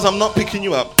 stars, I'm not picking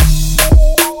you up.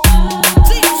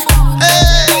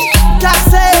 Hey,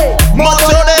 that's it.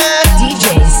 Moto there.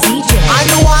 DJ CJ. I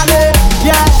know one day,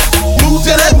 yeah. Move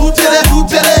to it, move to it, move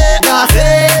to it. That's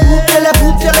it. Boop tele,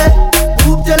 boop tele,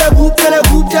 boop tele, boop tele,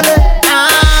 boop tele.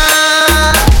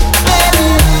 Ah, baby,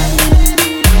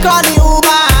 call the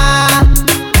Uber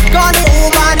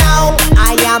now.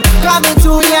 I am coming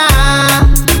to ya.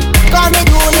 Call me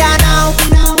to ya now.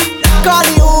 Call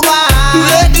the Uber.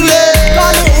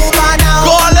 Call the Uber now.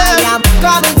 Call him. I am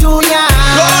coming to ya.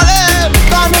 Call him.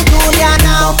 Call me to ya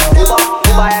now.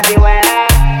 Uber everywhere.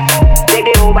 Take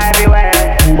the Uber everywhere.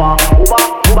 Uber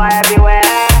everywhere.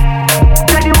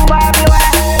 Take the Uber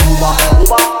everywhere.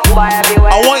 Uber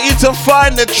everywhere. I want you to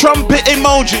find the trumpet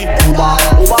emoji.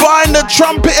 Find the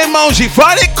trumpet emoji.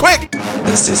 Find it quick.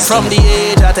 From the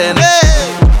age of 10,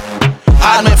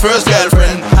 had my first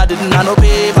girlfriend. I didn't have no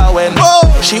paper when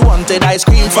she wanted ice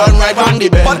cream from right on the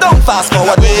bend. But don't fast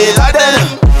forward way to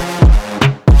them.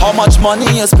 How much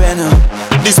money you spend?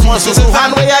 This month's is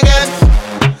hand way I get.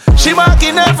 She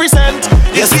marking every cent.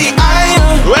 You see I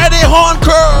where the horn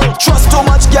curl. Trust too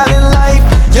much girl in life.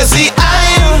 You see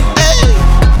I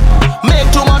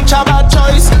make too much a bad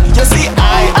choice. You see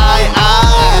I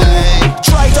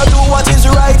try to do what is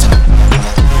right.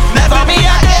 Never me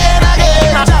again.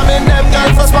 Jamming them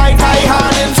girls for spite. High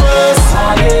hand in first.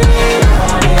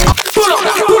 Pull up.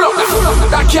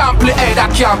 That can't play. Hey,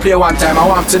 that can't play one time. I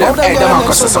want to them. Hey, them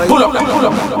Marcus. So pull up.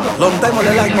 Long time when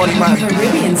they like money, man.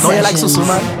 Now you like susu,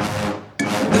 man.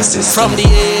 From the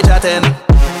age of 10,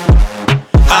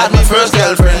 had my first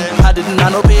girlfriend. I didn't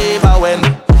have no paper when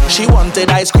she wanted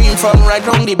ice cream from right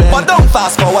round the bend. But don't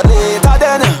fast forward later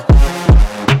then.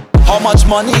 How much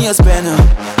money you spend?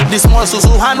 This small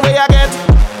susu hand way I get.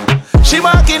 She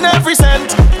marking every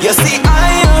cent. You see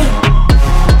I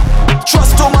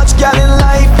trust too much girl in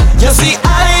life. You see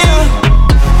I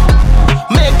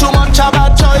make too much a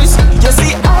bad choice. You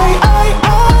see I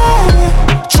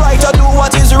try to do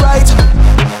what is right.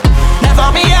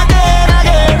 Never me again.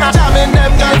 Jamming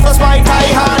them girls for spite. High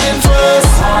hand in first.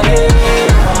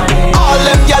 All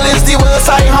them girl is the worst.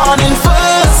 High hand in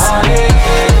first.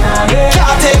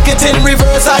 Can't take it in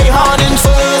reverse. High hand in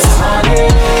first.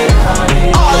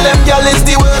 All them girl is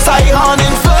the worst. High hand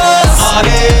in first.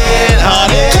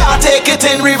 Can't take it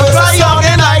in reverse. I am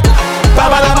in like ba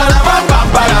ba ba ba ba ba ba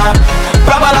ba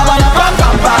ba ba ba ba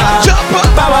ba. Jump ba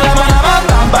ba ba ba ba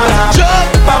ba. Jump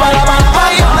ba ba ba ba ba.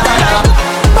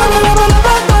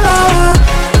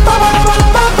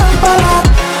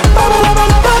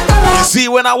 See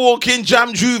when I walk in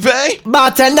Jam Juve,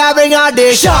 bartender bring out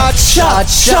the shot.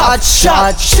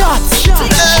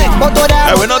 Hey,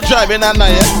 we're not driving that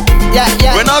night, yeah.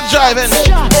 We're not driving.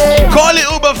 Call it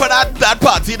Uber for that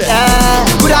party there.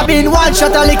 Could have been one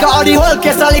shot of liquor or the whole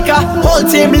case of liquor. Whole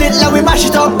team lit like we mash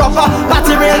it up proper.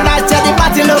 Party real nice, yeah, the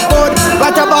party look good.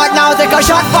 Right about now, take a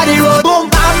shot for the road. Boom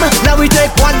bam, now we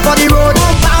take one for the road.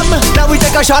 Boom bam, now we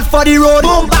take a shot for the road.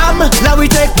 Boom bam, now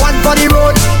we take one for the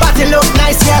road. Party look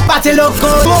nice, yeah, party look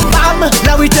good. Boom bam,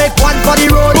 now we take one for the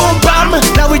road. Boom bam,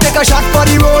 now we take a shot for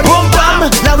the road. Boom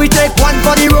bam, now we take one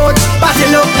for the road. Party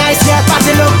look nice, yeah,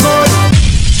 party look good.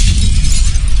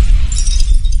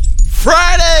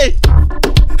 Friday.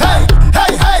 Hey,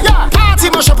 yeah. Party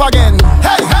mash up again.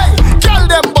 Hey, girl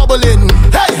them bubbling.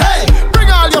 Hey, bring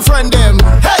all your friend them.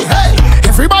 Hey,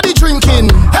 everybody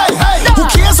drinking. Hey, who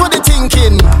cares what they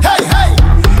thinking? Hey,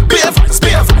 beer fights.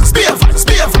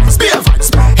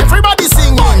 Everybody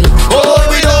singing. Oh,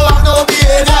 we don't have no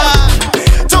behavior.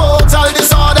 Total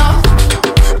disorder.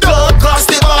 Don't cross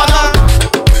the border.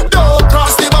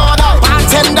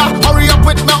 Bartender, hurry up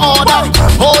with my order.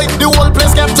 Oh, if the whole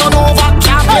place get turned over.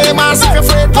 Can't play mass if you're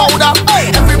afraid powder.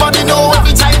 Everybody know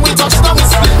every time we touch down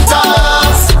it's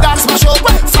splinters. That's my show.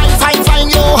 Fine,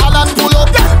 yo, Holland pull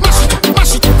up.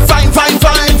 Mash it, fine.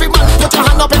 Every man put your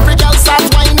hand up, every girl start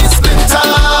whining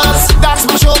splinters. That's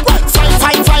my show.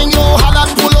 Fine, yo,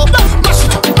 Holland pull up.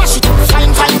 Mash it,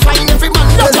 fine. Every man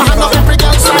put your hand up, every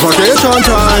girl start whining. Vacation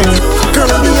time,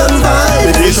 Caribbean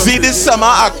vibe. You see this summer,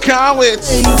 I can't wait.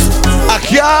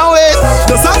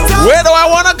 Where do I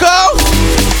wanna go?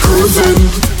 Cruising.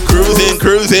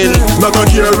 Not a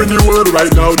care in the world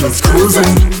right now, just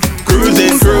cruising.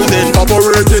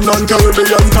 Operating on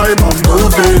Caribbean time, I'm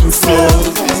moving slow.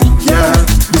 Yeah,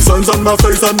 the sun's on my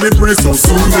face and the breeze so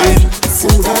soothing.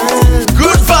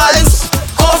 Good vibes.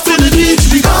 Off to the beach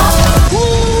we go.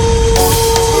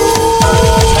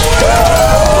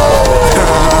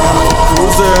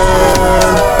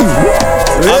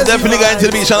 I'm definitely going to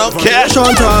the beach. I don't care. I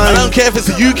don't care if it's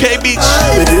a UK beach.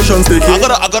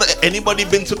 I gotta. Anybody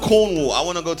been to Cornwall? I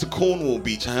want to go to Cornwall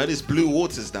Beach. I heard it's blue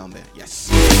waters down there. Yes.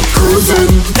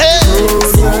 Cruising.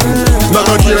 Not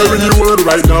a care in the world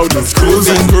right now, just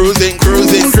cruising.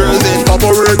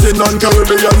 Operating on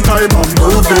Caribbean time, I'm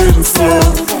moving slow.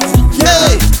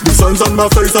 Yeah, the sun's on my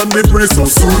face and the breeze so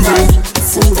soothing.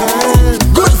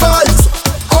 Good vibes.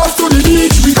 Off to the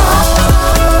beach we go.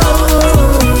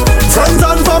 Friends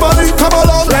and family, come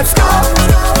along, let's go.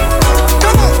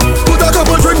 Come on, put a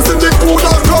couple drinks in the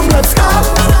cooler, come, let's go.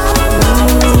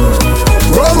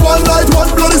 Roll one night, one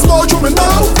bloody small jumping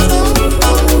now.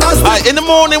 Alright, in the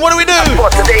morning, what do we do?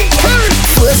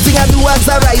 First thing I do as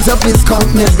I rise up is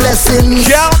count my blessings.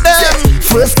 Count them.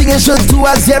 First thing I should do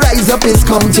as you rise up is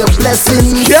count your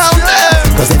blessings. Count them.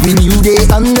 Cause every new day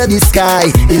under the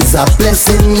sky is a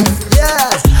blessing.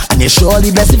 Yeah. And you're surely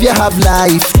blessed if you have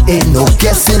life. Ain't no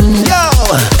guessing. Yo,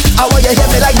 I want you hear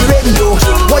me like the radio.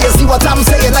 Want you see what I'm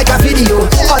saying like a video.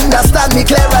 Understand me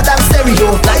clearer than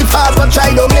stereo. Life hard but try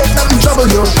don't make nothing trouble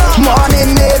you.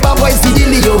 Morning neighbor boys the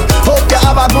dealio. Hope you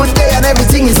have a good day and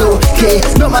everything is okay.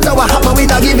 No matter what happen we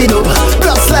not giving up.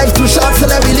 Plus life too short so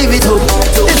let me live it up.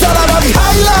 It's all about the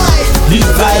high life. The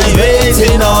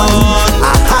vibrating on a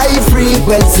high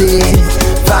frequency.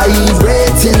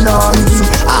 Vibrating on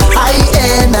a high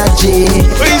energy.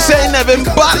 What you saying, Evan?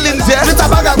 Butlins, yeah?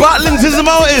 Butlins is the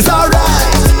motive. It's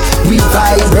alright. We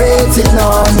vibrating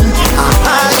on a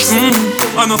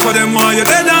high. Enough for them while you're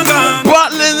dead and gone.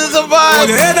 Butlins is a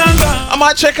vibe. I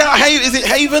might check out is it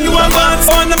Haven? You want man,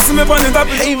 stand up to me on the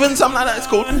top. Haven, something like that it's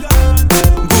called.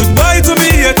 Goodbye to me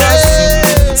haters.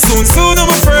 Soon,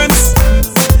 my friends.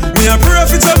 Me a pray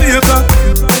for Jamaica.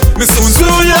 Me soon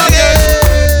you again.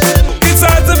 It's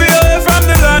hard to be away from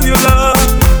the land you love.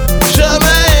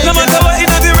 Jamaica. No matter what in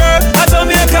the world, I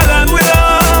Jamaica land we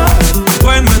love.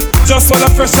 When me just for the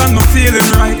fresh and me feeling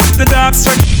right, the dark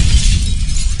strength.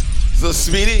 So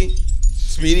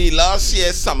Speedy, last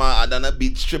year summer I done a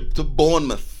beach trip to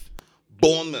Bournemouth.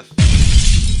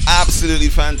 Absolutely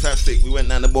fantastic. We went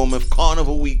down to Bournemouth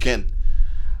Carnival weekend.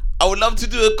 I would love to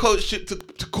do a coach trip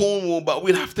to Cornwall, but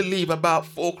we'd have to leave about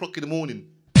 4 o'clock in the morning.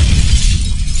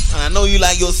 And I know you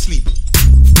like your sleep.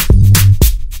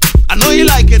 I know you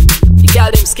like it. You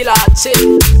got them skill out shit.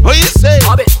 What you say?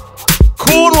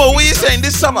 Cornwall, what you saying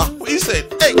this summer? What you saying?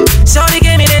 Hey. Shorty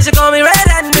gave me then she call me red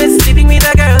and was sleeping with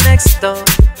the girl next door.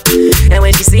 And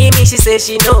when she see me, she said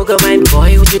she know go mind.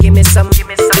 Boy, would you give me some more?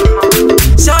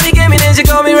 Shorty gave me then she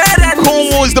call me red and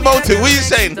Cornwall is the motive. What you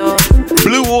saying?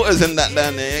 Blue waters and that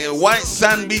down there. White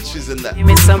sand beaches and that. Give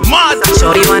me some mud.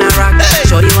 Shorty wanna rock. Hey.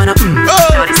 Shorty wanna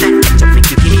Shorty said, catch up,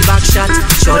 make you give me back shot.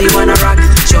 Shorty wanna rock.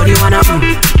 Shorty wanna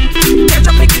catch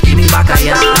up, make you give me back a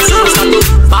yeah.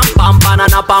 Pam pam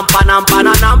banana pam panam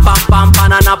banana pam pam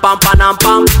banana pam panam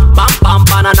pam pam pam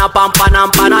banana pam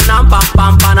panam banana pam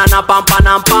pam banana pam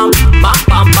panam pam pam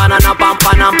pam banana pam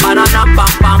panam banana pam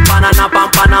pam banana pam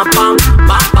panam pam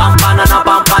pam pam banana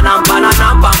pam panam banana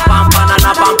pam pam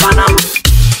banana pam panam.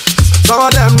 Some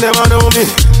of them never know me.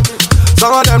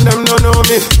 Some of them don't know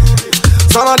me.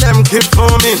 Some of them keep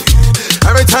for me.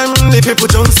 Every time the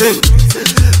people jump in.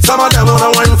 Some of them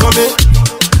wanna wine for me.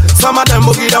 Some of them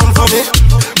boogie down for me.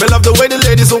 Me love the way the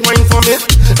ladies will wine for me.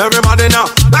 Everybody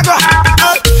now, like a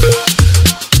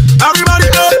everybody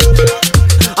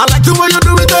I like the way you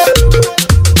do it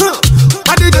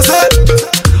I did the set.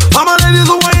 All my ladies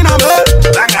will wine on me.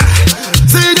 Like a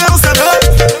see them stand up.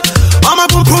 All my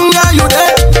pum pum yeah you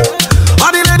there. All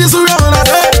the ladies who run on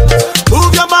there.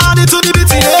 Move your body to the beat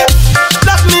yeah.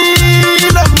 Love me,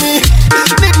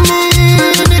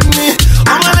 need me.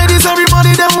 All my ladies,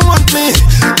 everybody them want me.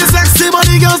 The sexy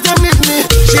body girls them need me.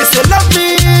 She say love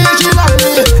me, she love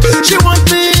me. She want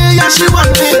me, yeah she want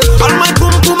me. All my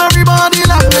pum pum everybody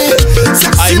love me.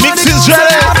 Sexy body girls them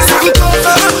want me.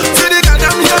 See the girl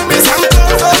them hear me sang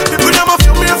over. People them a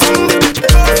feel me from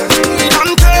on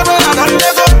table and on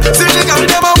Lego. See the girl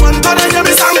them a want to hear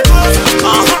me sang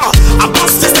over. I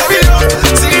bust the stereo.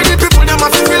 See the people them a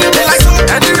feeling me like so.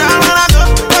 Anywhere I go,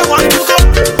 I want to go.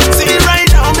 See right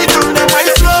now me turn them right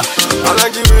flow. I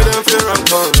like the way them feel and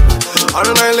fun. All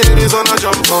of my ladies wanna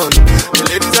jump on. The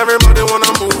ladies everybody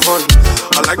wanna move on.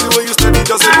 I like the way you steady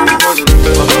just a move on.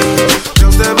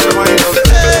 Girls them they wind up.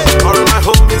 All of my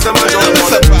homies them a jump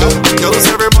on. Girls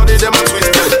everybody them a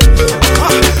twisted.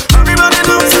 Everybody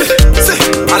knows it.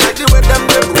 I like the way them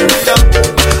they move it down.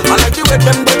 I like the way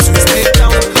them they twist it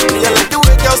down. Me I like the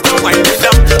way girls them wind it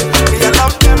down. Me I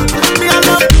love them. Me I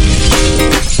love.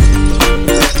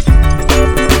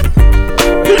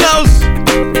 Who knows?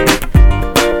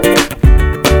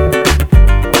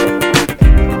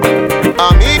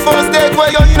 Me first take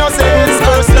where your innocence.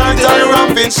 First time you're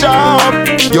ramping sharp.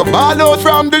 You ball out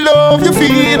from the love you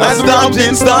feel as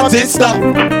ramping started stop.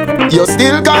 You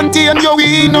still contain your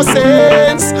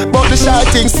innocence, but the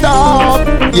shouting stop.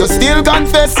 You still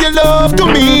confess your love to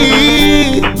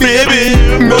me, baby.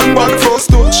 Remember the first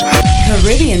touch.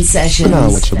 Caribbean Sessions. Now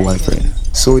with your boyfriend.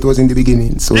 So it was in the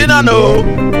beginning. So did I know?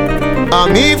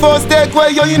 And me first take away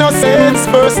your innocence.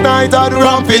 First night at the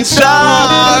ramping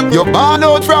shop. You ball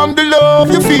out from the love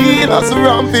you feel as the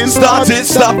ramping started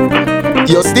stop.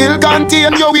 You still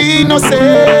contain your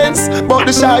innocence, but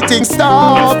the shouting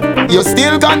stop. You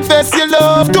still confess your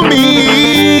love to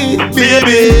me,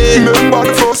 baby. Remember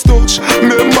the first touch.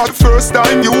 Remember the first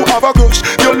time you have a crush.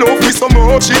 You love me so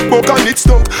much it broke and it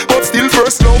stuck. But still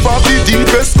first love have the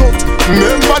deepest cut.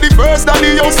 Remember the first time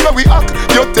the house where we act.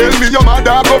 You tell me your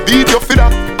mother go beat you for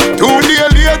that. 2 days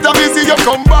later me see you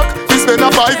come back. We spend a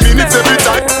 5 minutes every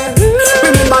time.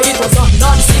 Remember it was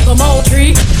under the sycamore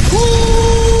tree.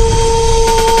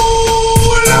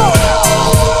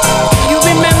 You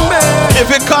remember? If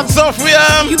it cuts off,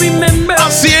 you remember?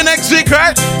 I'll see you next week,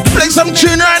 right? Play some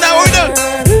tune right now, we do.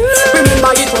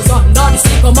 Remember it was under the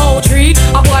sycamore tree.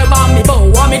 A boy want me bow,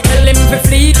 want me tell him to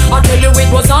flee. I tell you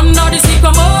it was under the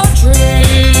sycamore tree.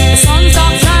 The sun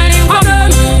stopped shining for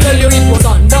them. Tell you it was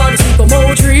under the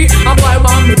sycamore tree. A boy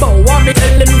want me bow, want me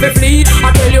tell him to flee.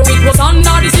 I tell you it was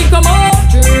under the sycamore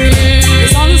tree. The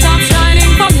sun stopped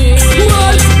shining for me.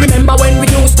 Well, remember when we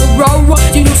used to grow?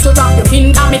 You used to rock your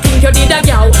pin and me think you did a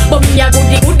gal. But me a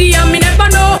goodie and me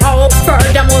never know how.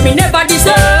 Furthermore, me never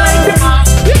deserve.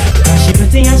 She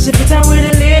pretty and she fit her with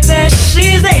the latest.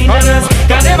 She's dangerous,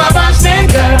 cause them a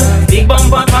bashment girl. Big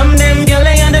bumper from them girl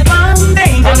and the farm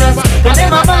dangerous, cause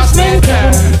them a bashment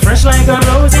girl. Fresh like a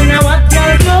rose in a what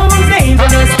girl clothes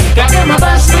dangerous, cause them a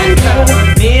bashment girl.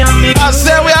 Me and me. I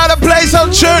said we ought to play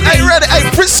some tune. Hey, ready? Hey,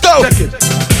 Frisco.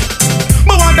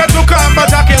 Me want that to come for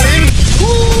Jacqueline.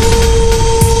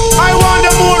 I want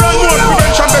the more and more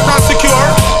prevention better secure.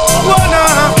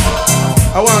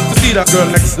 I want to see that girl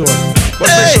next door.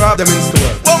 But make sure I have them in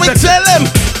store. What we tell them?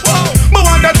 Me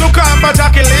want that to come for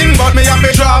Jacqueline, but me have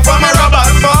to draw for my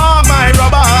rubbers, for my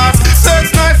rubbers.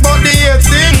 Sex nice, but the hate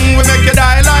thing we make you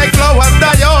die like flowers,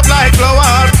 die out like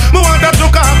flowers. Me want that to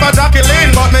come for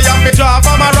Jacqueline, but me have to draw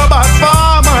for my rubbers,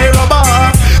 for my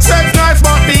rubbers. Sex nice,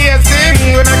 but the hate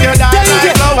thing we make you die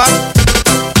like flowers.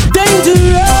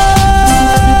 Dangerous.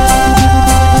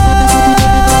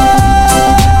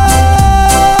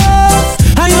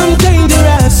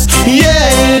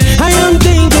 Yeah, I am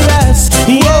dangerous.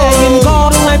 Yeah, in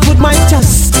God I put my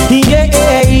trust. Yeah,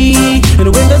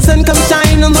 and when the sun comes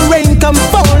shine and the rain come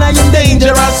fall, I am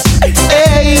dangerous.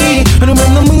 Hey, and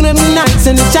when the moon and the nights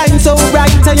and it shines so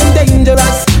bright, I am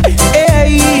dangerous.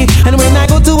 Hey, and when I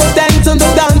go to a dance on the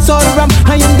dance hall ramp,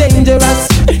 I am dangerous.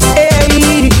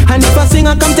 Hey, and if I sing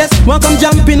a contest, one come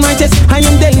jump in my chest, I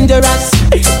am dangerous.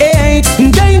 Hey,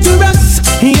 dangerous.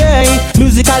 Yeah,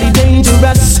 musically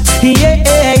dangerous. Yeah,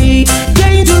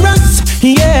 dangerous.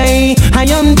 Yeah, I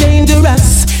am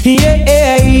dangerous. Yeah,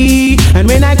 and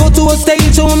when I go to a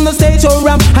stage on the stage or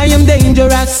ramp, I am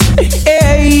dangerous.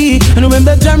 Hey, and when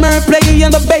the drummer play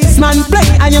and the bassman play,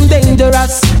 I am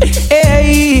dangerous.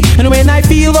 Hey, and when I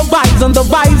feel the vibes and the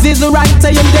vibes is right,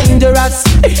 I am dangerous.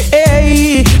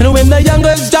 Hey, and when the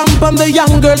youngers jump and the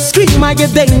youngers scream, I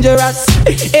get dangerous.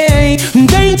 Hey,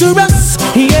 dangerous.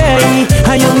 Yeah,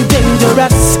 I am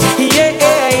dangerous. Yeah,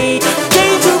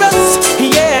 dangerous.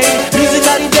 Yeah,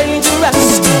 musically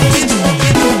dangerous.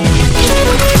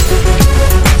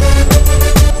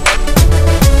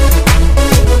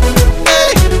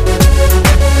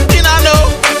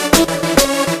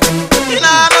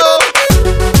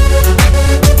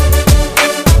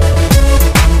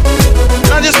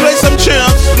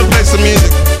 Some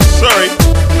music. Sorry,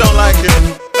 don't like it.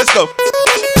 Let's go.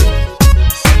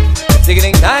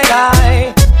 Ziggity die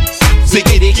die.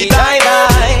 Ziggity die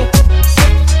die.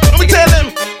 Let me tell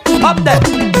them. Up there.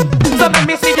 So let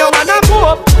me see you wanna go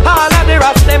up. All of the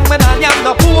rest them when I am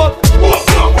no poop.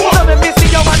 So let me see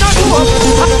you wanna go up.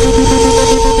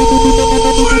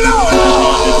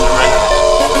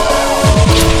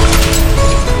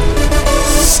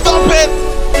 Stop it.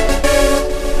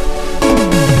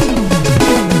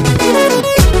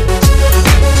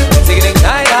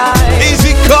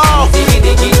 Easy call.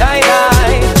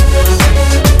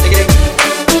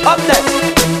 Up there.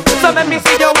 So let me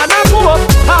see you wanna go up.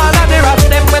 All of the rest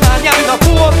them when I am no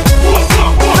poop.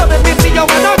 So let me see you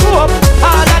wanna go up.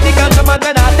 All of the ganja man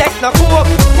when I take no coke.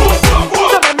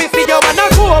 So let me see you wanna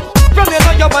go up. From you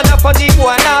know you wanna funny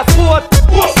boy and a sport.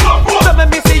 So let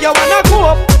me see you wanna go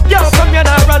up. Yo, from you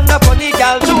now run the funny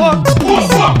gal joke.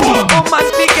 Woman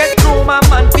speak it true, my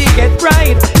man speak it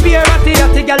right. Fear at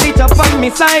the gal lit up on me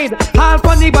side. All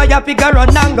funny boy a figure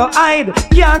run and go hide.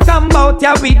 Can't come out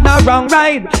ya with no wrong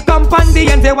ride. Come on the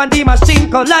end when the machine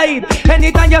collide.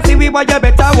 Anytime you see we boy you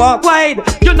better walk wide.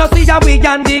 You know see ya we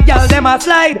and the gal them a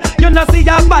slide. You know see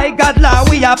ya by God law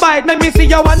we abide. Let me see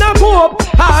you wanna go up.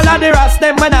 All of the rest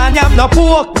them when I am no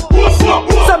poke.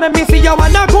 So let me see you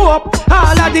wanna go up.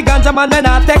 All of the ganja man when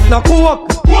I take no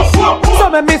coke. So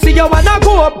let me see you wanna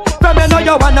go up. From you know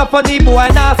you wanna funny boy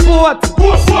and a sport.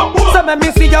 So let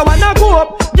me see you wanna go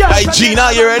up. Hey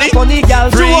Gina, you ready? 3,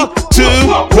 2,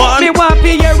 1. Me want to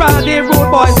hear all the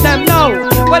rude boys them know.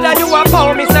 Whether you a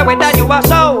pow, me say whether you a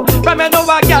show. From you know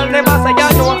a girl them a say you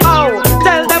know how.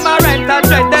 Tell them a rent and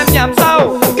dread them yam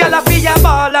so. Girl a feel your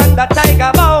ball and the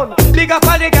tiger bone. Big up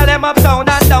all the girl them uptown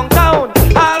and downtown.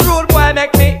 All rude boy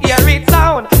make me hear it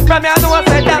sound. From you know I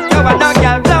say that you wanna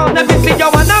girl down. Let me see you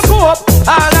wanna go up.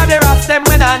 All of the rats them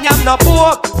when I am no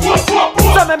poke.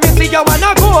 So me see you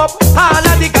wanna go up. All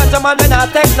of the ganja man when I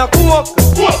take no coke.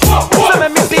 So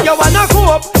me see you wanna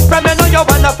go up. From me know you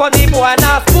wanna funny boy and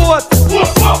a sport.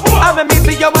 And me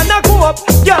see you wanna go up.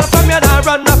 Girl from you now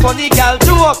run a funny girl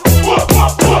joke.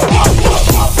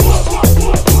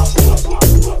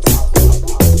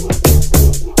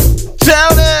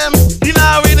 Tell them, you know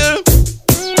how we do.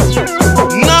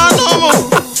 No more.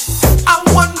 I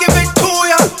want give it to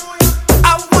ya. I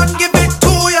want give it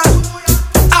to ya.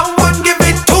 I want give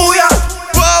it to ya.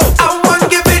 Whoa. I want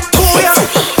give it to ya.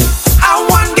 I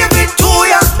want give it to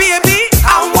ya, baby.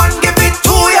 I want give it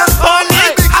to ya.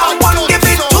 I want give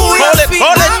it to ya.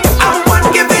 Hold it. I want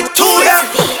give it to ya.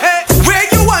 Hey, where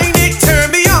you whine it, turn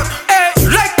me on. Hey,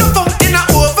 like the phone in a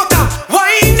overcome.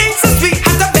 Whining so sweet,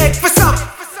 had to beg for some.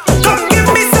 Come give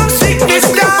me some sweetness,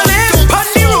 darling. Pon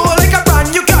the roll like a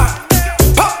brand new car.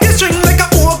 Pop your string like a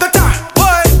old guitar.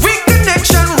 Boy, weak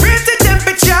connection, raise the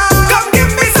temperature. Come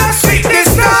give me some sweetness,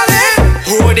 darling.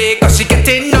 Hold it, 'cause she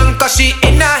getting done, 'cause she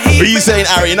in a heat. What you saying,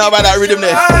 Ari? You know about that rhythm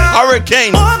there?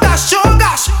 Hurricane. Oh gosh,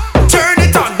 turn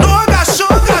it on. Oh gosh,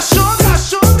 oh gosh, oh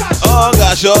gosh, oh gosh. Oh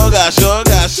gosh, oh gosh, oh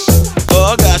gosh.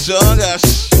 Oh gosh, oh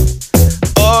gosh.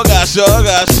 Oh gosh, oh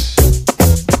gosh.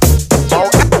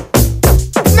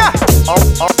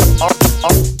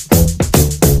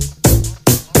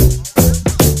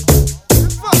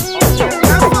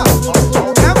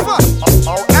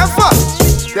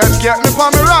 Just get me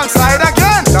on the wrong side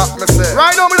again.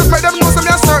 Right now, me just make them know some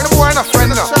certain boy and a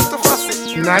friend now.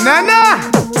 Na.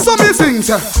 So me sing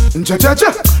cha cha cha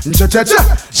cha cha cha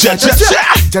cha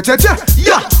cha cha cha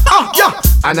yeah yeah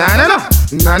na.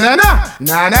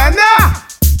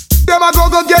 Them a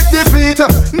go get defeat.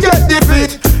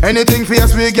 Anything for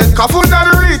us we get cuffed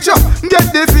and reach.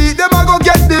 Get defeat. Them a go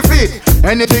get defeat.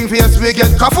 Anything for us we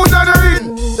get cuffed and reach.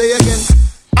 Say again.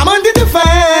 I'm under the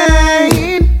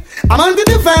fame.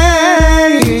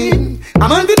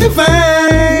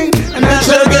 And that's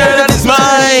the girl that is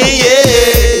mine,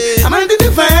 yeah. I'm under the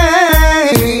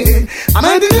fame.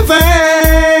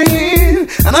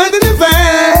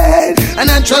 A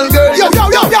natural girl, yo.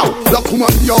 Look,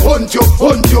 woman, you hunt you.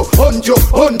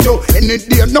 Any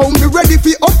day now, me ready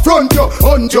for upfront you.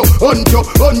 Hunt you.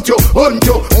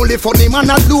 Only funny man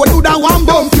a do that one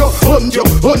bump you. Hunt you.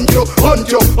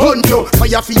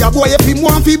 Fire for your boy if him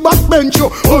want fi backbench you.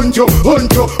 Hunt you.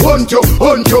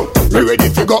 Me ready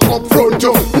fi go upfront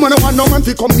you. Woman, I want no man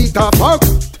fi come meet her fuck.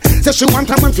 Say she want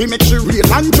a man fi make she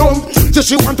real and jump. Say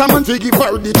she want a man fi give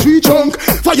her the tree chunk.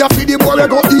 Fire fi the boy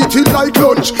go eat it like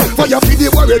lunch. Fire fi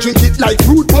the boy drink it like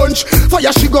fruit punch.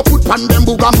 Fire she go put pan them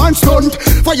booger man stunt.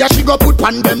 Fire she go put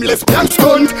pan them lesbian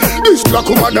stunt. This black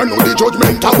woman I know the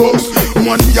judgment a boss.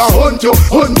 Man me a hunt you.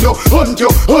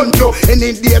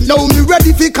 Any day now me ready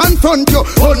fi confront you.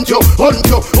 Hunt you.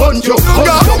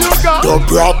 The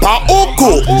proper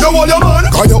uku. You want your man?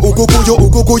 Can you uku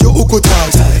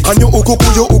tight? Can you uku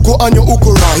and your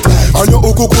uku right? And your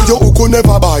uku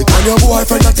never bite. And your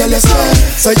boyfriend a tell you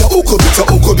say your uku bit,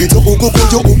 your uku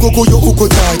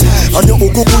tight. And your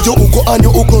uku and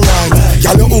your uku right.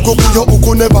 Girl your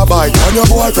uku never bite. And your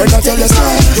boyfriend a tell you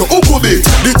say your uku bit.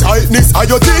 The tightness of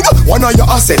your thing, one of your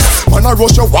assets. Man a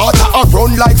rush your water and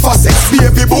run like faucet.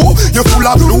 Baby boo, you full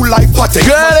of blue like patek.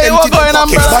 Girl, hey, what going on,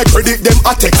 brother? My credit them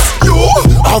attacks. You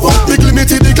have a big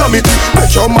limited calamity.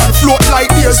 Make your man float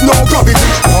like there's no gravity.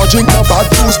 Or drink a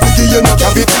bad juice, biggie you no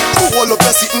cavity. All of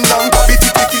you sitting down, gravity.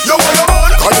 You want your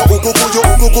man? And your uku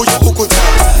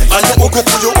tight. And your uku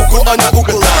and your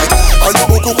uku right. And your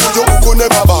uku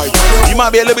never bite. You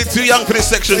might be a little bit too young for this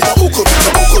section. Your uku tight.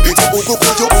 And your uku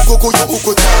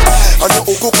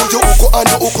and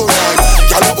your uku right.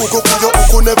 Girl your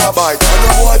uku never bite. And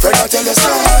your boyfriend a tell you so.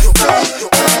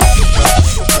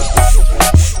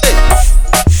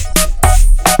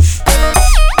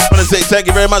 I want to say thank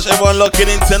you very much everyone locking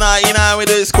in tonight. You know how we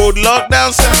do, it's called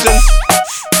Lockdown Sessions.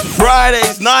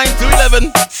 Fridays 9 to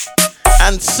 11.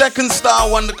 And Sekon Sta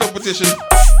won the competition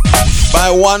by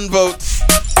 1 vote.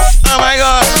 Oh my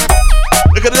gosh.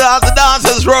 Look at the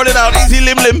dancers rolling out. Easy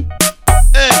lim.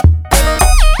 Hey.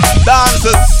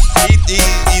 Dancers.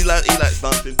 He likes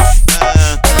dancing.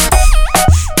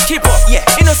 Keep up, yeah.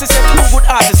 You know, since you're 2 good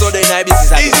artists all day night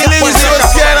business. Easy lim is your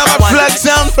scared. I'm a flag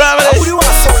sound family. Who do you want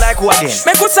to sound like who again?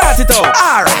 Make us start it out.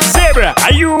 Alright. Zebra,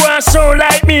 are you want sound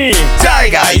like me?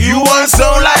 Tiger, you want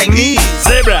sound like me?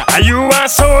 Zebra, are you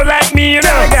want sound like me?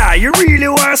 Tiger, you really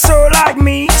want sound like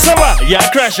me? So what? You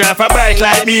crash off a bike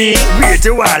like me. Wait,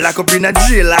 you want lock up in a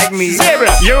jail like me. Zebra,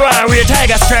 you want wear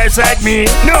tiger stripes like me.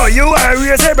 No, you want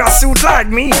wear zebra suit like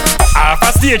me. Off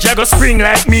a stage, you go spring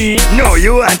like me. No,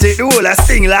 you want take the whole a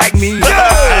sting like me.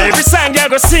 Every song you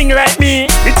go sing like me.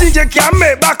 You think you can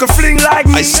make back a fling like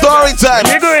me? Story time.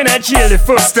 You go in a jail the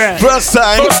first time. First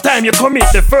time. First time you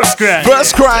commit the first crime.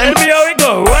 First crime. Tell me how it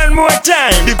go one more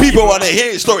time. The people wanna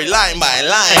hear your story line by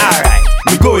line. Alright,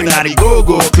 we going at the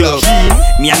go-go club.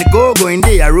 Me and the go-go in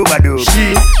there a rubber dub.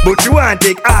 But you want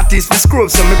take artists for scrub,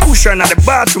 so me push her in the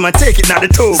bathroom and take it in the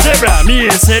tub. Zebra, me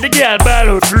say the girl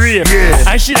ball out for rape.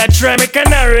 Yeah. And she that try make a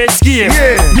narrow escape.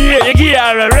 Yeah. Me you give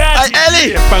her a rat. Hey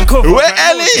Ellie, where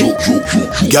Ellie?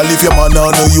 Girl, if your man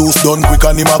on no use, done quick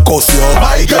and him a cuss you.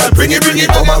 My girl, bring it,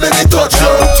 come and let me touch you.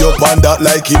 Put your pan that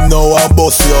like him now and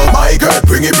bust you. My girl,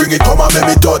 bring it, come and let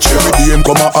me touch you. Every day him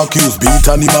come and accuse, beat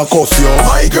and him a cuss you.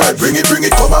 My girl, bring it,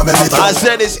 come and let me touch you. I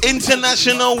said it's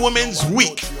International Women's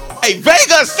Week. Hey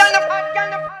Vegas! I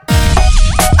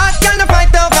can't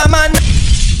fight over man.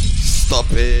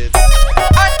 Stop it.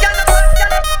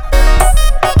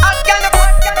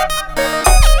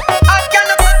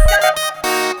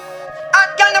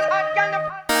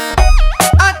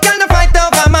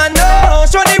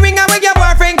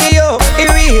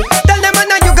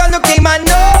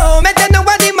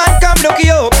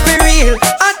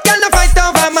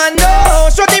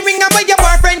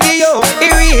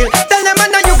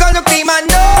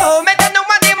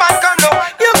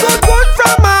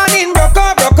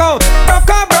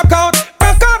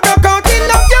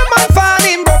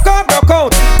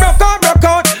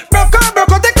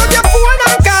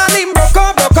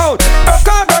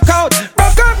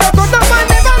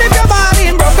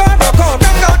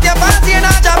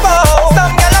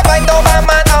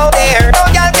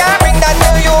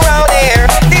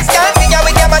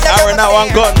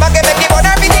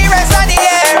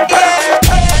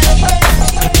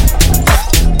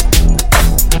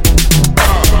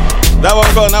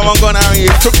 That one gone, Aaron.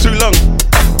 It took too long.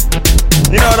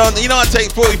 You know, I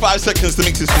take 45 seconds to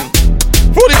mix this thing.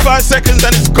 45 seconds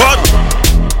and it's gone.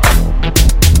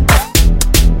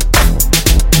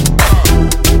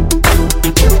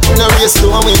 No race to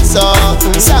a win, so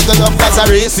circle up cause a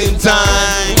racing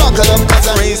time. Buckle up cause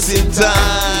a racing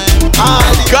time.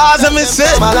 Gaza miss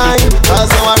it.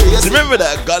 Remember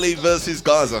that Gully versus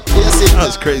Gaza? That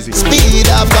was crazy. Speed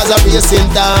up cause a racing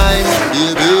time.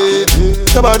 Baby,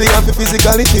 nobody have to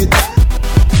physically fit.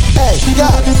 Hey, yeah,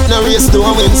 no race to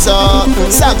a win, so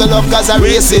circle up cause a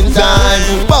racing time.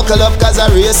 Buckle up cause a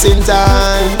racing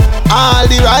time. All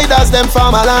the riders them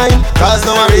from a line, cause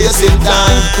no a racing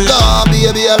time. Go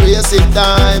baby a racing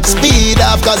time. Speed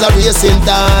up cause a racing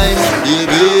time.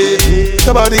 Baby,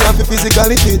 nobody have to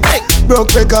physically fit.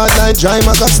 Broke record like Dry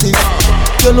Magastic.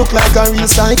 You look like a real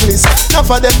cyclist. Now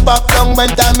for them pop down when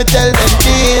time me tell them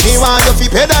this. Me want you fi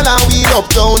pedal and wheel up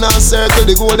down and circle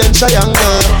the golden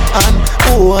triangle. And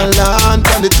hold on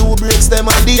from the two brakes them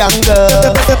on the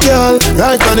angle. Girl,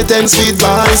 right on the 10-speed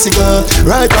bicycle.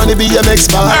 Right on the BMX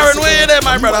bicycle. Aaron, where you there,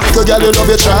 my brother? Because girl, you love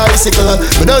your tricycle.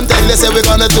 But don't tell you say we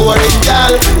gonna tour it,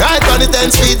 girl. Right on the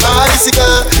 10-speed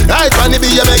bicycle. Right on the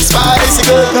BMX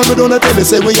bicycle. Girl, we don't tell you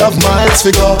say we have miles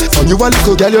figure. From you a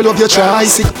little girl, you love your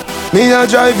tricycle. Me a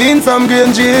drive in from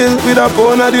Green Jail with a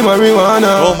pound of the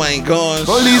marijuana. Oh my gosh.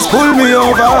 Police pull me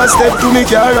over, step to me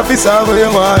car, officer where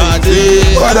you want.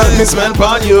 What that me smell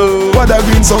pon you? What that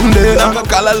green someday? I'm a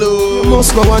callaloo.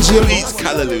 Must go and jail. Eat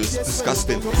callaloo, it's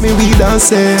disgusting. Me weed and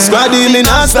say Squaddy me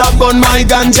not stop on my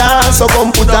ganja. So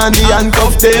come put on the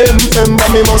handcuff them. Remember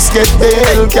me must get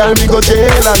bail. Carry me go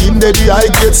jail and him dead I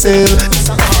get sale.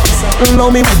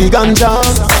 Love me with the ganja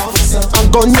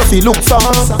and gun you fi look for.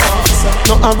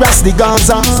 No harass the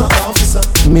Gaza.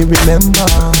 Me remember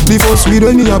the first weed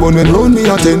when me a bun when round me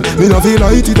a 10. Me no feel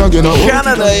light it again.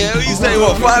 Canada, yeah, we say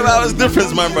what 5 hours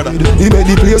difference, my brother. He made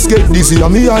the place get dizzy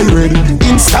and me I ready.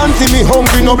 Instantly me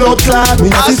hungry, no blood clot.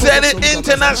 I said it,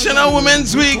 International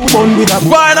Women's Week.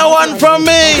 Final one from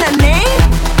me.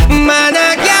 Man,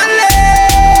 I can't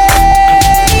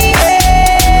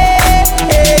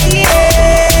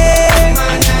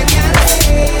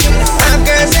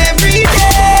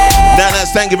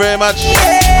Nanas, thank you very much.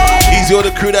 Easy all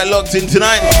the crew that locked in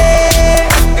tonight.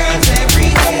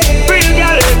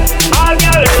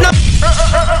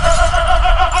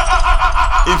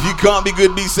 If you can't be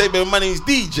good, be safe. My name's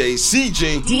DJ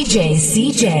CJ. DJ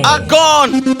CJ. I'm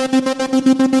gone.